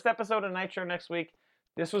go. First episode of Nitro next week.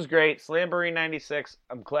 This was great. Slamboree 96.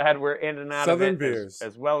 I'm glad we're in and out Southern of it beers.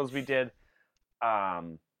 as well as we did. I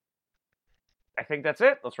think that's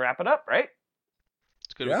it. Let's wrap it up, right?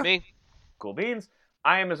 It's good yeah. with me. Cool beans.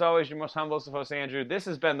 I am, as always, your most humble host, Andrew. This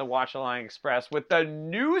has been the WatchAlong Express with the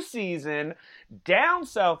new season down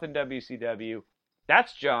south in WCW.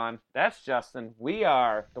 That's John. That's Justin. We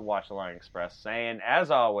are the WatchAlong Express, saying, as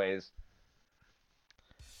always,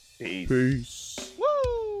 peace. Peace.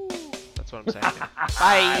 Woo! That's what I'm saying.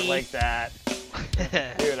 I like that.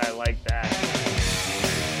 Dude, I like that.